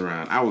sticks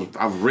around.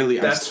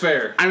 That's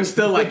fair. I'm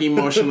still like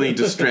emotionally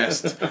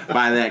distressed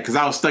by that because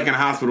I was stuck in a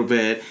hospital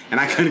bed and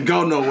I couldn't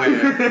go nowhere.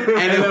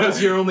 And that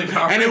was your only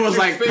Power And it was Rangers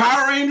like face.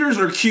 Power Rangers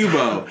or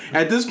Cubo.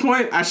 At this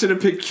point, I should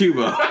have picked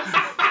Cubo.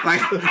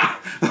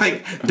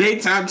 like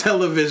daytime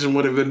television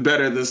would have been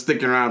better than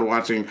sticking around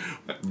watching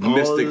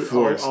Mystic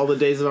Force. All the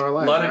days of our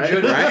life. A lot of right?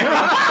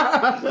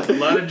 Judge, a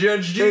lot of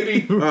Judge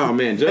Judy. Oh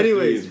man, Judge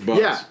Anyways, Judy's boss.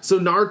 yeah. So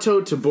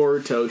Naruto to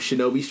Boruto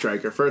Shinobi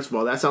Striker. First of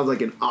all, that sounds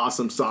like an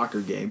awesome soccer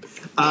game.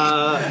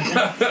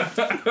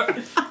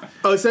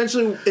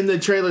 Essentially, in the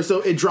trailer,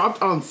 so it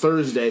dropped on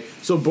Thursday.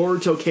 So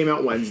Boruto came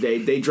out Wednesday.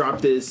 They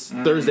dropped this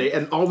Thursday,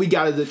 and all we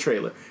got is the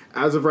trailer.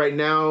 As of right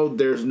now,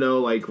 there's no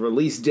like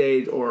release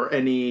date or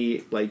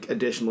any like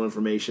additional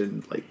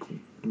information like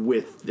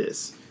with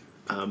this.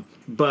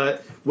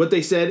 But what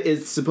they said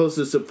is supposed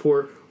to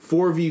support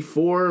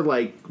 4v4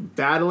 like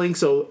battling,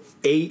 so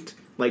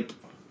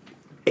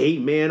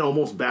 8-man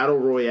almost battle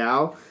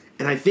royale,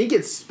 and I think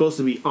it's supposed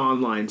to be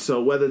online.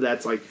 So whether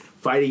that's like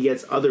fighting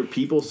against other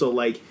people, so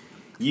like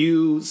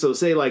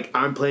say like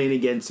I'm playing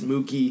against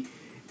Mookie,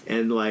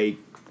 and like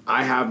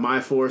I have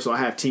my force, so I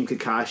have Team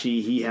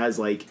Kakashi, he has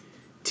like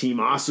Team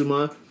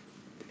Asuma,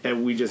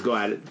 and we just go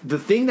at it. The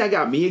thing that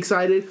got me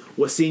excited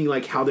was seeing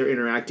like how they're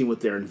interacting with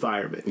their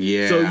environment.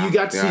 Yeah. So you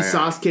got to see Yeah.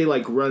 Sasuke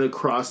like run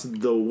across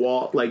the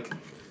wall, like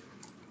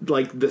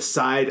the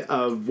side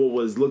of what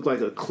looked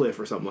like a cliff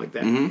or something like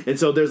that. And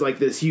so there's like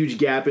this huge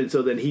gap, and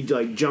so then he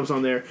like jumps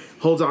on there,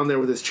 holds on there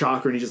with his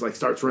chakra, and he just like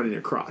starts running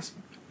across.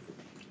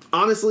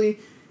 Honestly,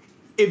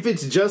 if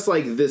it's just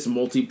like this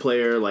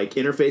multiplayer like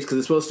interface, because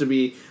it's supposed to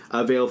be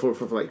available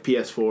for like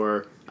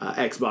PS4,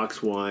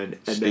 Xbox One,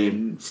 and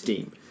then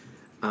Steam.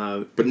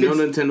 But no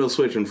Nintendo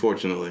Switch,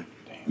 unfortunately.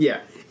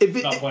 Yeah.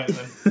 If Not playing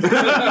then.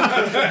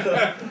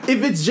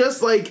 if it's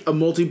just like a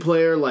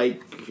multiplayer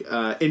like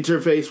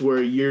interface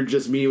where you're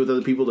just meeting with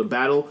other people to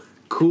battle,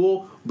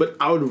 cool. But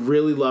I would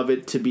really love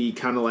it to be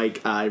kind of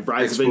like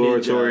Rise of a Ninja.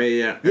 Exploratory,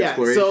 yeah. Yeah.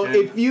 So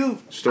if you,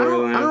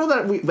 Storyline. I don't know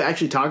that we've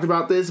actually talked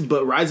about this,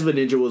 but Rise of a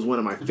Ninja was one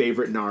of my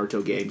favorite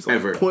Naruto games, like,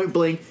 Ever. point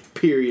blank.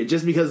 Period.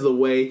 Just because of the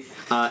way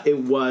it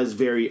was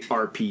very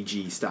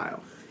RPG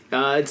style.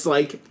 It's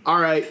like, all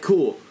right,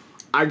 cool.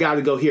 I got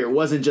to go here. It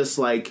wasn't just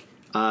like.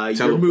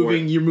 You're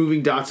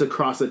moving dots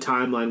across the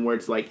timeline where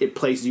it's like it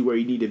places you where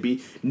you need to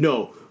be.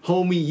 No,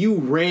 homie, you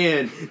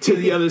ran to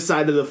the other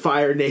side of the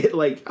Fire Nation.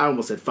 Like I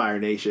almost said Fire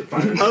Nation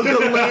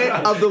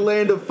of the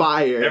land of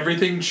fire.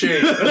 Everything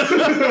changed.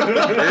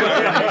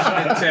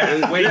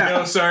 Wait,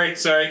 no, sorry,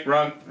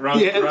 wrong.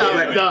 Yeah,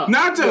 no.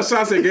 Naruto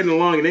Sasuke getting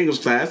along in English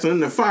class, and then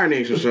the Fire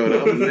Nation showed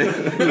up. And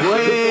then,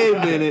 Wait a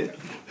minute.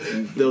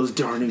 Those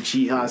darn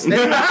Uchihas.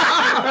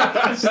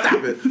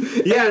 stop it.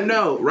 Yeah,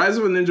 no. Rise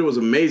of a Ninja was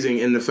amazing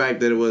in the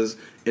fact that it was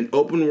an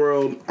open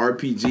world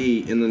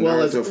RPG in the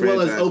Naruto franchise. Well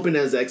as open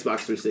as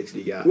Xbox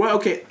 360 got. Well,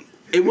 okay.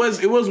 It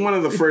was one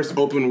of the first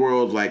open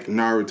world like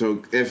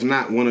Naruto, if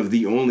not one of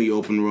the only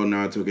open world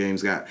Naruto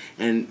games got.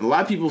 And a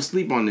lot of people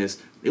sleep on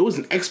this. It was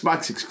an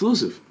Xbox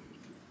exclusive.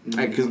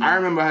 Because I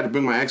remember I had to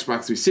bring my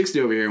Xbox 360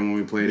 over here when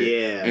we played it.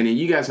 Yeah. And then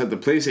you guys had the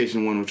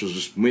PlayStation 1, which was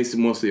just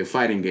mostly a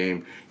fighting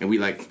game. And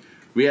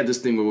we had this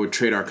thing where we would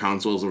trade our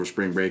consoles over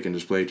spring break and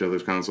just play each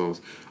other's consoles.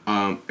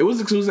 It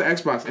was exclusive to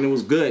Xbox, and it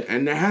was good.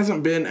 And there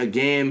hasn't been a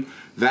game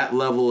that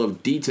level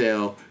of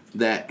detail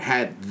that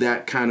had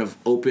that kind of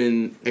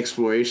open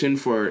exploration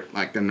for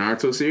like the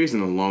Naruto series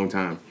in a long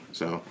time.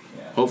 So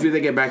hopefully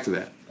they get back to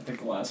that. I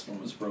think the last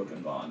one was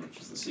Broken Bond, which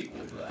is the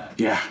sequel to that.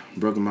 Yeah,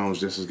 Broken Bond was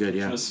just as good. It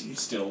Yeah, was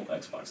still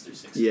Xbox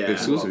 360. Yeah.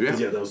 exclusive. Yeah.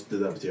 Yeah, that was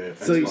with your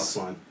So Xbox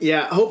One.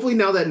 yeah, hopefully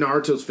now that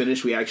Naruto's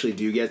finished, we actually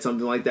do get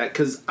something like that,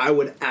 because I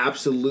would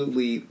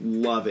absolutely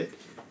love it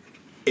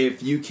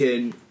if you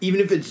can, even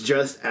if it's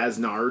just as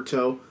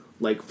Naruto,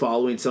 like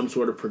following some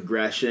sort of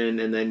progression,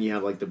 and then you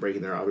have like the break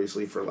in there,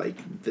 obviously, for like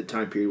the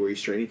time period where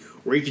he's training,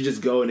 where you can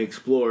just go and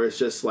explore. It's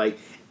just like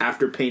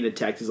after Pain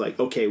attacks, he's like,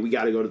 okay, we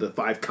got to go to the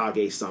 5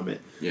 Kage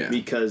Summit,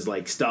 because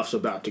like stuff's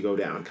about to go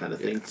down, kind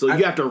of thing. Yeah. So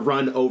you have to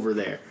run over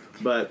there.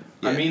 But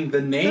I mean,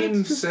 the name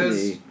That's just says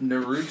me.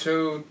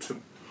 Naruto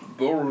to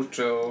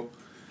Boruto.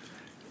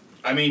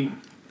 I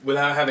mean,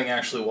 without having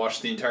actually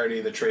watched the entirety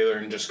of the trailer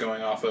and just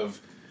going off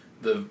of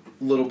the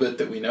little bit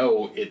that we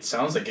know, it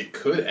sounds like it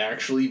could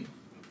actually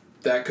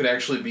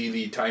be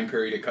the time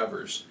period it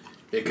covers.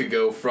 It could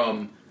go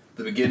from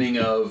the beginning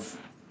of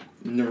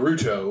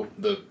Naruto,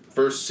 the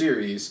first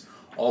series,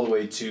 all the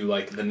way to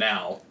like the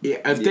now. Yeah,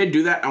 if they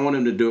do that, I want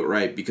them to do it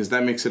right because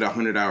that makes it a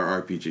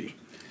 100-hour RPG.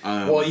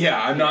 Well,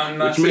 yeah, I'm not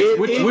Which saying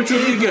would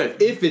be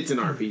good if it's an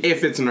RPG.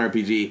 if it's an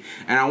RPG,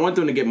 and I want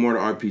them to get more to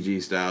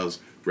RPG styles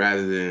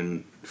rather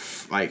than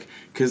like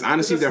because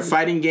honestly, their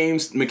fighting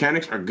games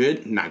mechanics are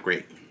good, not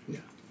great. Yeah.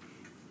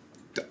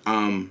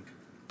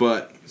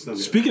 But not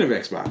speaking of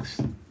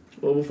Xbox,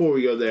 Well, before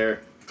we go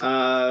there,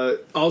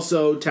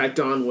 also tacked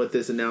on with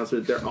this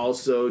announcement, they're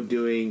also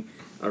doing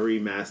a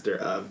remaster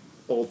of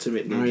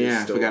Ultimate Ninja oh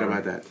yeah, Storm. I forgot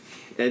about that.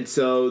 And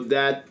so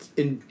that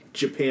in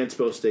Japan's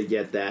supposed to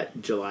get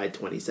that July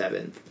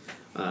 27th,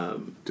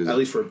 at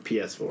least for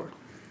PS4.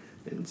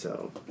 And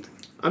so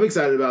I'm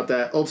excited about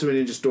that. Ultimate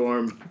Ninja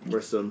Storm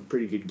were some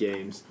pretty good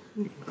games.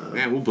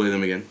 Yeah, we'll play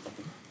them again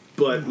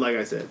But like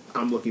I said,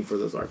 I'm looking for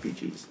those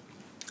RPGs.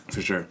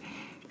 for sure.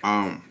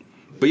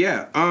 But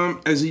yeah,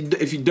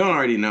 if you don't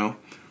already know,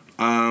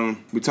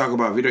 we talk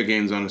about video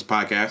games on this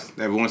podcast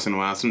every once in a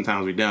while.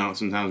 Sometimes we don't,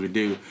 sometimes we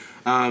do.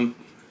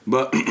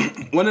 But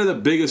one of the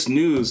biggest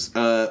news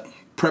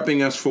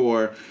prepping us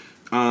for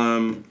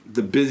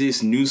the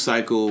busiest news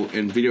cycle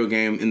in the video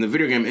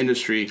game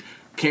industry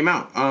came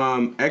out.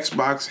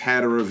 Xbox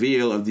had a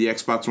reveal of the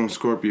Xbox One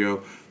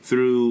Scorpio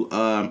through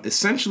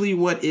essentially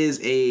what is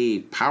a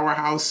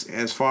powerhouse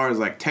as far as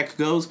like tech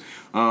goes.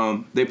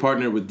 They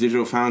partnered with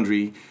Digital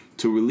Foundry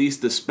to release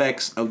the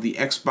specs of the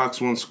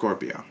Xbox One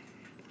Scorpio.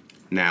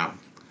 Now,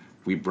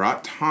 we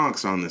brought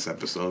Tonks on this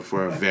episode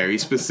for a very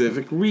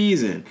specific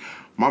reason.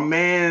 My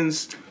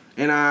mans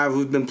and I,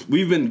 we've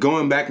been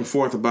going back and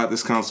forth about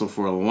this console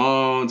for a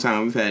long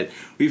time.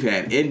 We've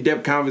had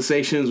in-depth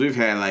conversations. We've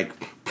had like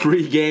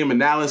pre-game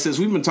analysis.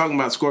 We've been talking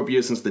about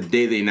Scorpio since the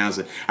day they announced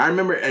it. I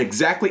remember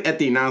exactly at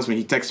the announcement,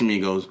 he texted me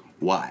and goes,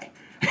 "Why?"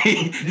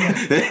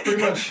 Pretty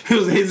much.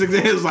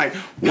 It was like,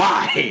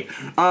 why?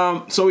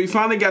 So we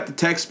finally got the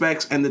tech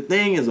specs, and the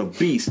thing is a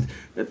beast.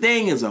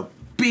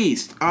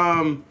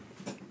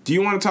 Do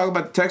you want to talk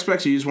about the tech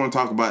specs, or you just want to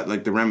talk about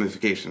like the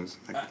ramifications?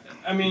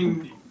 I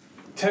mean,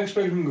 tech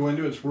specs we can go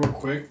into it's real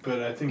quick, but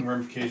I think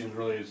ramifications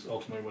really is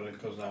ultimately what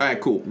it goes down. All right,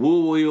 cool.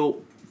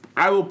 We'll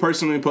I will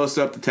personally post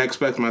up the tech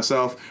specs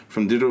myself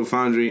from Digital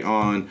Foundry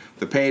on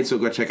the page, so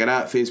go check it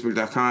out,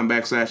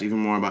 facebook.com/even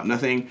more about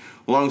nothing.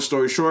 Long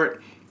story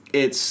short,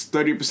 it's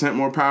 30%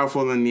 more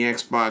powerful than the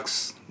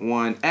Xbox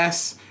One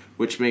S,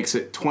 which makes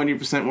it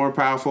 20% more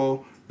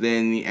powerful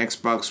than the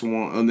Xbox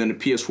One, than the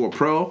PS4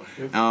 Pro.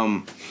 Yep.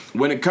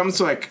 When it comes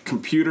to like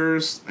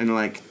computers and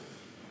like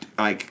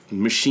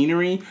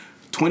machinery,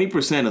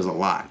 20% is a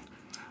lot.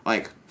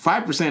 Like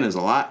 5% is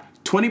a lot.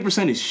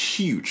 20% is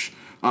huge.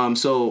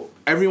 So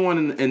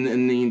everyone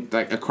in the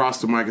like across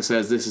the market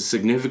says this is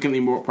significantly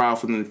more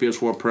powerful than the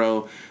PS4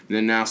 Pro.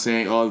 They're now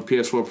saying, oh, the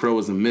PS4 Pro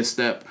was a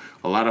misstep.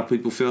 A lot of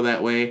people feel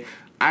that way.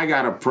 I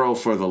got a Pro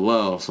for the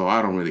low, so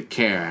I don't really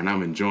care, and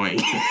I'm enjoying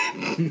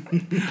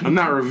it. I'm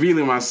not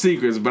revealing my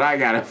secrets, but I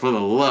got it for the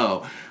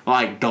low,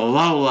 like the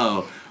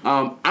low.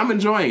 I'm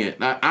enjoying it.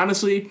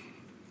 Honestly,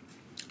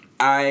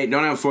 I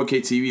don't have a 4K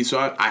TV, so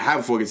I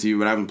have a 4K TV,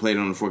 but I haven't played it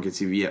on a 4K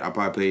TV yet. I'll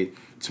probably play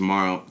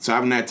tomorrow, so I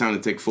haven't had time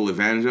to take full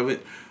advantage of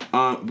it.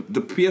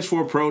 The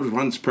PS4 Pro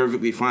runs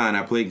perfectly fine.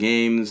 I play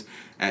games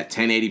at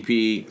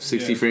 1080p,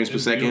 60 frames per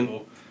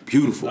second.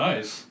 Beautiful.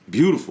 Nice.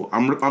 Beautiful.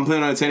 I'm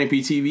playing on a 1080p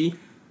TV.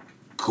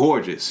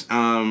 Gorgeous.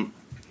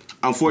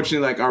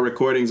 Unfortunately, like our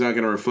recordings aren't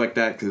going to reflect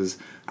that because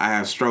I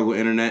have struggle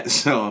internet.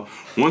 So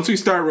once we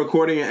start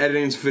recording and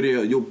editing this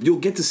video, you'll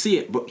get to see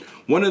it. But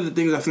one of the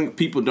things I think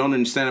people don't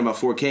understand about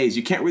 4K is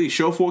you can't really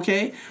show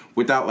 4K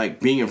without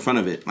like being in front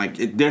of it. Like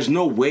there's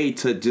no way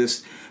to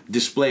just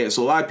display it.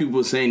 So a lot of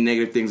people are saying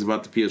negative things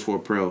about the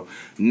PS4 Pro.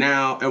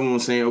 Now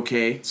everyone's saying,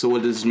 okay, so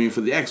what does this mean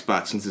for the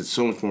Xbox since it's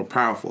so much more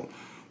powerful?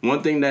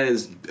 One thing that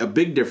is a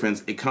big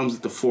difference, it comes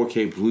with the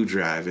 4K Blue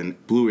drive and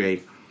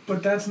Blu-ray.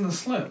 But that's in the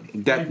Slim.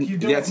 You don't need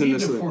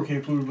the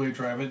 4K Blu-ray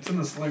drive. It's in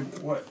the Slim.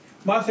 What?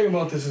 My thing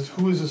about this is,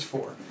 who is this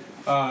for?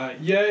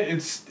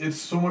 It's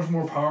so much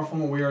more powerful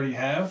than what we already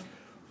have,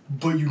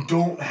 but you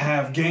don't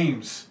have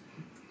games.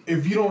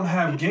 If you don't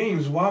have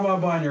games, why am I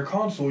buying your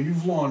console?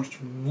 You've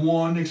launched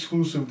one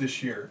exclusive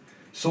this year.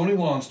 Sony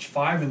launched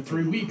 5 in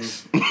 3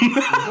 weeks.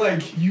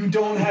 Like, you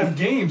don't have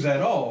games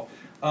at all.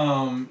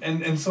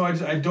 And so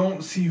I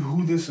don't see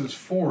who this is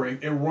for.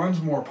 It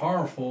runs more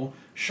powerful,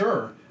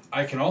 sure.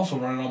 I can also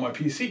run it on my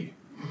PC.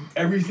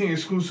 Everything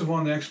exclusive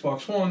on the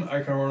Xbox One,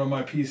 I can run on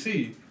my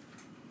PC.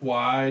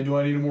 Why do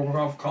I need a more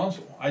powerful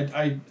console?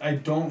 I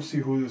don't see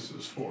who this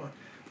is for.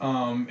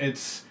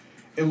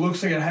 It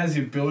looks like it has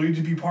the ability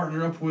to be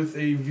partnered up with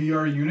a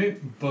VR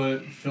unit,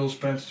 but Phil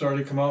Spencer's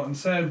already come out and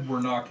said,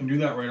 we're not going to do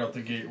that right out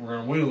the gate. We're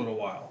going to wait a little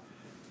while.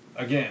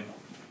 Again,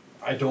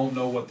 I don't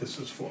know what this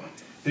is for.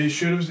 They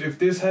should have, if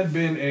this had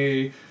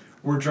been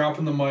we're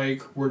dropping the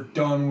mic, we're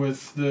done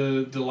with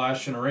the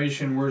last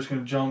generation, we're just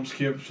going to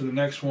skip to the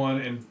next one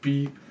and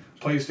beat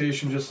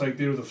PlayStation just like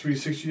they did with the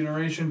 360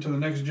 generation to the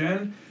next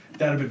gen,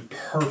 that would have been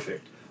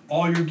perfect.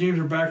 All your games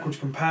are backwards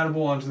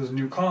compatible onto this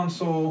new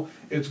console.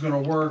 It's going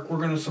to work. We're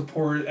going to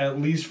support it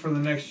at least for the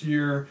next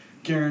year,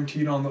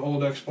 guaranteed on the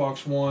old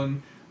Xbox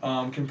One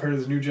compared to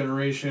this new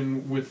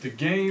generation with the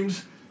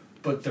games,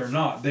 but they're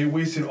not. They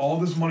wasted all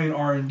this money in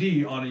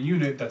R&D on a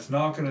unit that's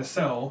not going to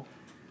sell,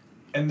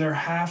 and they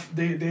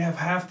have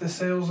half the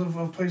sales of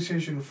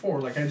PlayStation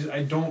 4. Like,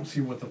 I don't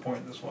see what the point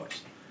of this was.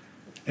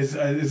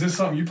 Is this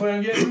something you plan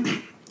on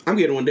getting? I'm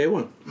getting one day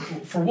one.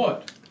 For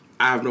what?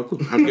 I have no clue.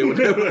 I'm getting one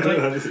day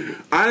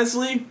one.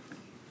 Honestly,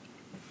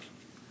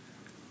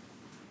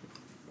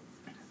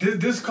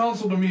 this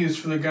console to me is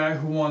for the guy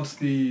who wants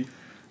the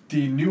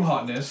new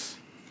hotness,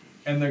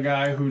 and the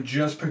guy who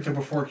just picked up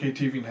a 4K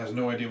TV and has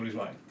no idea what he's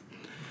buying.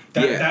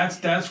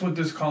 That's what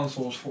this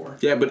console is for.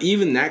 Yeah, but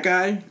even that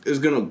guy is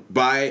gonna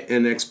buy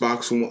an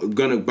Xbox,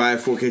 gonna buy a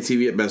 4K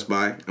TV at Best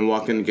Buy and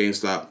walk into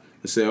GameStop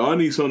and say, "Oh, I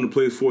need something to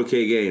play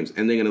 4K games,"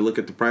 and they're gonna look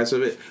at the price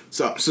of it.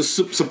 So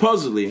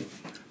supposedly,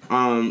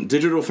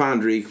 Digital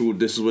Foundry, who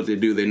this is what they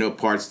do. They know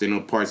parts, they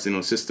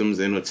know systems,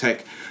 they know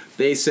tech.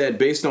 They said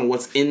based on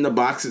what's in the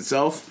box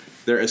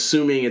itself, they're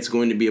assuming it's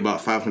going to be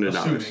about $500.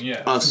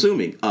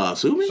 Assuming.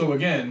 So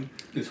again,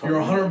 you're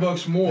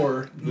 $100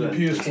 more than the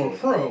PS4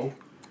 Pro.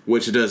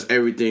 Which does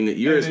everything that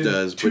yours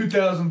does.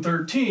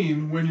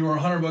 2013, when you were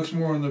 $100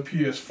 more on the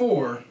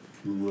PS4,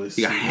 you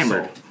got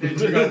hammered.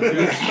 You got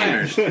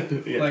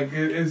hammered. Yeah. Like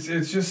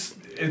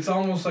it's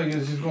almost like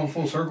it's just going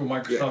full circle.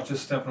 Microsoft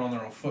just stepping on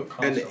their own foot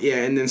constantly.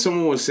 And then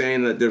someone was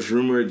saying that there's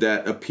rumored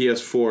that a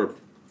PS4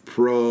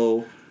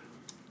 Pro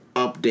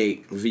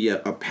update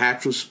via a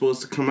patch was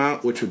supposed to come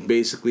out, which would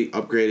basically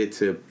upgrade it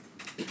to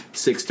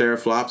 6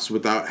 teraflops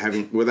without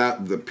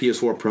the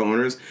PS4 Pro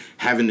owners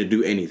having to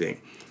do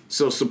anything.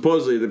 So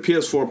supposedly the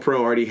PS4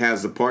 Pro already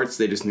has the parts.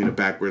 They just need a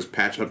backwards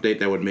patch update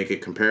that would make it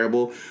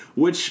comparable.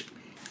 Which,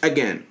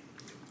 again,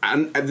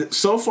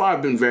 so far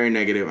I've been very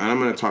negative, and I'm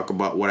going to talk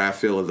about what I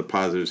feel are the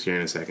positives here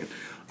in a second.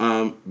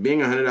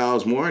 Being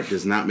 $100 more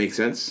does not make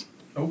sense.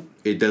 Nope.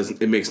 It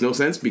doesn't. It makes no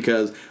sense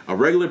because a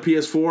regular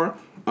PS4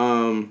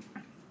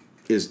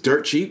 is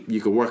dirt cheap. You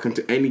can walk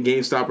into any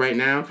GameStop right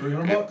now.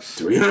 $300.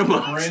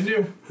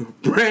 $300.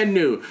 Brand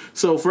new.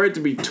 So for it to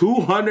be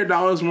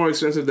 $200 more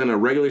expensive than a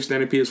regular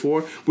standard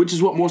PS4, which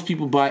is what most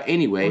people buy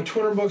anyway. Or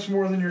 $200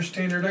 more than your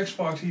standard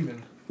Xbox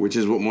even. which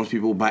is what most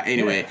people buy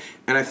anyway. Yeah.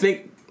 And I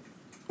think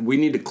we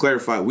need to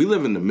clarify, we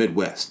live in the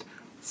Midwest.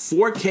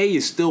 4K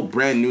is still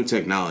brand new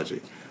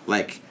technology.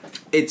 Like,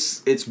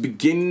 it's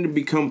beginning to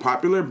become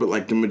popular, but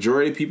like the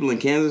majority of people in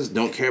Kansas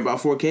don't care about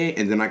 4K,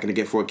 and they're not going to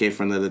get 4K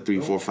for another 3,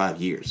 4,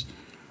 5 years.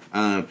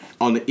 On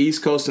the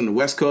East Coast and the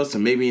West Coast,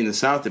 and maybe in the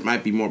South, it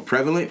might be more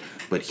prevalent.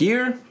 But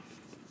here,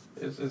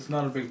 It's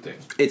not a big thing.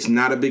 it's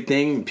not a big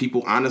thing.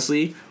 People,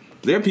 honestly,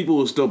 there are people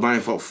who are still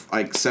buying for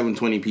like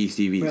 720p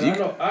TVs.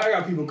 Man, I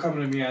got people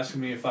coming to me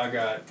asking me if I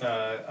got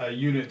a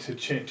unit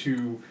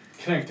to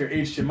connect their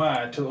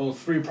HDMI to the old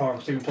 3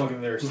 prongs so they can plug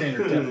in their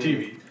standard depth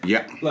TV.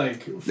 Yeah.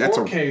 Like, That's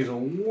 4K is a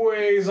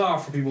ways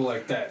off for people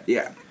like that.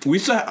 Yeah. We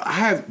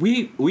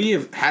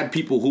have had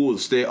people who will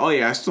say, "Oh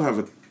yeah,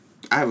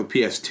 I have a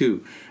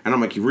PS2," and I'm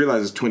like, "You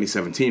realize it's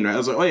 2017, right?" I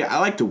was like, "Oh yeah, I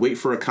like to wait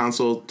for a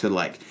console to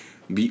like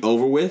be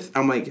over with."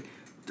 I'm like,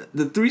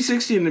 the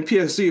 360 and the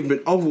PS3 have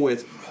been over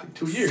with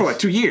 2 years. for like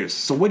 2 years.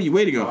 So what are you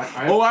waiting on?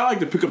 I like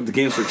to pick up the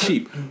games for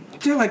cheap.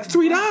 They're like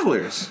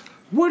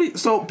 $3.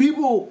 So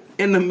people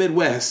in the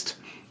Midwest,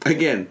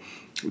 again,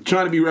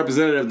 trying to be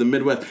representative of the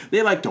Midwest,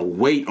 they like to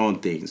wait on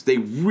things. They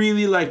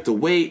really like to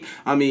wait.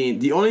 I mean,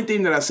 the only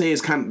thing that I say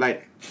is kind of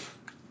like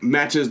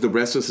matches the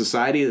rest of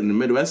society in the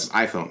Midwest is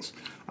iPhones.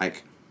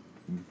 Like,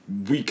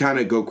 we kind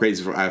of go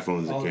crazy for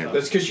iPhones in Canada.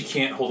 That's because you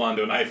can't hold on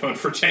to an iPhone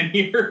for 10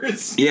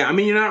 years. Yeah, I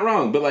mean, you're not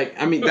wrong, but like,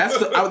 I mean,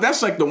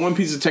 that's like the one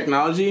piece of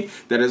technology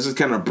that has just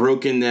kind of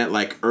broken that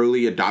like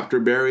early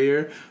adopter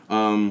barrier,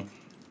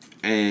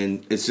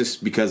 and it's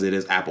just because it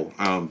is Apple.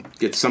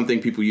 It's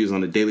something people use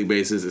on a daily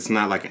basis. It's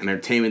not like an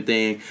entertainment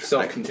thing.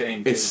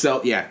 Self-contained.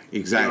 Yeah,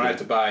 exactly. You don't have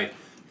to buy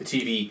the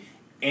TV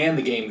and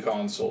the game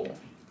console,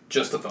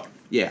 just the phone.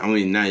 Yeah, I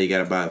mean, now you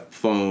gotta buy a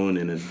phone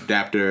and an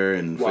adapter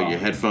and for your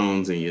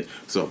headphones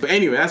but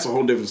anyway, that's a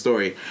whole different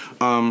story.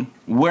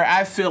 Where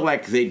I feel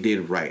like they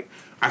did right.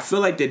 I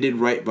feel like they did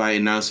right by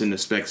announcing the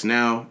specs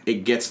now.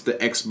 It gets the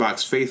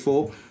Xbox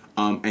faithful.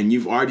 And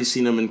you've already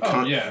seen them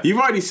You've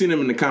already seen them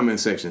in the comment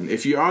section.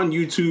 If you're on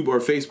YouTube or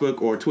Facebook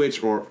or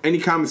Twitch or any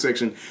comment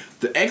section,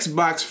 the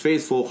Xbox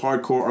faithful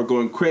hardcore are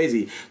going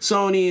crazy.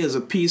 Sony is a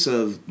piece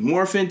of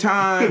morphin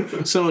time.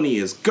 Sony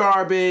is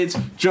garbage.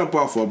 Jump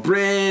off a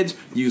bridge.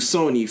 You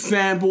Sony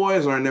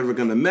fanboys are never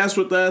gonna mess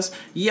with us.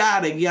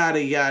 Yada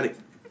yada yada.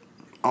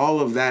 All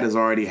of that is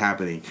already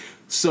happening.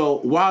 So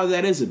while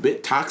that is a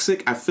bit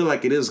toxic, I feel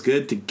like it is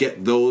good to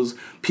get those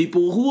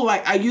people who,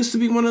 like, I used to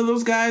be one of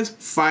those guys,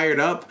 fired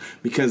up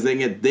because they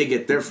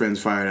get their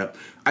friends fired up.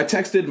 I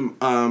texted,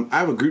 I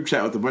have a group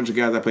chat with a bunch of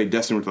guys I play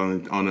Destiny with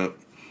on a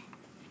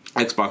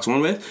Xbox One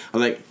with. I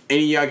was like,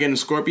 any of y'all getting a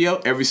Scorpio?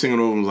 Every single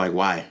one of them was like,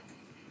 why?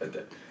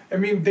 I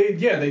mean, they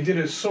did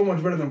it so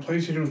much better than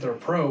PlayStation with their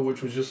Pro,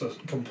 which was just a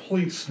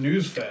complete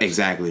snooze fest.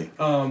 Exactly.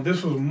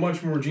 This was a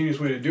much more genius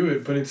way to do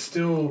it, but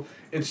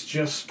it's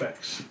just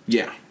specs.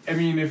 Yeah. I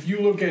mean, if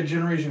you look at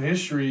generation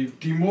history,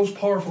 the most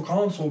powerful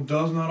console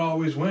does not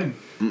always win.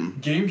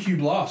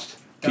 GameCube lost.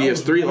 That PS3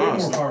 was way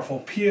lost. More powerful.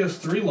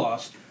 PS3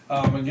 lost.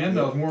 Again,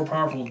 that was more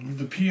powerful.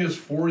 The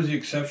PS4 is the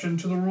exception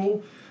to the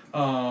rule.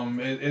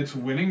 It's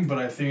winning, but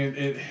I think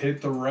it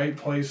hit the right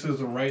places,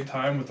 the right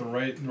time with the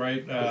right.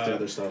 With the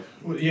other stuff.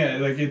 Yeah,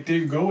 like it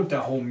did go with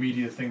that whole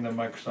media thing that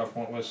Microsoft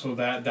went with. So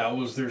that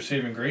was their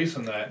saving grace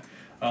in that,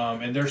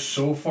 and they're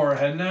so far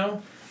ahead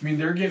now. I mean,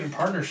 they're getting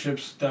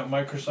partnerships that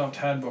Microsoft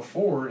had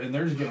before, and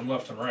they're just getting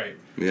left and right.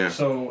 Yeah.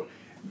 So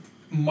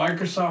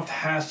Microsoft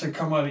has to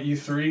come out of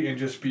E3 and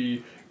just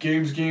be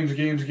games.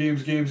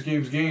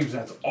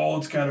 That's all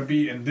it's got to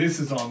be. And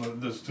this is on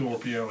the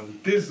Scorpio,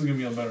 and this is going to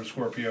be on better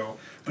Scorpio.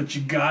 But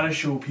you got to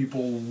show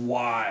people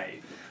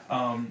why.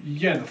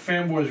 Yeah, the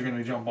fanboys are going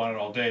to jump on it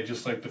all day,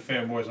 just like the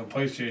fanboys on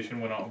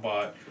PlayStation went out and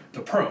bought the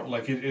Pro.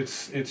 Like,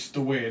 it's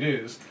the way it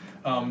is.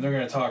 They're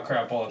going to talk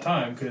crap all the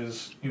time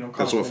because,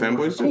 That's what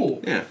fanboys do.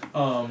 Cool. Yeah.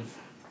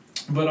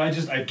 But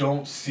I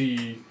don't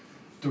see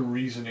the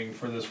reasoning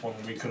for this one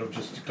when we could have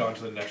just gone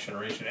to the next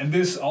generation. And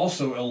this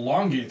also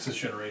elongates this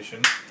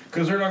generation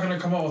because they're not going to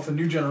come out with a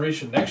new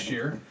generation next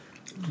year.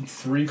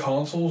 3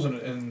 consoles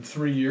in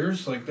 3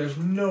 years. Like, there's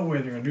no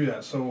way they're going to do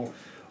that. So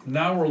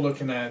now we're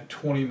looking at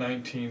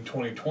 2019,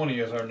 2020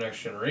 as our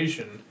next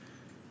generation.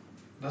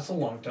 That's a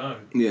long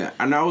time. Yeah,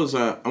 and I want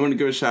to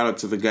give a shout out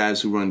to the guys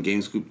who run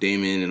GameScoop,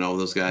 Damon, and all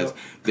those guys. Yep.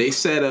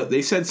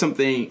 They said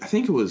something. I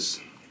think it was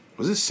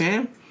it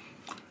Sam?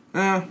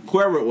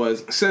 Whoever it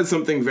was said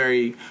something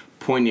very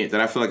poignant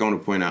that I feel like I want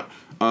to point out.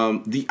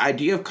 The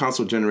idea of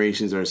console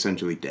generations are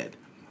essentially dead.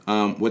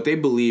 What they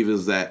believe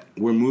is that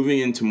we're moving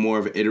into more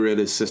of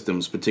iterative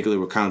systems, particularly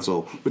with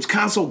console, which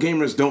console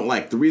gamers don't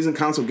like. The reason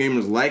console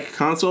gamers like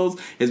consoles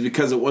is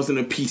because it wasn't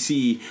a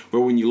PC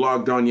where when you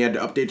logged on, you had to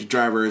update the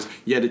drivers,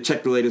 you had to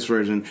check the latest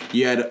version,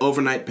 you had to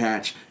overnight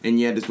patch, and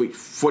you had to wait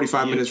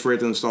 45 minutes for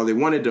it to install. They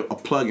wanted a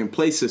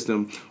plug-and-play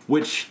system,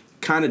 which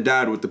kind of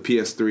died with the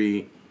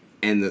PS3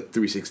 and the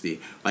 360.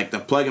 Like, the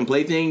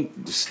plug-and-play thing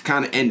just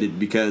kind of ended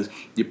because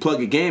you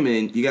plug a game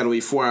in, you got to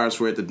wait 4 hours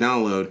for it to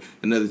download,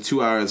 another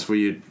 2 hours for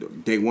your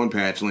day one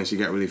patch, unless you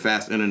got really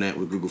fast internet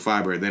with Google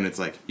Fiber. Then it's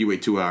like you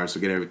wait 2 hours to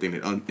get everything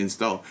to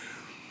install.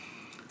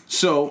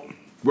 So,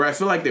 where I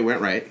feel like they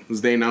went right is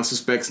they announced the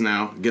specs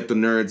now, get the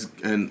nerds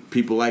and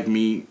people like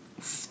me,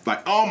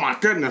 like, oh my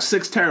goodness,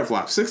 6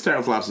 teraflops. 6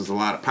 teraflops is a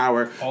lot of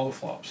power. All the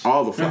flops.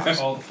 All the flops.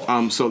 All the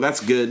flops. So that's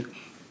good.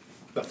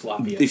 The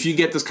floppy. If you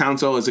get this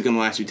console, is it going to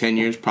last you 10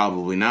 years?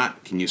 Probably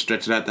not. Can you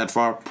stretch it out that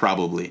far?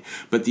 Probably.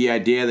 But the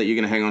idea that you're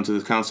going to hang on to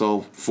this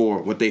console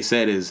for what they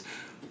said is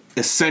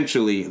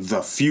essentially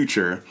the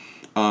future,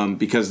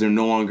 because they're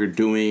no longer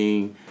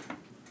doing...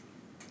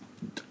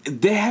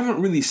 They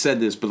haven't really said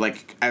this, but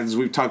like as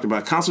we've talked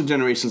about, console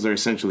generations are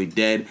essentially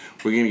dead.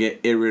 We're going to get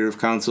iterative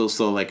consoles,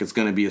 so like it's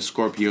going to be a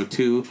Scorpio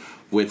 2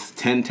 with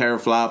 10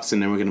 teraflops,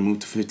 and then we're going to move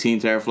to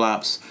 15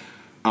 teraflops.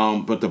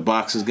 But the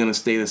box is going to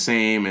stay the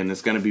same, and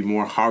it's going to be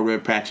more hardware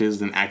patches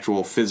than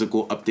actual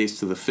physical updates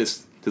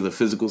to the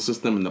physical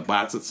system and the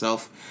box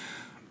itself.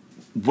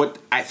 What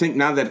I think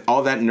now that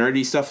all that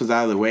nerdy stuff is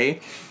out of the way,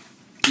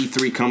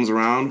 E3 comes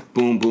around,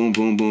 boom, boom,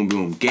 boom, boom,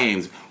 boom,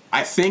 games.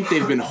 I think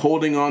they've been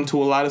holding on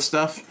to a lot of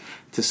stuff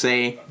to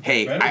say,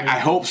 hey, I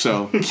hope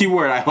so.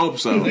 Keyword, I hope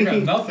so. They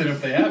got nothing if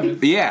they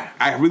haven't. Yeah,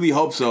 I really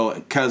hope so,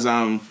 because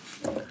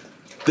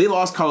they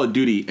lost Call of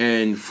Duty,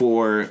 and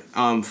for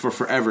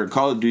forever,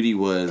 Call of Duty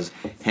was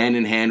hand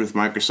in hand with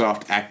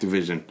Microsoft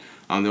Activision.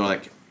 They were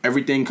like,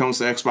 everything comes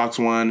to Xbox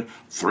One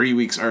 3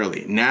 weeks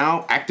early.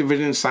 Now,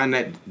 Activision signed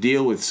that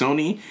deal with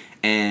Sony,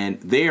 and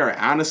they are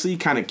honestly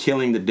kind of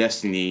killing the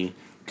Destiny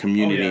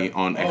community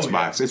on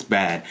Xbox. It's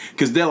bad,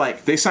 because they're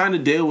like, they signed a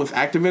deal with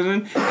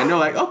Activision, and they're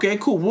like, okay,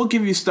 cool, we'll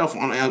give you stuff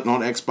on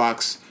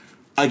Xbox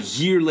a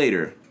year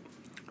later.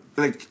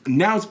 Like,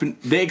 now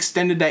they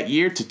extended that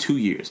year to 2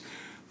 years.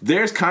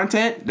 There's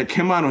content that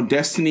came out on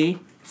Destiny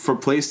for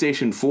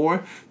PlayStation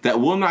 4 that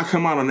will not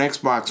come out on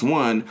Xbox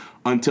One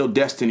until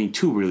Destiny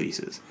 2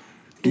 releases.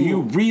 Do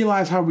you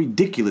realize how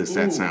ridiculous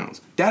that sounds?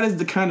 That is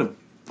the kind of,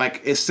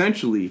 like,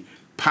 essentially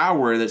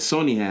power that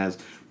Sony has,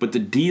 but the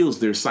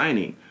deals they're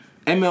signing.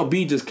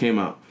 MLB just came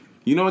out.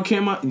 You know what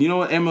came out? You know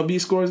what MLB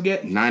scores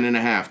get?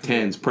 9.5,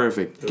 10's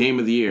perfect. Game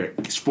of the year,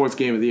 sports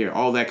game of the year,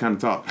 all that kind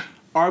of talk.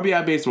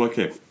 RBI Baseball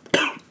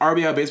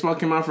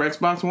came out for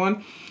Xbox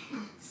One.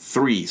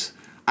 3s.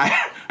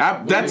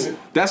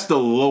 That's the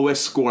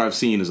lowest score I've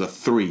seen is a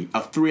 3.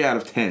 A 3 out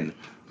of 10.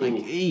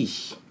 Like,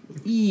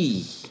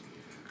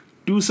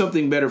 do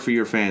something better for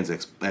your fans,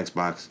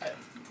 Xbox.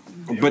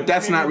 But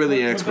that's not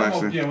really an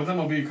Xbox. With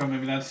MLB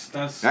coming,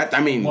 that's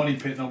I mean, money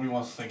pit nobody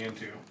wants to sink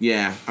into.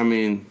 Yeah, I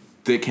mean,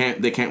 they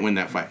can't win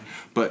that fight.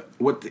 But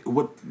what?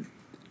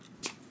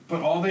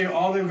 But all they've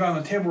got on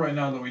the table right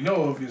now that we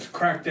know of is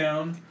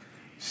Crackdown,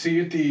 Sea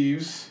of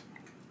Thieves.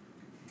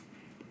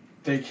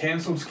 They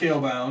canceled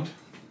Scalebound.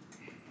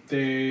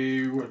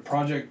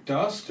 Project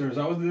Dust, or is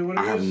that what it is?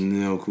 I have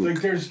no clue.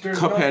 Like there's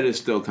Cuphead is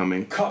still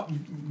coming.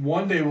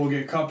 One day we'll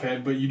get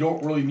Cuphead, but you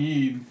don't really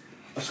need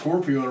a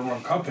Scorpio to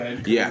run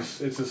Cuphead. Yeah,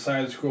 it's a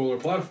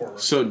side-scroller platformer.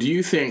 So do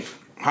you think?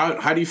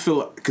 How do you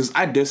feel? Because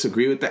I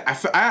disagree with that.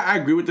 I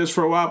agree with this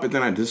for a while, but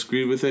then I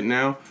disagree with it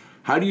now.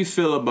 How do you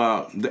feel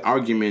about the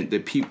argument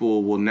that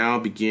people will now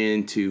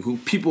begin to, who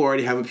people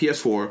already have a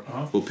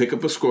PS4, will pick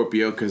up a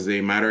Scorpio because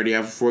they might already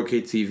have a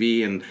 4K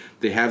TV and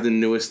they have the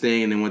newest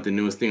thing and they want the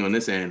newest thing on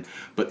this end.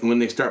 But when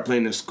they start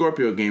playing the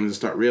Scorpio games, they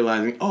start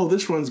realizing, oh,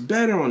 this runs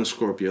better on a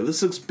Scorpio.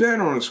 This looks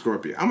better on a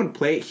Scorpio. I'm going to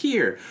play it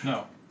here.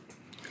 No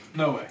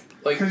way.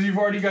 Because you've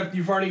already got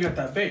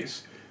that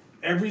base.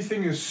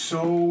 Everything is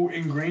so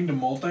ingrained in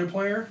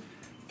multiplayer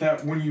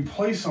that when you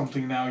play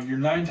something now, you're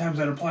 9 times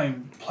out of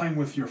playing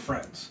with your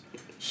friends.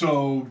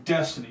 So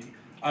Destiny,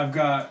 I've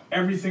got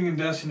everything in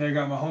Destiny. I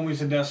got my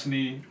homies in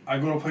Destiny. I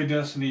go to play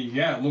Destiny.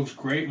 Yeah, it looks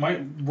great.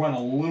 Might run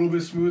a little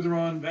bit smoother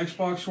on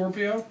Xbox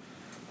Scorpio,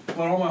 but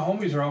all my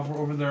homies are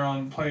over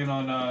there playing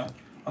on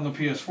the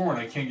PS4, and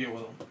I can't get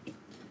with them.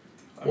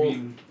 I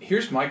mean,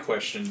 here's my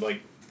question.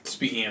 Like,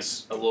 speaking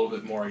as a little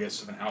bit more, I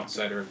guess, of an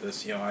outsider of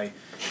this, I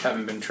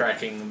haven't been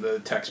tracking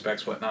the tech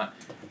specs, whatnot.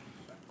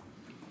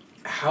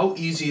 How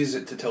easy is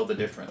it to tell the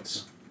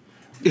difference?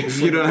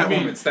 If you don't have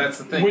performance, that's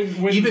the thing.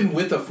 Even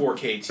with a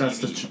 4K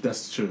TV.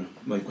 That's true.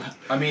 Like,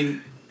 I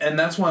mean, and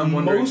that's why I'm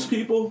wondering.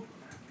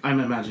 I'm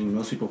imagining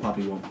most people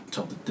probably won't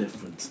tell the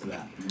difference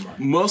that much.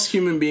 Most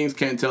human beings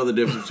can't tell the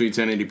difference between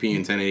 1080p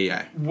and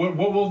 1080i.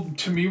 What will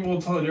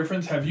tell the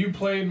difference? Have you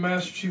played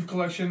Master Chief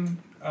Collection,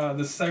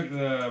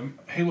 the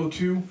Halo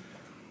 2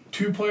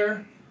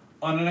 player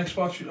on an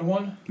Xbox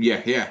One?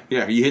 Yeah.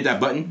 You hit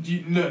that button?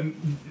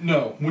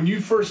 No. When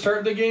you first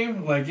start the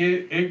game, like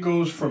it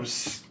goes from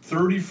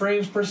 30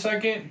 frames per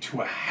second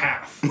to a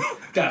half.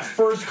 That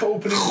first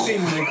opening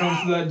scene when it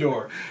comes to that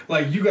door.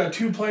 Like, you got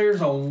 2 players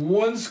on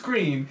one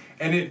screen,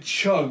 and it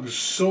chugs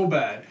so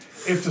bad.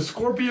 If the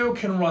Scorpio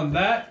can run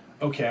that,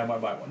 okay, I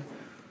might buy one.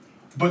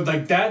 But,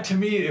 like, that to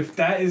me, if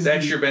that is...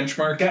 That's your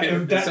benchmark,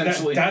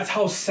 essentially? That's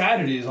how sad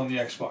it is on the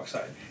Xbox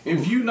side.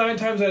 If you, 9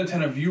 times out of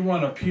 10, if you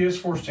run a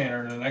PS4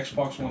 standard and an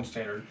Xbox One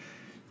standard,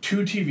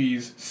 2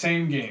 TVs,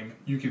 same game,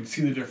 you can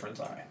see the difference.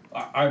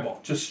 Eyeball,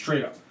 just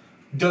straight up.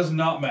 Does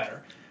not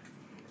matter.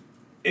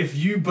 If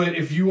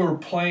you are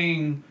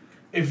playing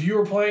if you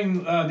were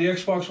playing the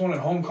Xbox One at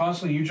home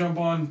constantly, you jump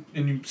on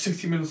and you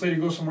 60 minutes later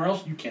you go somewhere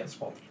else, you can't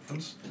spot the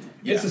difference.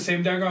 Yeah. It's the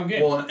same daggone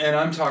game. Well, and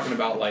I'm talking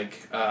about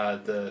like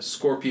the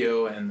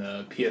Scorpio and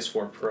the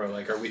PS4 Pro.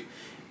 Like, are we?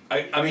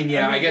 I mean,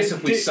 I guess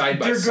if we side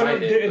by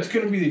side it's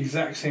going to be the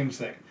exact same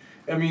thing.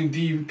 I mean,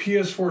 the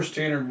PS4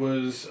 standard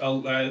was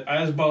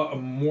as about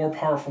more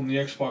powerful in the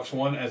Xbox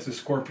One as the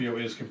Scorpio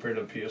is compared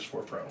to the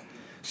PS4 Pro.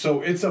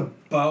 So it's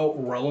about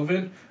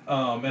relevant,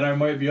 and I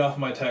might be off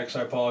my text,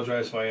 I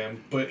apologize if I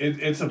am, but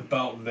it's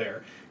about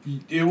there.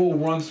 It will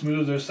run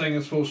smoother. They're saying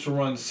it's supposed to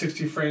run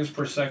 60 frames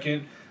per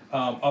second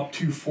up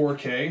to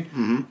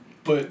 4K,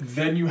 but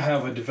then you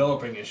have a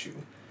developing issue.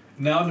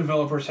 Now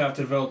developers have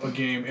to develop a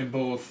game in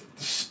both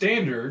the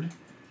standard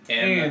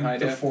and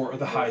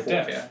the high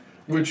def. Yeah.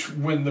 Which,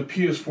 when the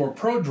PS4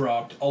 Pro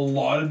dropped, a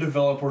lot of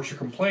developers are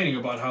complaining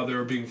about how they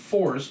were being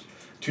forced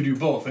to do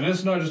both. And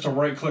it's not just a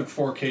right-click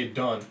 4K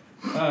done.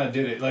 I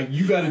did it. Like,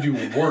 you got to do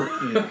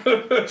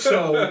work.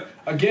 So,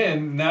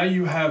 again, now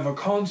you have a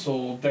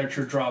console that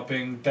you're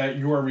dropping that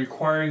you are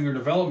requiring your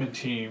development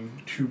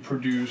team to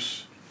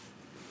produce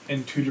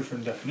in two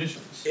different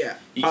definitions. Yeah.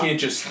 You can't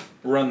just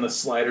run the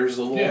sliders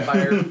a little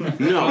higher.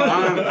 No,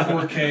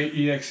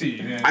 4K EXE.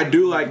 Yeah. I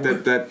do like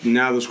that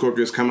now the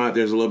Scorpios come out,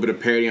 there's a little bit of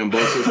parity on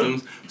both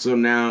systems. So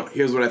now,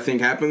 here's what I think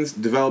happens.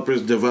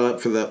 Developers develop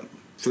for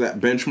that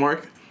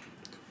benchmark,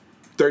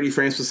 30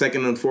 frames per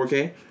second on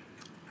 4K,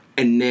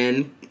 and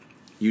then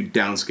you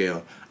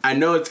downscale. I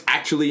know it's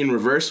actually in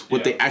reverse.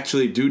 What they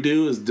actually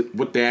do is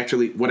what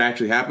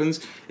actually happens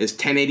is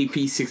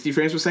 1080p 60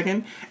 frames per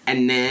second,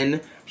 and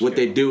then what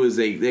they do is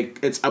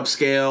it's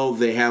upscale.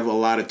 They have a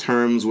lot of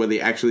terms where they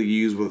actually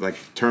use with like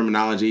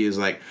terminology is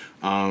like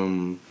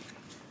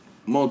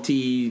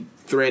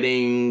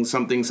multi-threading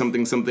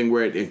something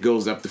where it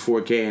goes up to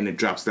 4K and it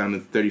drops down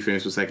to 30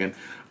 frames per second.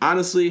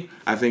 Honestly,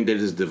 I think they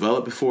just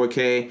develop it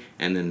 4K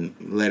and then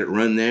let it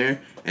run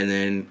there, and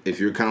then if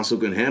your console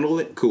can handle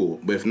it,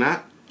 cool. But if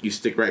not, you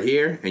stick right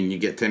here and you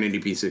get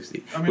 1080p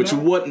 60. I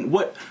mean,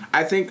 what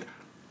I think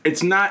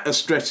it's not a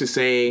stretch to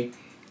say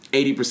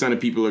 80% of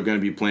people are going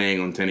to be playing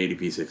on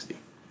 1080p 60.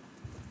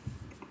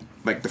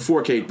 Like the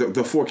 4K,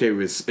 the 4K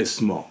is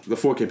small. The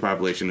 4K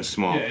population is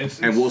small,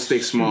 and will stay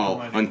small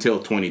until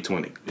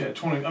 2020. Yeah,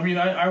 20. I mean,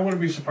 I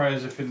wouldn't be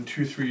surprised if in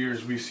 2-3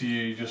 years we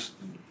see just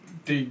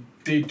they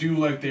do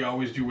like they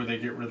always do, where they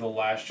get rid of the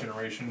last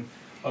generation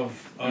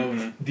of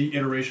the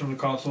iteration of the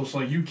console. So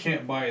like, you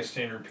can't buy a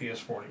standard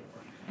PS4 anymore.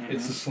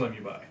 It's the Slim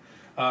you buy.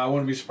 I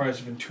wouldn't be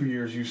surprised if in 2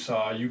 years you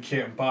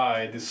can't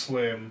buy the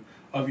Slim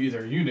of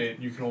either unit.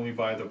 You can only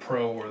buy the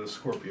Pro or the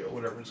Scorpio,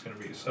 whatever it's going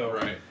to be. So,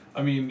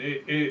 I mean,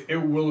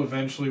 it will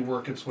eventually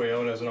work its way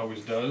out, as it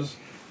always does,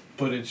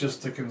 but it's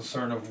just the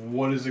concern of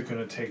what is it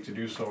going to take to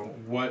do so,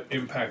 what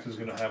impact is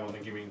going to have on the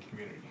gaming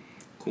community.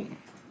 Cool.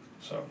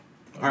 So.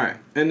 All right,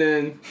 and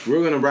then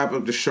we're going to wrap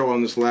up the show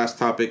on this last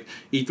topic.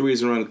 E3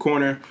 is around the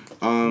corner,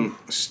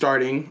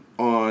 starting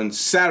on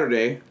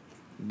Saturday,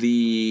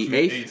 the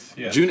 8th,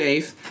 yes. June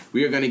 8th,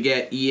 we are going to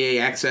get EA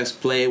Access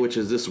Play, which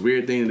is this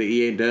weird thing that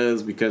EA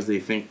does because they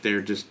think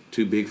they're just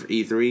too big for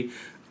E3,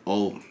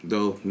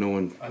 although no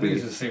one... I think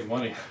it's to save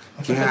money.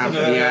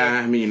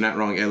 Yeah, I mean, you're not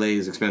wrong. LA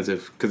is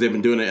expensive because they've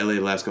been doing it in LA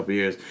the last couple of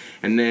years.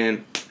 And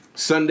then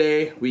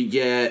Sunday, we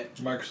get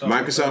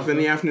Microsoft in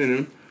the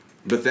afternoon,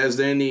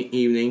 Bethesda in the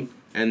evening,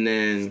 and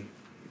then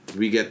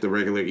we get the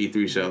regular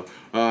E3 show.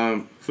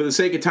 For the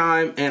sake of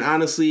time, and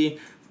honestly...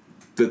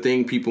 the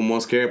thing people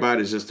most care about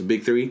is just the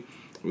big three: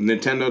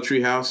 Nintendo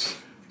Treehouse,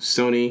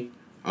 Sony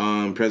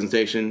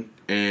presentation,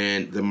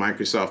 and the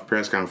Microsoft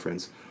press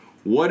conference.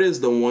 What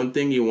is the one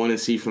thing you want to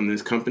see from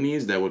these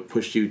companies that would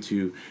push you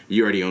to...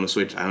 You already own a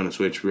Switch. I own a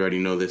Switch. We already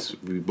know this.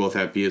 We both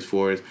have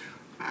PS4s.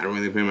 I don't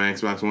really play my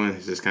Xbox One.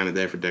 It's just kind of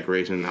there for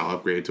decoration. I'll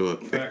upgrade to it.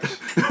 I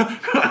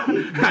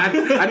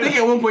think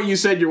at one point you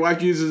said your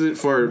wife uses it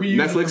for we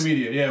Netflix. Use it for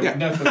media, yeah.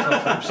 Netflix all the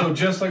time. So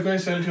just like I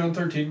said in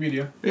 2013,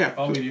 media. Yeah.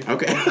 All media.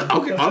 Okay,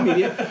 all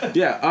media.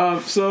 Yeah. I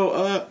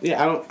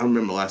don't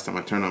remember the last time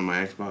I turned on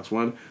my Xbox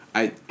One.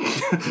 I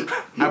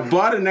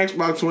bought an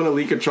Xbox One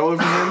Elite controller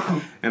from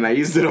him, and I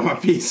used it on my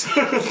PC.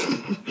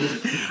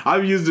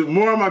 I've used it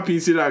more on my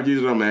PC than I've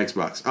used it on my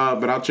Xbox.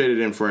 But I'll trade it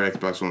in for an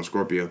Xbox One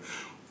Scorpio.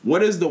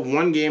 What is the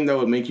one game that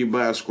would make you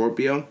buy a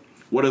Scorpio?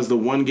 What is the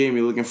one game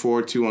you're looking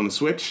forward to on the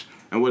Switch?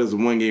 And what is the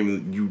one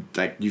game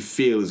you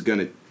feel is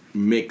gonna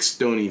make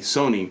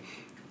Sony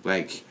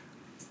like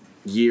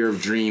Year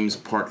of Dreams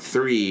Part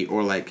 3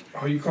 or like...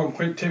 Oh, you call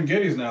Tim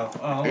Geddes now.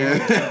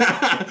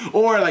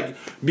 Or like,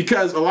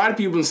 because a lot of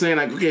people are saying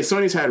like, okay,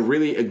 Sony's had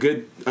really a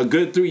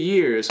good 3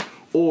 years,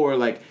 or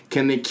like,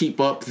 can they keep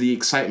up the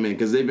excitement?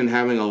 Because they've been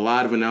having a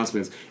lot of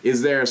announcements.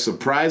 Is there a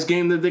surprise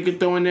game that they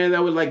could throw in there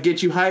that would like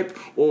get you hype,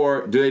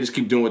 or do they just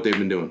keep doing what they've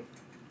been doing?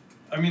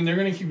 I mean, they're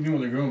going to keep doing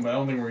what they're doing, but I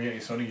don't think we're getting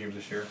any Sony games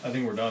this year. I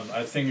think we're done.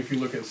 I think if you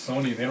look at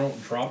Sony, they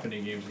don't drop any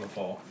games in the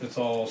fall. It's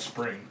all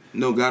spring.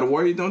 No God of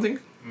War, you don't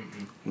think?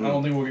 I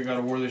don't think we'll get God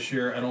of War this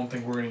year. I don't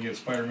think we're going to get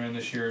Spider-Man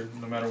this year,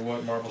 no matter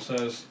what Marvel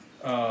says.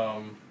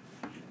 I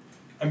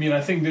mean,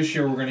 I think this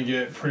year we're going to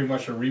get pretty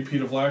much a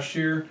repeat of last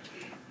year.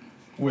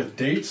 with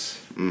dates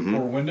for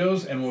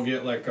Windows, and we'll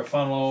get like a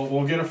Final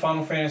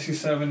Fantasy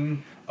VII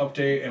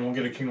update, and we'll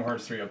get a Kingdom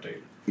Hearts 3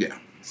 update. Yeah.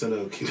 So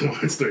no Kingdom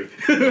Hearts 3.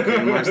 I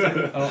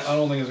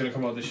don't think it's gonna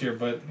come out this year,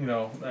 but you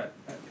know,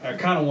 I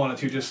kind of wanted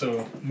to just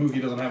so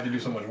Mookie doesn't have to do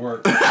so much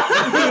work.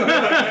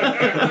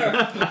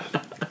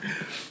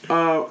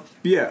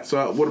 Yeah,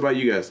 so what about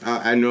you guys?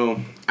 I know,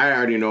 I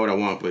already know what I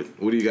want, but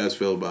what do you guys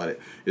feel about it?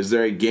 Is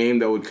there a game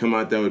that would come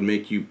out that would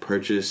make you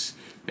purchase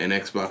an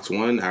Xbox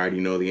One? I already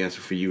know the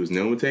answer for you is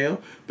no,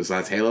 Mateo,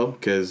 besides Halo,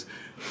 because...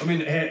 I mean,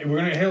 we're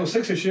going to get Halo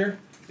 6 this year.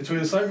 It's the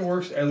way the cycle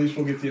works. At least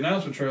we'll get the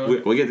announcement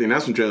trailer. We'll get the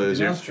announcement trailer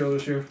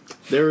this year.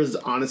 There is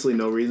honestly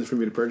no reason for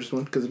me to purchase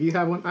one, because if you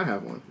have one, I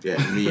have one.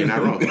 Yeah, you're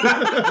not wrong.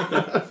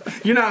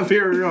 You're not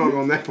very wrong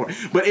on that point.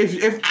 But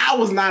if I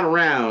was not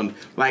around,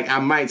 like, I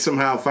might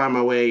somehow find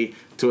my way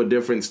to a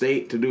different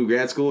state to do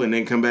grad school and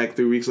then come back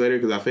 3 weeks later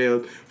because I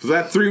failed. For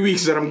that 3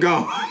 weeks that I'm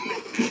gone,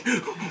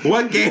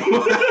 what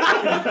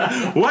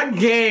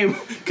game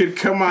could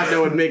come out that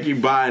would make you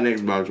buy an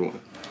Xbox One?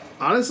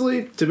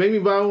 Honestly, to make me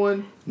buy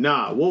one,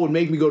 nah. What would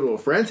make me go to a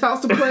friend's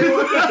house to play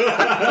one?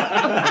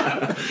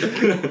 I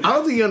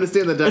don't think you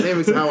understand the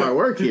dynamics of how I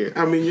work here.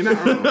 I mean, you're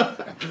not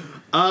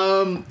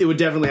wrong. It would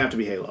definitely have to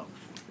be Halo.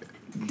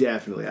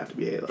 Definitely have to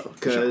be Halo.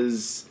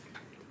 Because,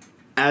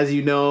 as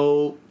you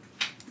know,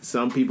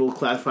 some people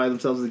classify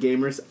themselves as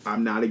gamers.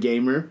 I'm not a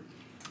gamer.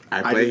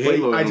 I play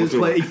Halo. I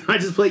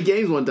just play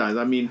games one time.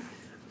 I mean,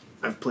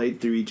 I've played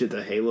through each of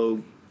the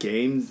Halo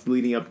games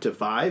leading up to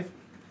 5.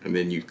 And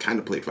then you kind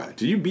of played 5.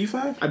 Did you beat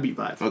 5? I beat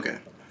 5. Okay.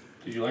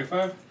 Did you like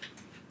 5?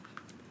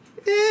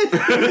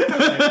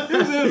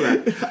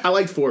 I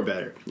liked 4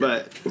 better.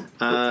 But,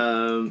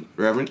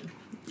 Reverend?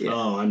 yeah.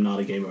 Oh, I'm not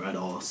a gamer at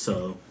all,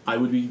 so I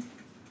would be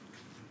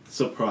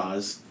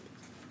surprised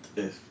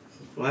if...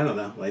 Well, I don't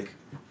know. Like,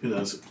 who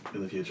knows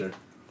in the future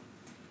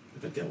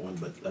if I'd get one,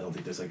 but I don't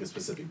think there's like a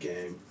specific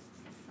game.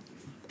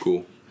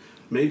 Cool.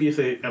 Maybe if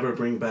they ever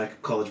bring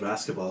back college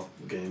basketball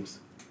games.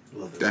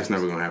 Love That's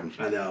never going to happen.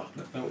 I know.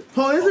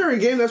 Oh, is there a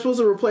game that's supposed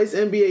to replace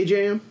NBA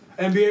Jam?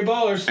 NBA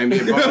Ballers. NBA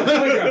Ballers.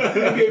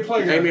 NBA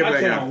Playground. NBA I Playground.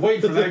 cannot wait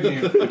for that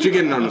game. But you're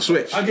getting on the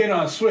Switch. I get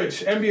on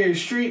Switch. NBA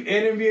Street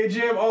and NBA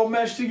Jam all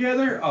meshed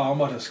together. Oh,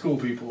 I'm about to school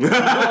people.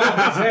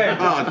 Dang.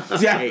 Oh,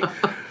 dang.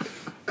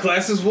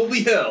 Classes will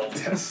be held.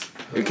 Yes.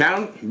 You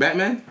count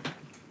Batman?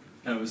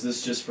 Oh, is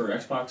this just for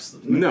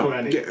Xbox? No. For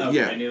any- Oh,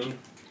 Yeah. I knew.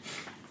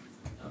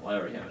 Well, I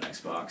already have an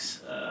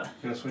Xbox.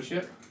 You got a Switch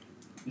yet?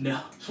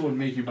 No, So it would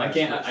make you buy I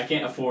can't. a Switch. I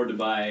can't afford to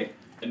buy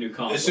a new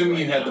console. Assuming right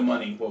you had now. the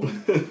money, what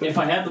would If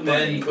I had the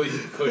money,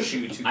 then push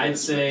you to? I'd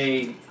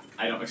say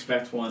I don't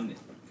expect one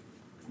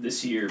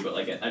this year, but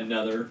like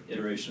another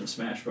iteration of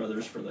Smash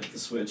Brothers for like the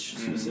Switch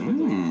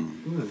specifically.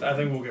 I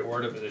think we'll get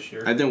word of it this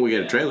year. I think we'll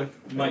get a trailer.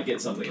 Might get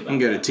something about I'm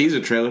gonna get a that.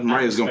 teaser trailer.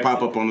 Mario's gonna expect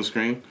pop it. up on the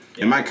screen.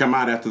 Yeah. It might come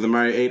out after the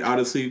Mario 8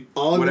 Odyssey.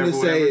 All I'm whatever,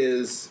 going to say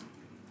whatever. is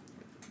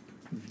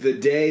the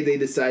day they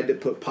decide to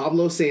put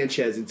Pablo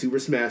Sanchez in Super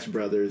Smash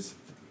Brothers,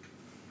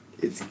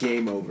 it's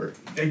game over.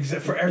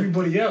 Except for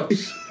everybody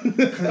else.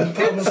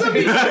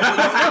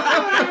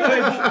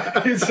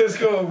 It's just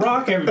gonna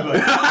rock everybody.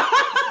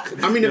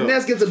 I mean, if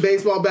Ness gets a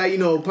baseball bat, you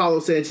know Pablo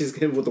Sanchez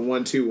hit him with a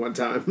 1-2 one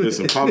time.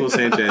 Listen, Pablo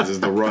Sanchez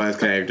is the rawest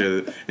character.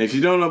 And if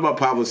you don't know about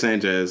Pablo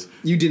Sanchez,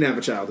 You didn't have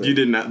a childhood. you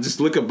did not. Just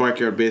look up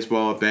Backyard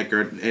Baseball,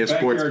 Backyard Sports.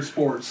 Backyard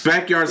sports.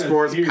 Backyard Yeah,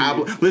 Sports, period.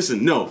 Pablo.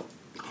 Listen, no.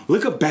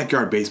 Look up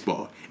Backyard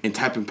Baseball and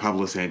type in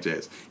Pablo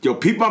Sanchez. Yo,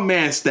 peep my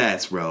man's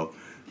stats, bro.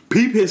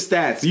 Peep his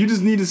stats. You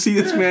just need to see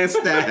this man's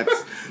stats.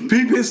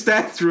 Peep his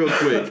stats real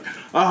quick.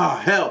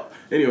 Ah, help.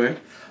 Anyway,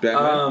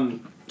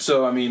 Batman.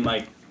 So I mean,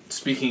 like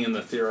speaking in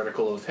the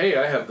theoretical of, hey,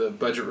 I have the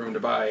budget room to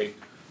buy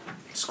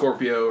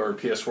Scorpio or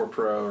PS4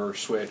 Pro or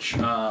Switch.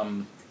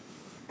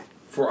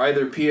 For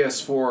either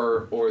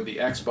PS4 or the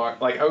Xbox,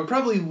 like I would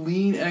probably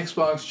lean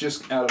Xbox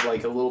just out of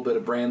like a little bit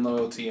of brand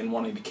loyalty and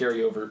wanting to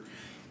carry over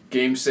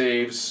game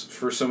saves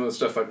for some of the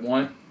stuff I'd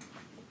want.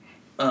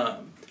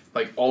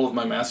 Like all of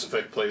my Mass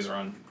Effect plays are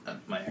on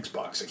my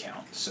Xbox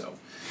account, so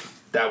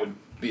that would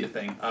be a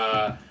thing.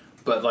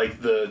 But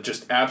like the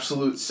just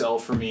absolute sell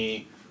for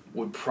me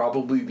would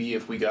probably be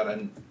if we got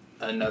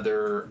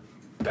another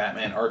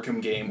Batman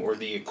Arkham game or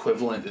the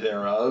equivalent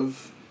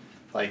thereof.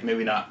 Like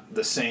maybe not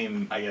the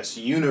same, I guess,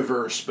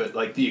 universe, but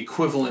like the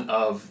equivalent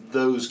of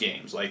those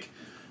games. Like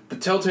the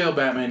Telltale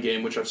Batman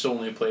game, which I've still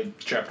only played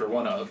Chapter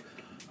 1 of.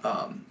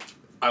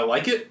 I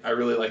like it. I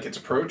really like its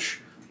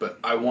approach, but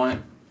I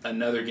want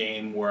another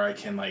game where I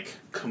can like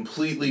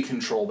completely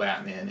control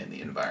Batman in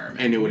the environment.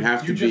 And it would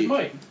have to You be. just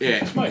might. Yeah,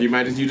 Just might. you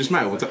might. You just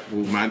might.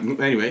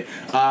 Anyway,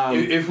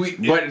 If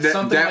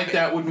something that- like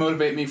that would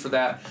motivate me for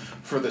that.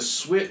 For the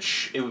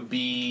Switch, it would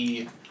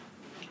be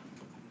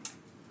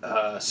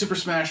Super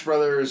Smash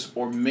Brothers,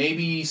 or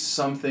maybe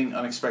something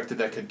unexpected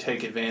that could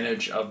take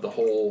advantage of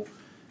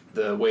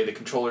the way the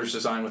controller's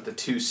designed with the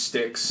 2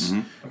 sticks,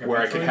 Okay,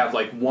 where I could Metroid? have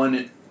like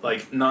one,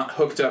 like not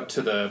hooked up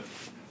to the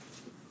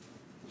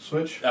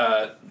Switch?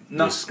 the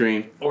not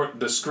screen. or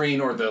the screen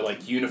or the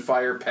like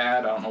unifier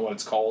pad. I don't know what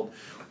it's called.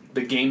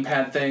 The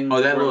gamepad thing.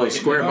 Oh, that where, little like,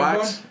 square dog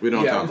box. one? We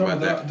don't Yeah. talk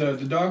about that. The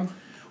dog?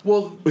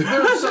 Well,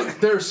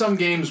 there are some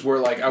games where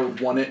like I would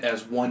want it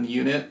as one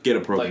unit. Get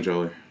a pro like,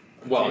 controller.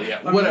 Well, yeah,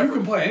 I mean, whatever. you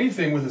can play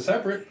anything with a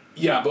separate.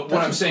 Yeah, but what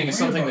That's I'm what's saying is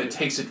so weird something about that it.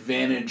 takes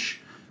advantage,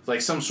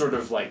 like some sort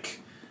of like,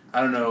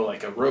 I don't know,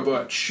 like a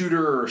robot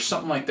shooter or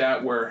something like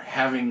that, where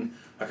having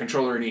a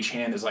controller in each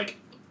hand is like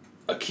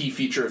a key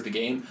feature of the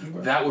game. Okay.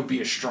 That would be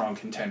a strong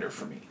contender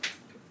for me.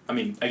 I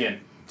mean,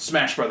 again,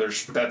 Smash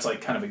Brothers, that's like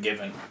kind of a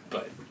given,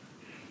 but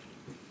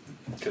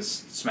because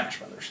Smash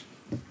Brothers.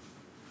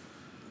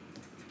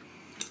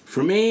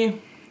 For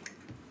me,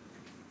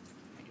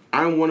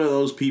 I'm one of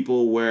those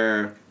people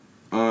where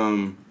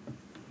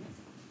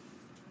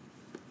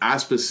I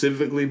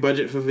specifically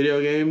budget for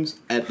video games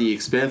at the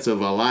expense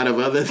of a lot of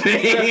other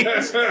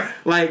things.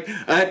 Like,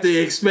 at the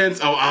expense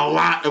of a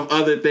lot of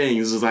other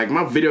things. It's like,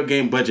 my video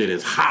game budget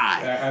is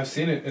high. I've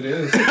seen it. It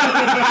is.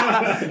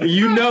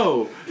 You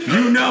know,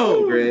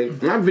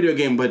 Greg. My video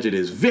game budget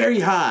is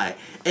very high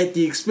at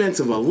the expense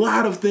of a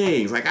lot of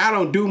things. Like, I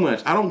don't do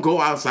much. I don't go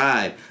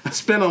outside. I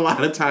spend a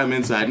lot of time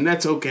inside, and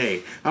that's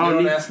okay. I You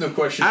don't ask no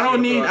questions. I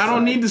don't you go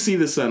outside. need to see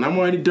the sun. I'm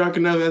already dark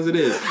enough as it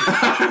is.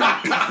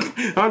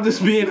 I'm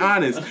just being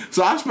honest.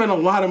 So I spend a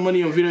lot of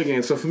money on video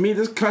games. So for me,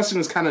 this question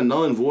is kind of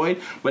null and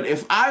void. But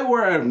if I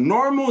were a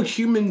normal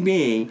human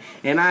being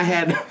and I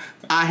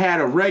had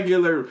a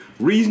regular,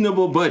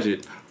 reasonable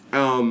budget,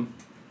 the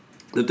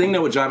thing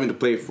that would drive me to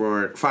play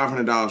for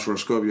 $500 for a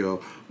Scorpio,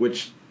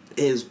 which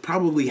is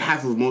probably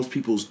half of most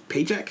people's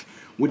paycheck,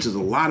 which is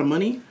a lot of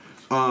money.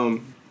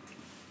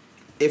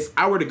 If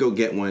I were to go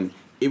get one,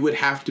 it would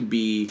have to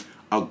be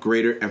a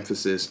greater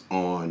emphasis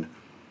on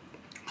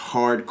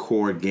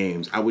hardcore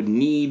games. I would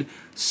need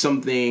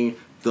something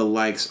the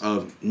likes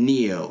of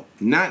Neo.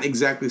 Not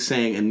exactly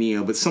saying a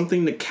Neo, but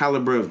something the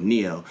caliber of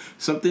Neo.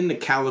 Something the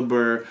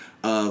caliber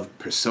of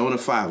Persona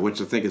 5,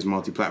 which I think is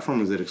multi-platform.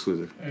 Or is it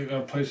exclusive?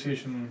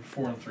 PlayStation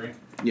 4 and 3.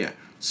 Yeah.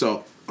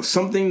 So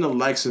something the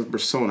likes of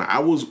Persona.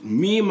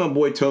 Me and my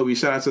boy Toby,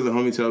 shout out to the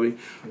homie Toby,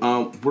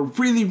 we're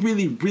really,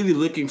 really, really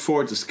looking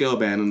forward to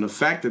Scalebound, and the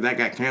fact that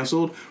got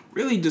canceled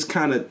really just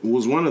kind of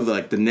was one of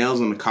the nails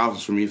in the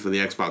coffins for me for the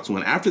Xbox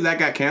One. After that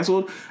got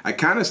canceled, I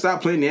kind of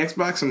stopped playing the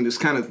Xbox, and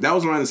that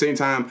was around the same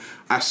time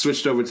I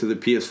switched over to the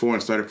PS4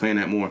 and started playing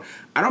that more.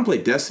 I don't play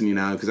Destiny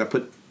now because I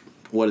put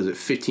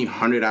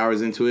 1,500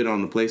 hours into it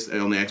on the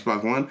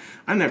Xbox One.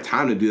 I didn't have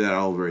time to do that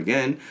all over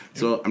again,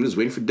 so I'm just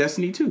waiting for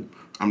Destiny 2.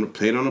 I'm going to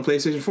play it on the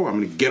PlayStation 4. I'm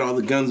going to get all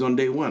the guns on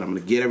day one. I'm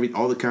going to get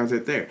all the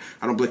content there.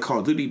 I don't play Call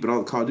of Duty, but all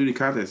the Call of Duty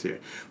content's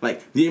here.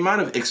 Like, the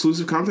amount of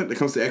exclusive content that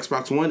comes to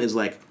Xbox One is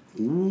like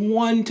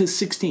 1 to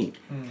 16.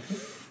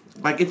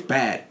 Mm-hmm. Like, it's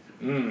bad.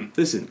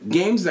 Listen,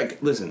 games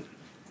that... Listen,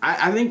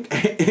 I think...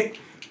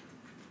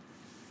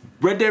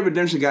 Red Dead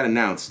Redemption got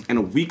announced, and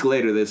a week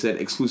later they said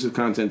exclusive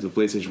content to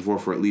PlayStation 4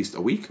 for at least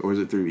a week, or is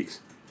it 3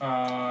 weeks?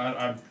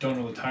 I don't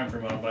know the time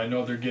frame on it, but I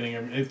know they're getting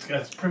it's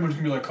pretty much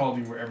gonna be like Call of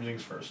Duty where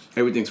everything's first.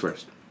 Everything's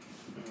first.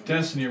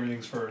 Destiny,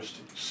 everything's first.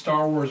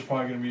 Star Wars is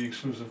probably gonna be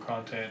exclusive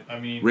content. I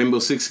mean, Rainbow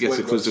Six gets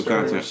exclusive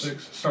content.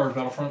 Star Wars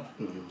Battlefront.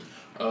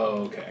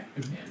 Oh, okay.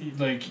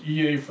 Like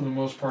EA for the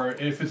most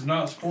part. If it's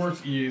not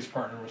sports, EA's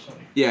partner with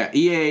Sony. Yeah,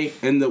 EA,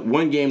 and the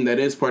one game that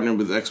is partnered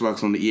with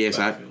Xbox on the EA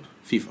side,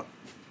 FIFA.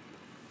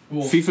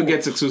 Well, FIFA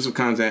gets exclusive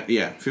content.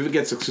 Yeah, FIFA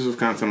gets exclusive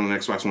content on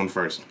Xbox One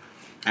first.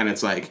 And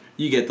it's like,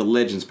 you get the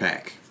Legends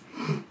pack.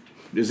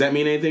 Does that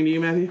mean anything to you,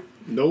 Matthew?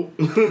 Nope.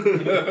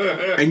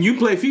 And you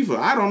play FIFA.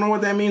 I don't know what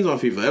that means on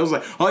FIFA. It was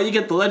like, oh, you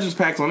get the Legends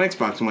packs on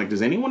Xbox. I'm like,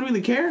 does anyone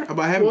really care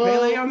about having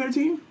Pele on their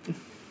team?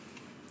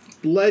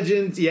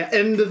 Legends, yeah.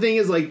 And the thing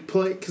is, like,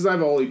 because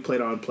I've only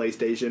played on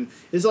PlayStation,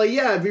 it's like,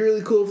 yeah, it'd be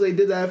really cool if they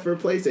did that for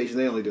PlayStation.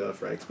 They only do that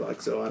for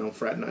Xbox, so I don't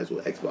fraternize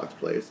with Xbox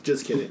players.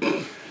 Just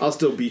kidding. I'll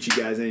still beat you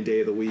guys any day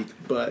of the week.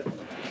 But,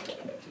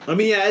 I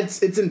mean, yeah,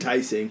 it's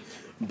enticing.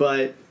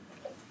 But...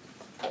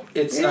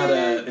 It's not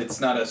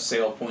a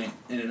sale point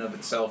in and of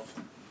itself.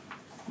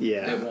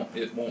 Yeah.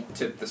 It won't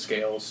tip the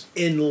scales.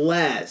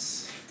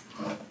 Unless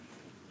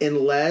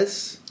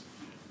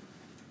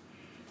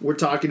we're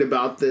talking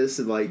about this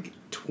in like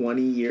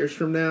 20 years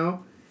from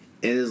now,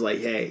 and it's like,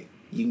 hey,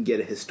 you can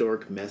get a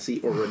historic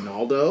Messi or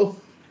Ronaldo,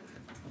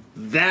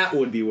 that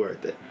would be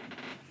worth it.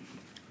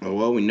 Oh,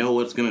 well, we know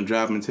what's gonna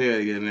drive Mateo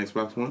to get an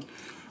Xbox One.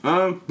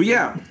 But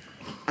yeah,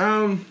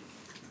 I'm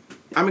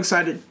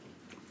excited.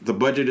 The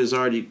budget is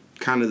already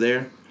kind of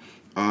there.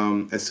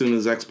 As soon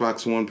as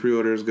Xbox One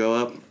pre-orders go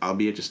up, I'll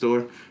be at your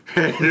store.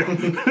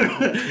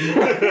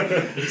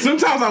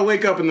 Sometimes I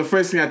wake up and the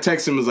first thing I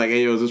text him is like,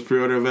 "Hey, yo, is this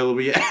pre-order available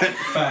yet?"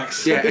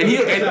 Facts. Yeah,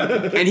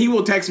 and he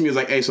will text me. He's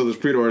like, "Hey, so this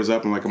pre-order is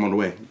up." I'm like, "I'm on the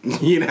way."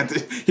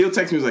 He'll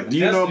text me. He's like, "Do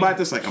you know about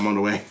this?" Like, "I'm on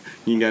the way."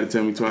 You ain't got to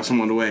tell me twice.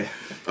 I'm on the way.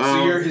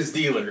 So you're his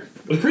dealer.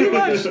 Pretty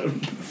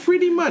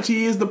much.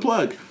 He is the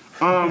plug.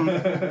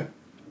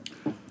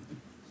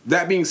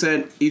 That being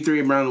said,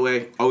 E3 around the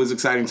way, always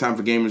exciting time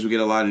for gamers. We get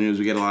a lot of news.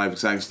 We get a lot of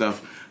exciting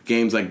stuff.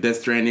 Games like Death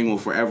Stranding will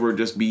forever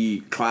just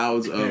be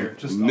clouds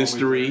of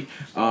mystery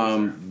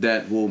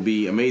that will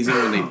be amazing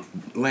when they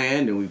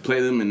land and we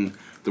play them and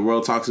the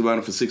world talks about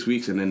them for 6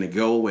 weeks and then they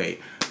go away.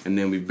 And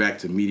then we're back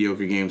to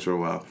mediocre games for a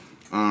while.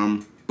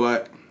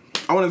 But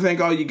I want to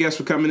thank all you guests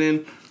for coming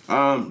in.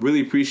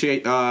 Really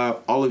appreciate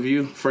all of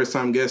you. First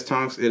time guest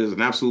Tonks. It is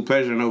an absolute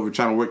pleasure. I know we're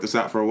trying to work this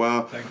out for a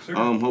while. Thanks, sir.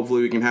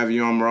 Hopefully we can have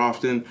you on more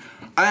often.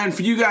 And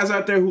for you guys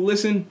out there who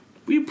listen,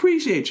 we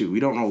appreciate you. We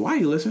don't know why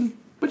you listen,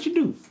 but you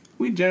do.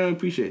 We generally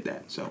appreciate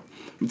that. So,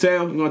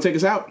 Mateo, you want to take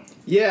us out?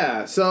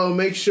 Yeah, so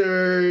make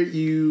sure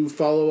you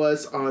follow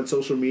us on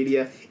social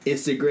media,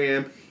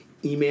 Instagram,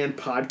 E-Man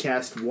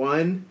Podcast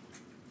 1.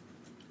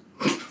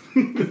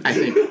 I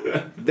think.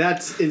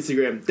 That's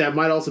Instagram. That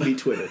might also be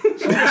Twitter.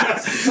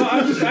 So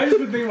I just been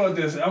thinking about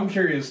this. I'm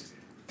curious.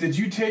 Did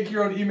you take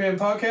your own E-Man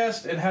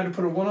podcast and had to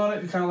put a 1 on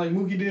it, kind of like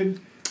Mookie did?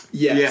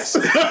 Yes.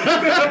 So I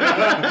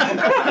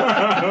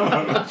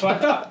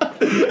thought.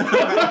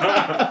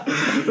 The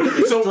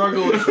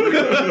struggle is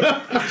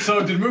real.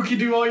 So did Mookie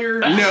do all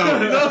your? No,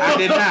 I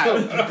did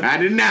not. I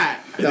did not.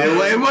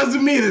 It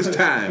wasn't me this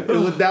time.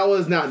 That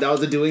was not. That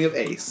was the doing of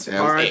Ace.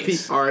 That was R.I.P.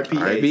 Ace. R.I.P.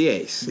 R.I.P.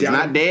 Ace. He's Down-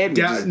 not dead. We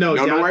just no,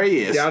 don't know down, where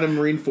he is. Down in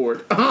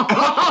Marineford.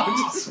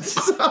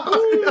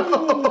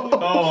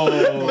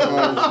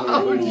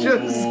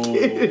 Just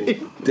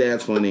kidding.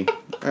 That's funny.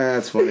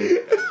 That's funny.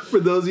 For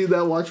those of you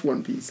that watch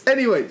One Piece.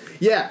 Anyway,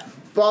 yeah.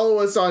 Follow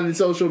us on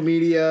social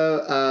media,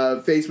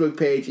 Facebook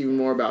page, Even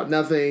More About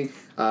Nothing,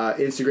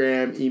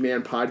 Instagram,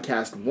 E-Man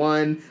Podcast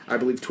 1. I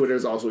believe Twitter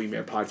is also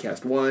E-Man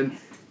Podcast 1.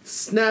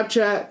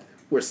 Snapchat,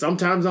 we're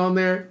sometimes on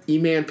there.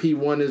 E-Man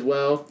P1 as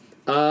well.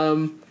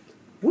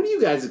 What are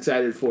you guys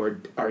excited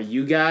for? Are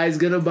you guys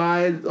going to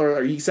buy it? Or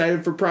are you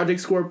excited for Project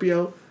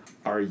Scorpio?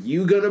 Are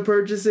you going to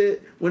purchase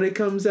it when it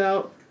comes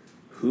out?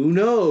 Who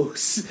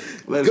knows?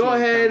 Let us know Go in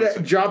the ahead,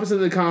 comments. drop us in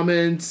the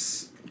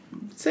comments.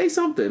 Say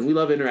something. We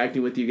love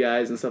interacting with you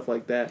guys and stuff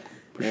like that.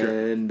 For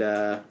sure. And,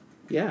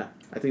 yeah,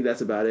 I think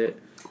that's about it.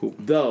 Cool.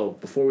 Though,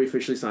 before we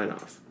officially sign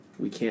off,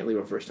 we can't leave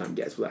our first-time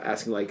guests without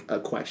asking, like, a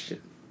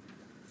question.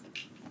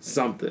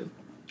 Something.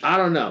 I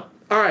don't know.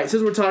 All right,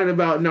 since we're talking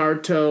about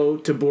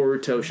Naruto to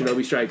Boruto,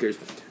 Shinobi Strikers,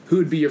 who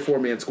would be your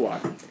four-man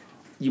squad?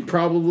 You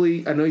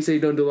probably... I know you say you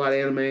don't do a lot of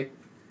anime.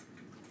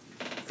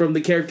 From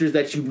the characters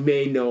that you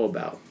may know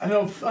about. I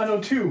know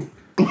 2.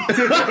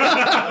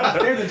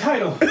 They're the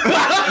title.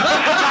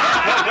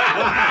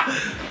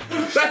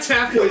 That's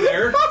halfway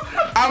there.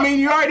 I mean,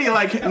 you already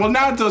like. Well,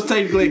 Naruto's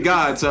technically a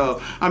god,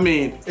 so I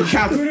mean, it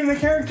counts. Including the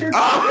character.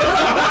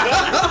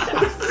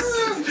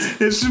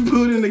 It's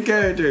Shippuden the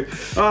character.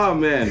 Oh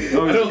man,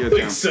 always I a don't good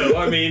think time. so.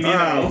 I mean, you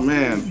Oh know.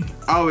 man,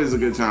 always a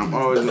good time.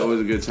 Always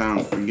a good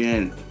time.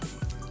 Again,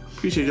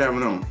 appreciate you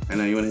having on. And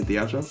now you want to hit the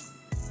outro?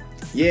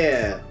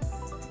 Yeah.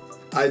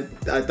 I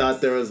thought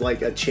there was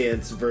like a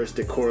chance verse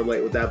to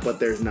correlate with that, but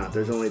there's not.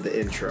 There's only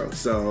the intro.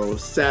 So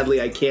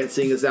sadly, I can't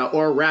sing us out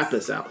or rap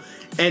us out.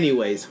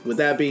 Anyways, with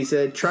that being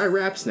said, try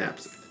Rap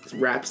Snaps. It's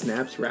Rap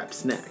Snaps, Rap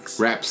Snacks.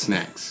 Rap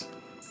snacks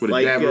with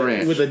Like, a dab of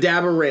ranch. With a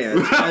dab of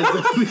ranch. As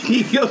the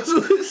Migos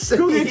would say.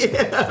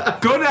 Yeah.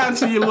 Go down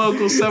to your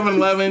local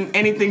 7-Eleven.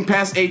 Anything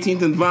past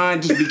 18th and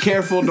Vine, just be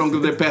careful. Don't go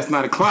there past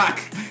 9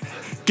 o'clock.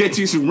 Get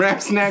you some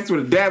Rap Snacks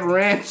with a dab of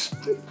ranch.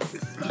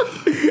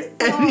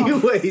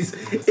 Anyways,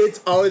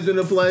 it's always been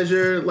a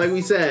pleasure. Like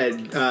we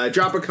said,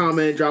 drop a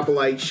comment, drop a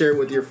like, share it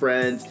with your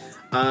friends.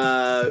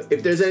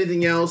 If there's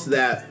anything else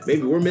that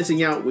maybe we're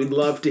missing out, we'd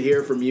love to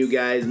hear from you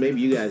guys.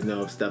 Maybe you guys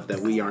know of stuff that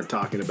we aren't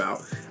talking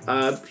about.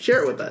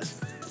 Share it with us.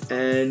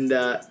 And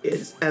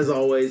it's, as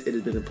always, it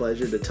has been a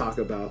pleasure to talk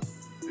about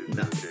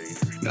nothing.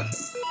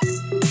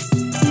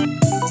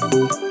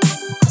 Nothing.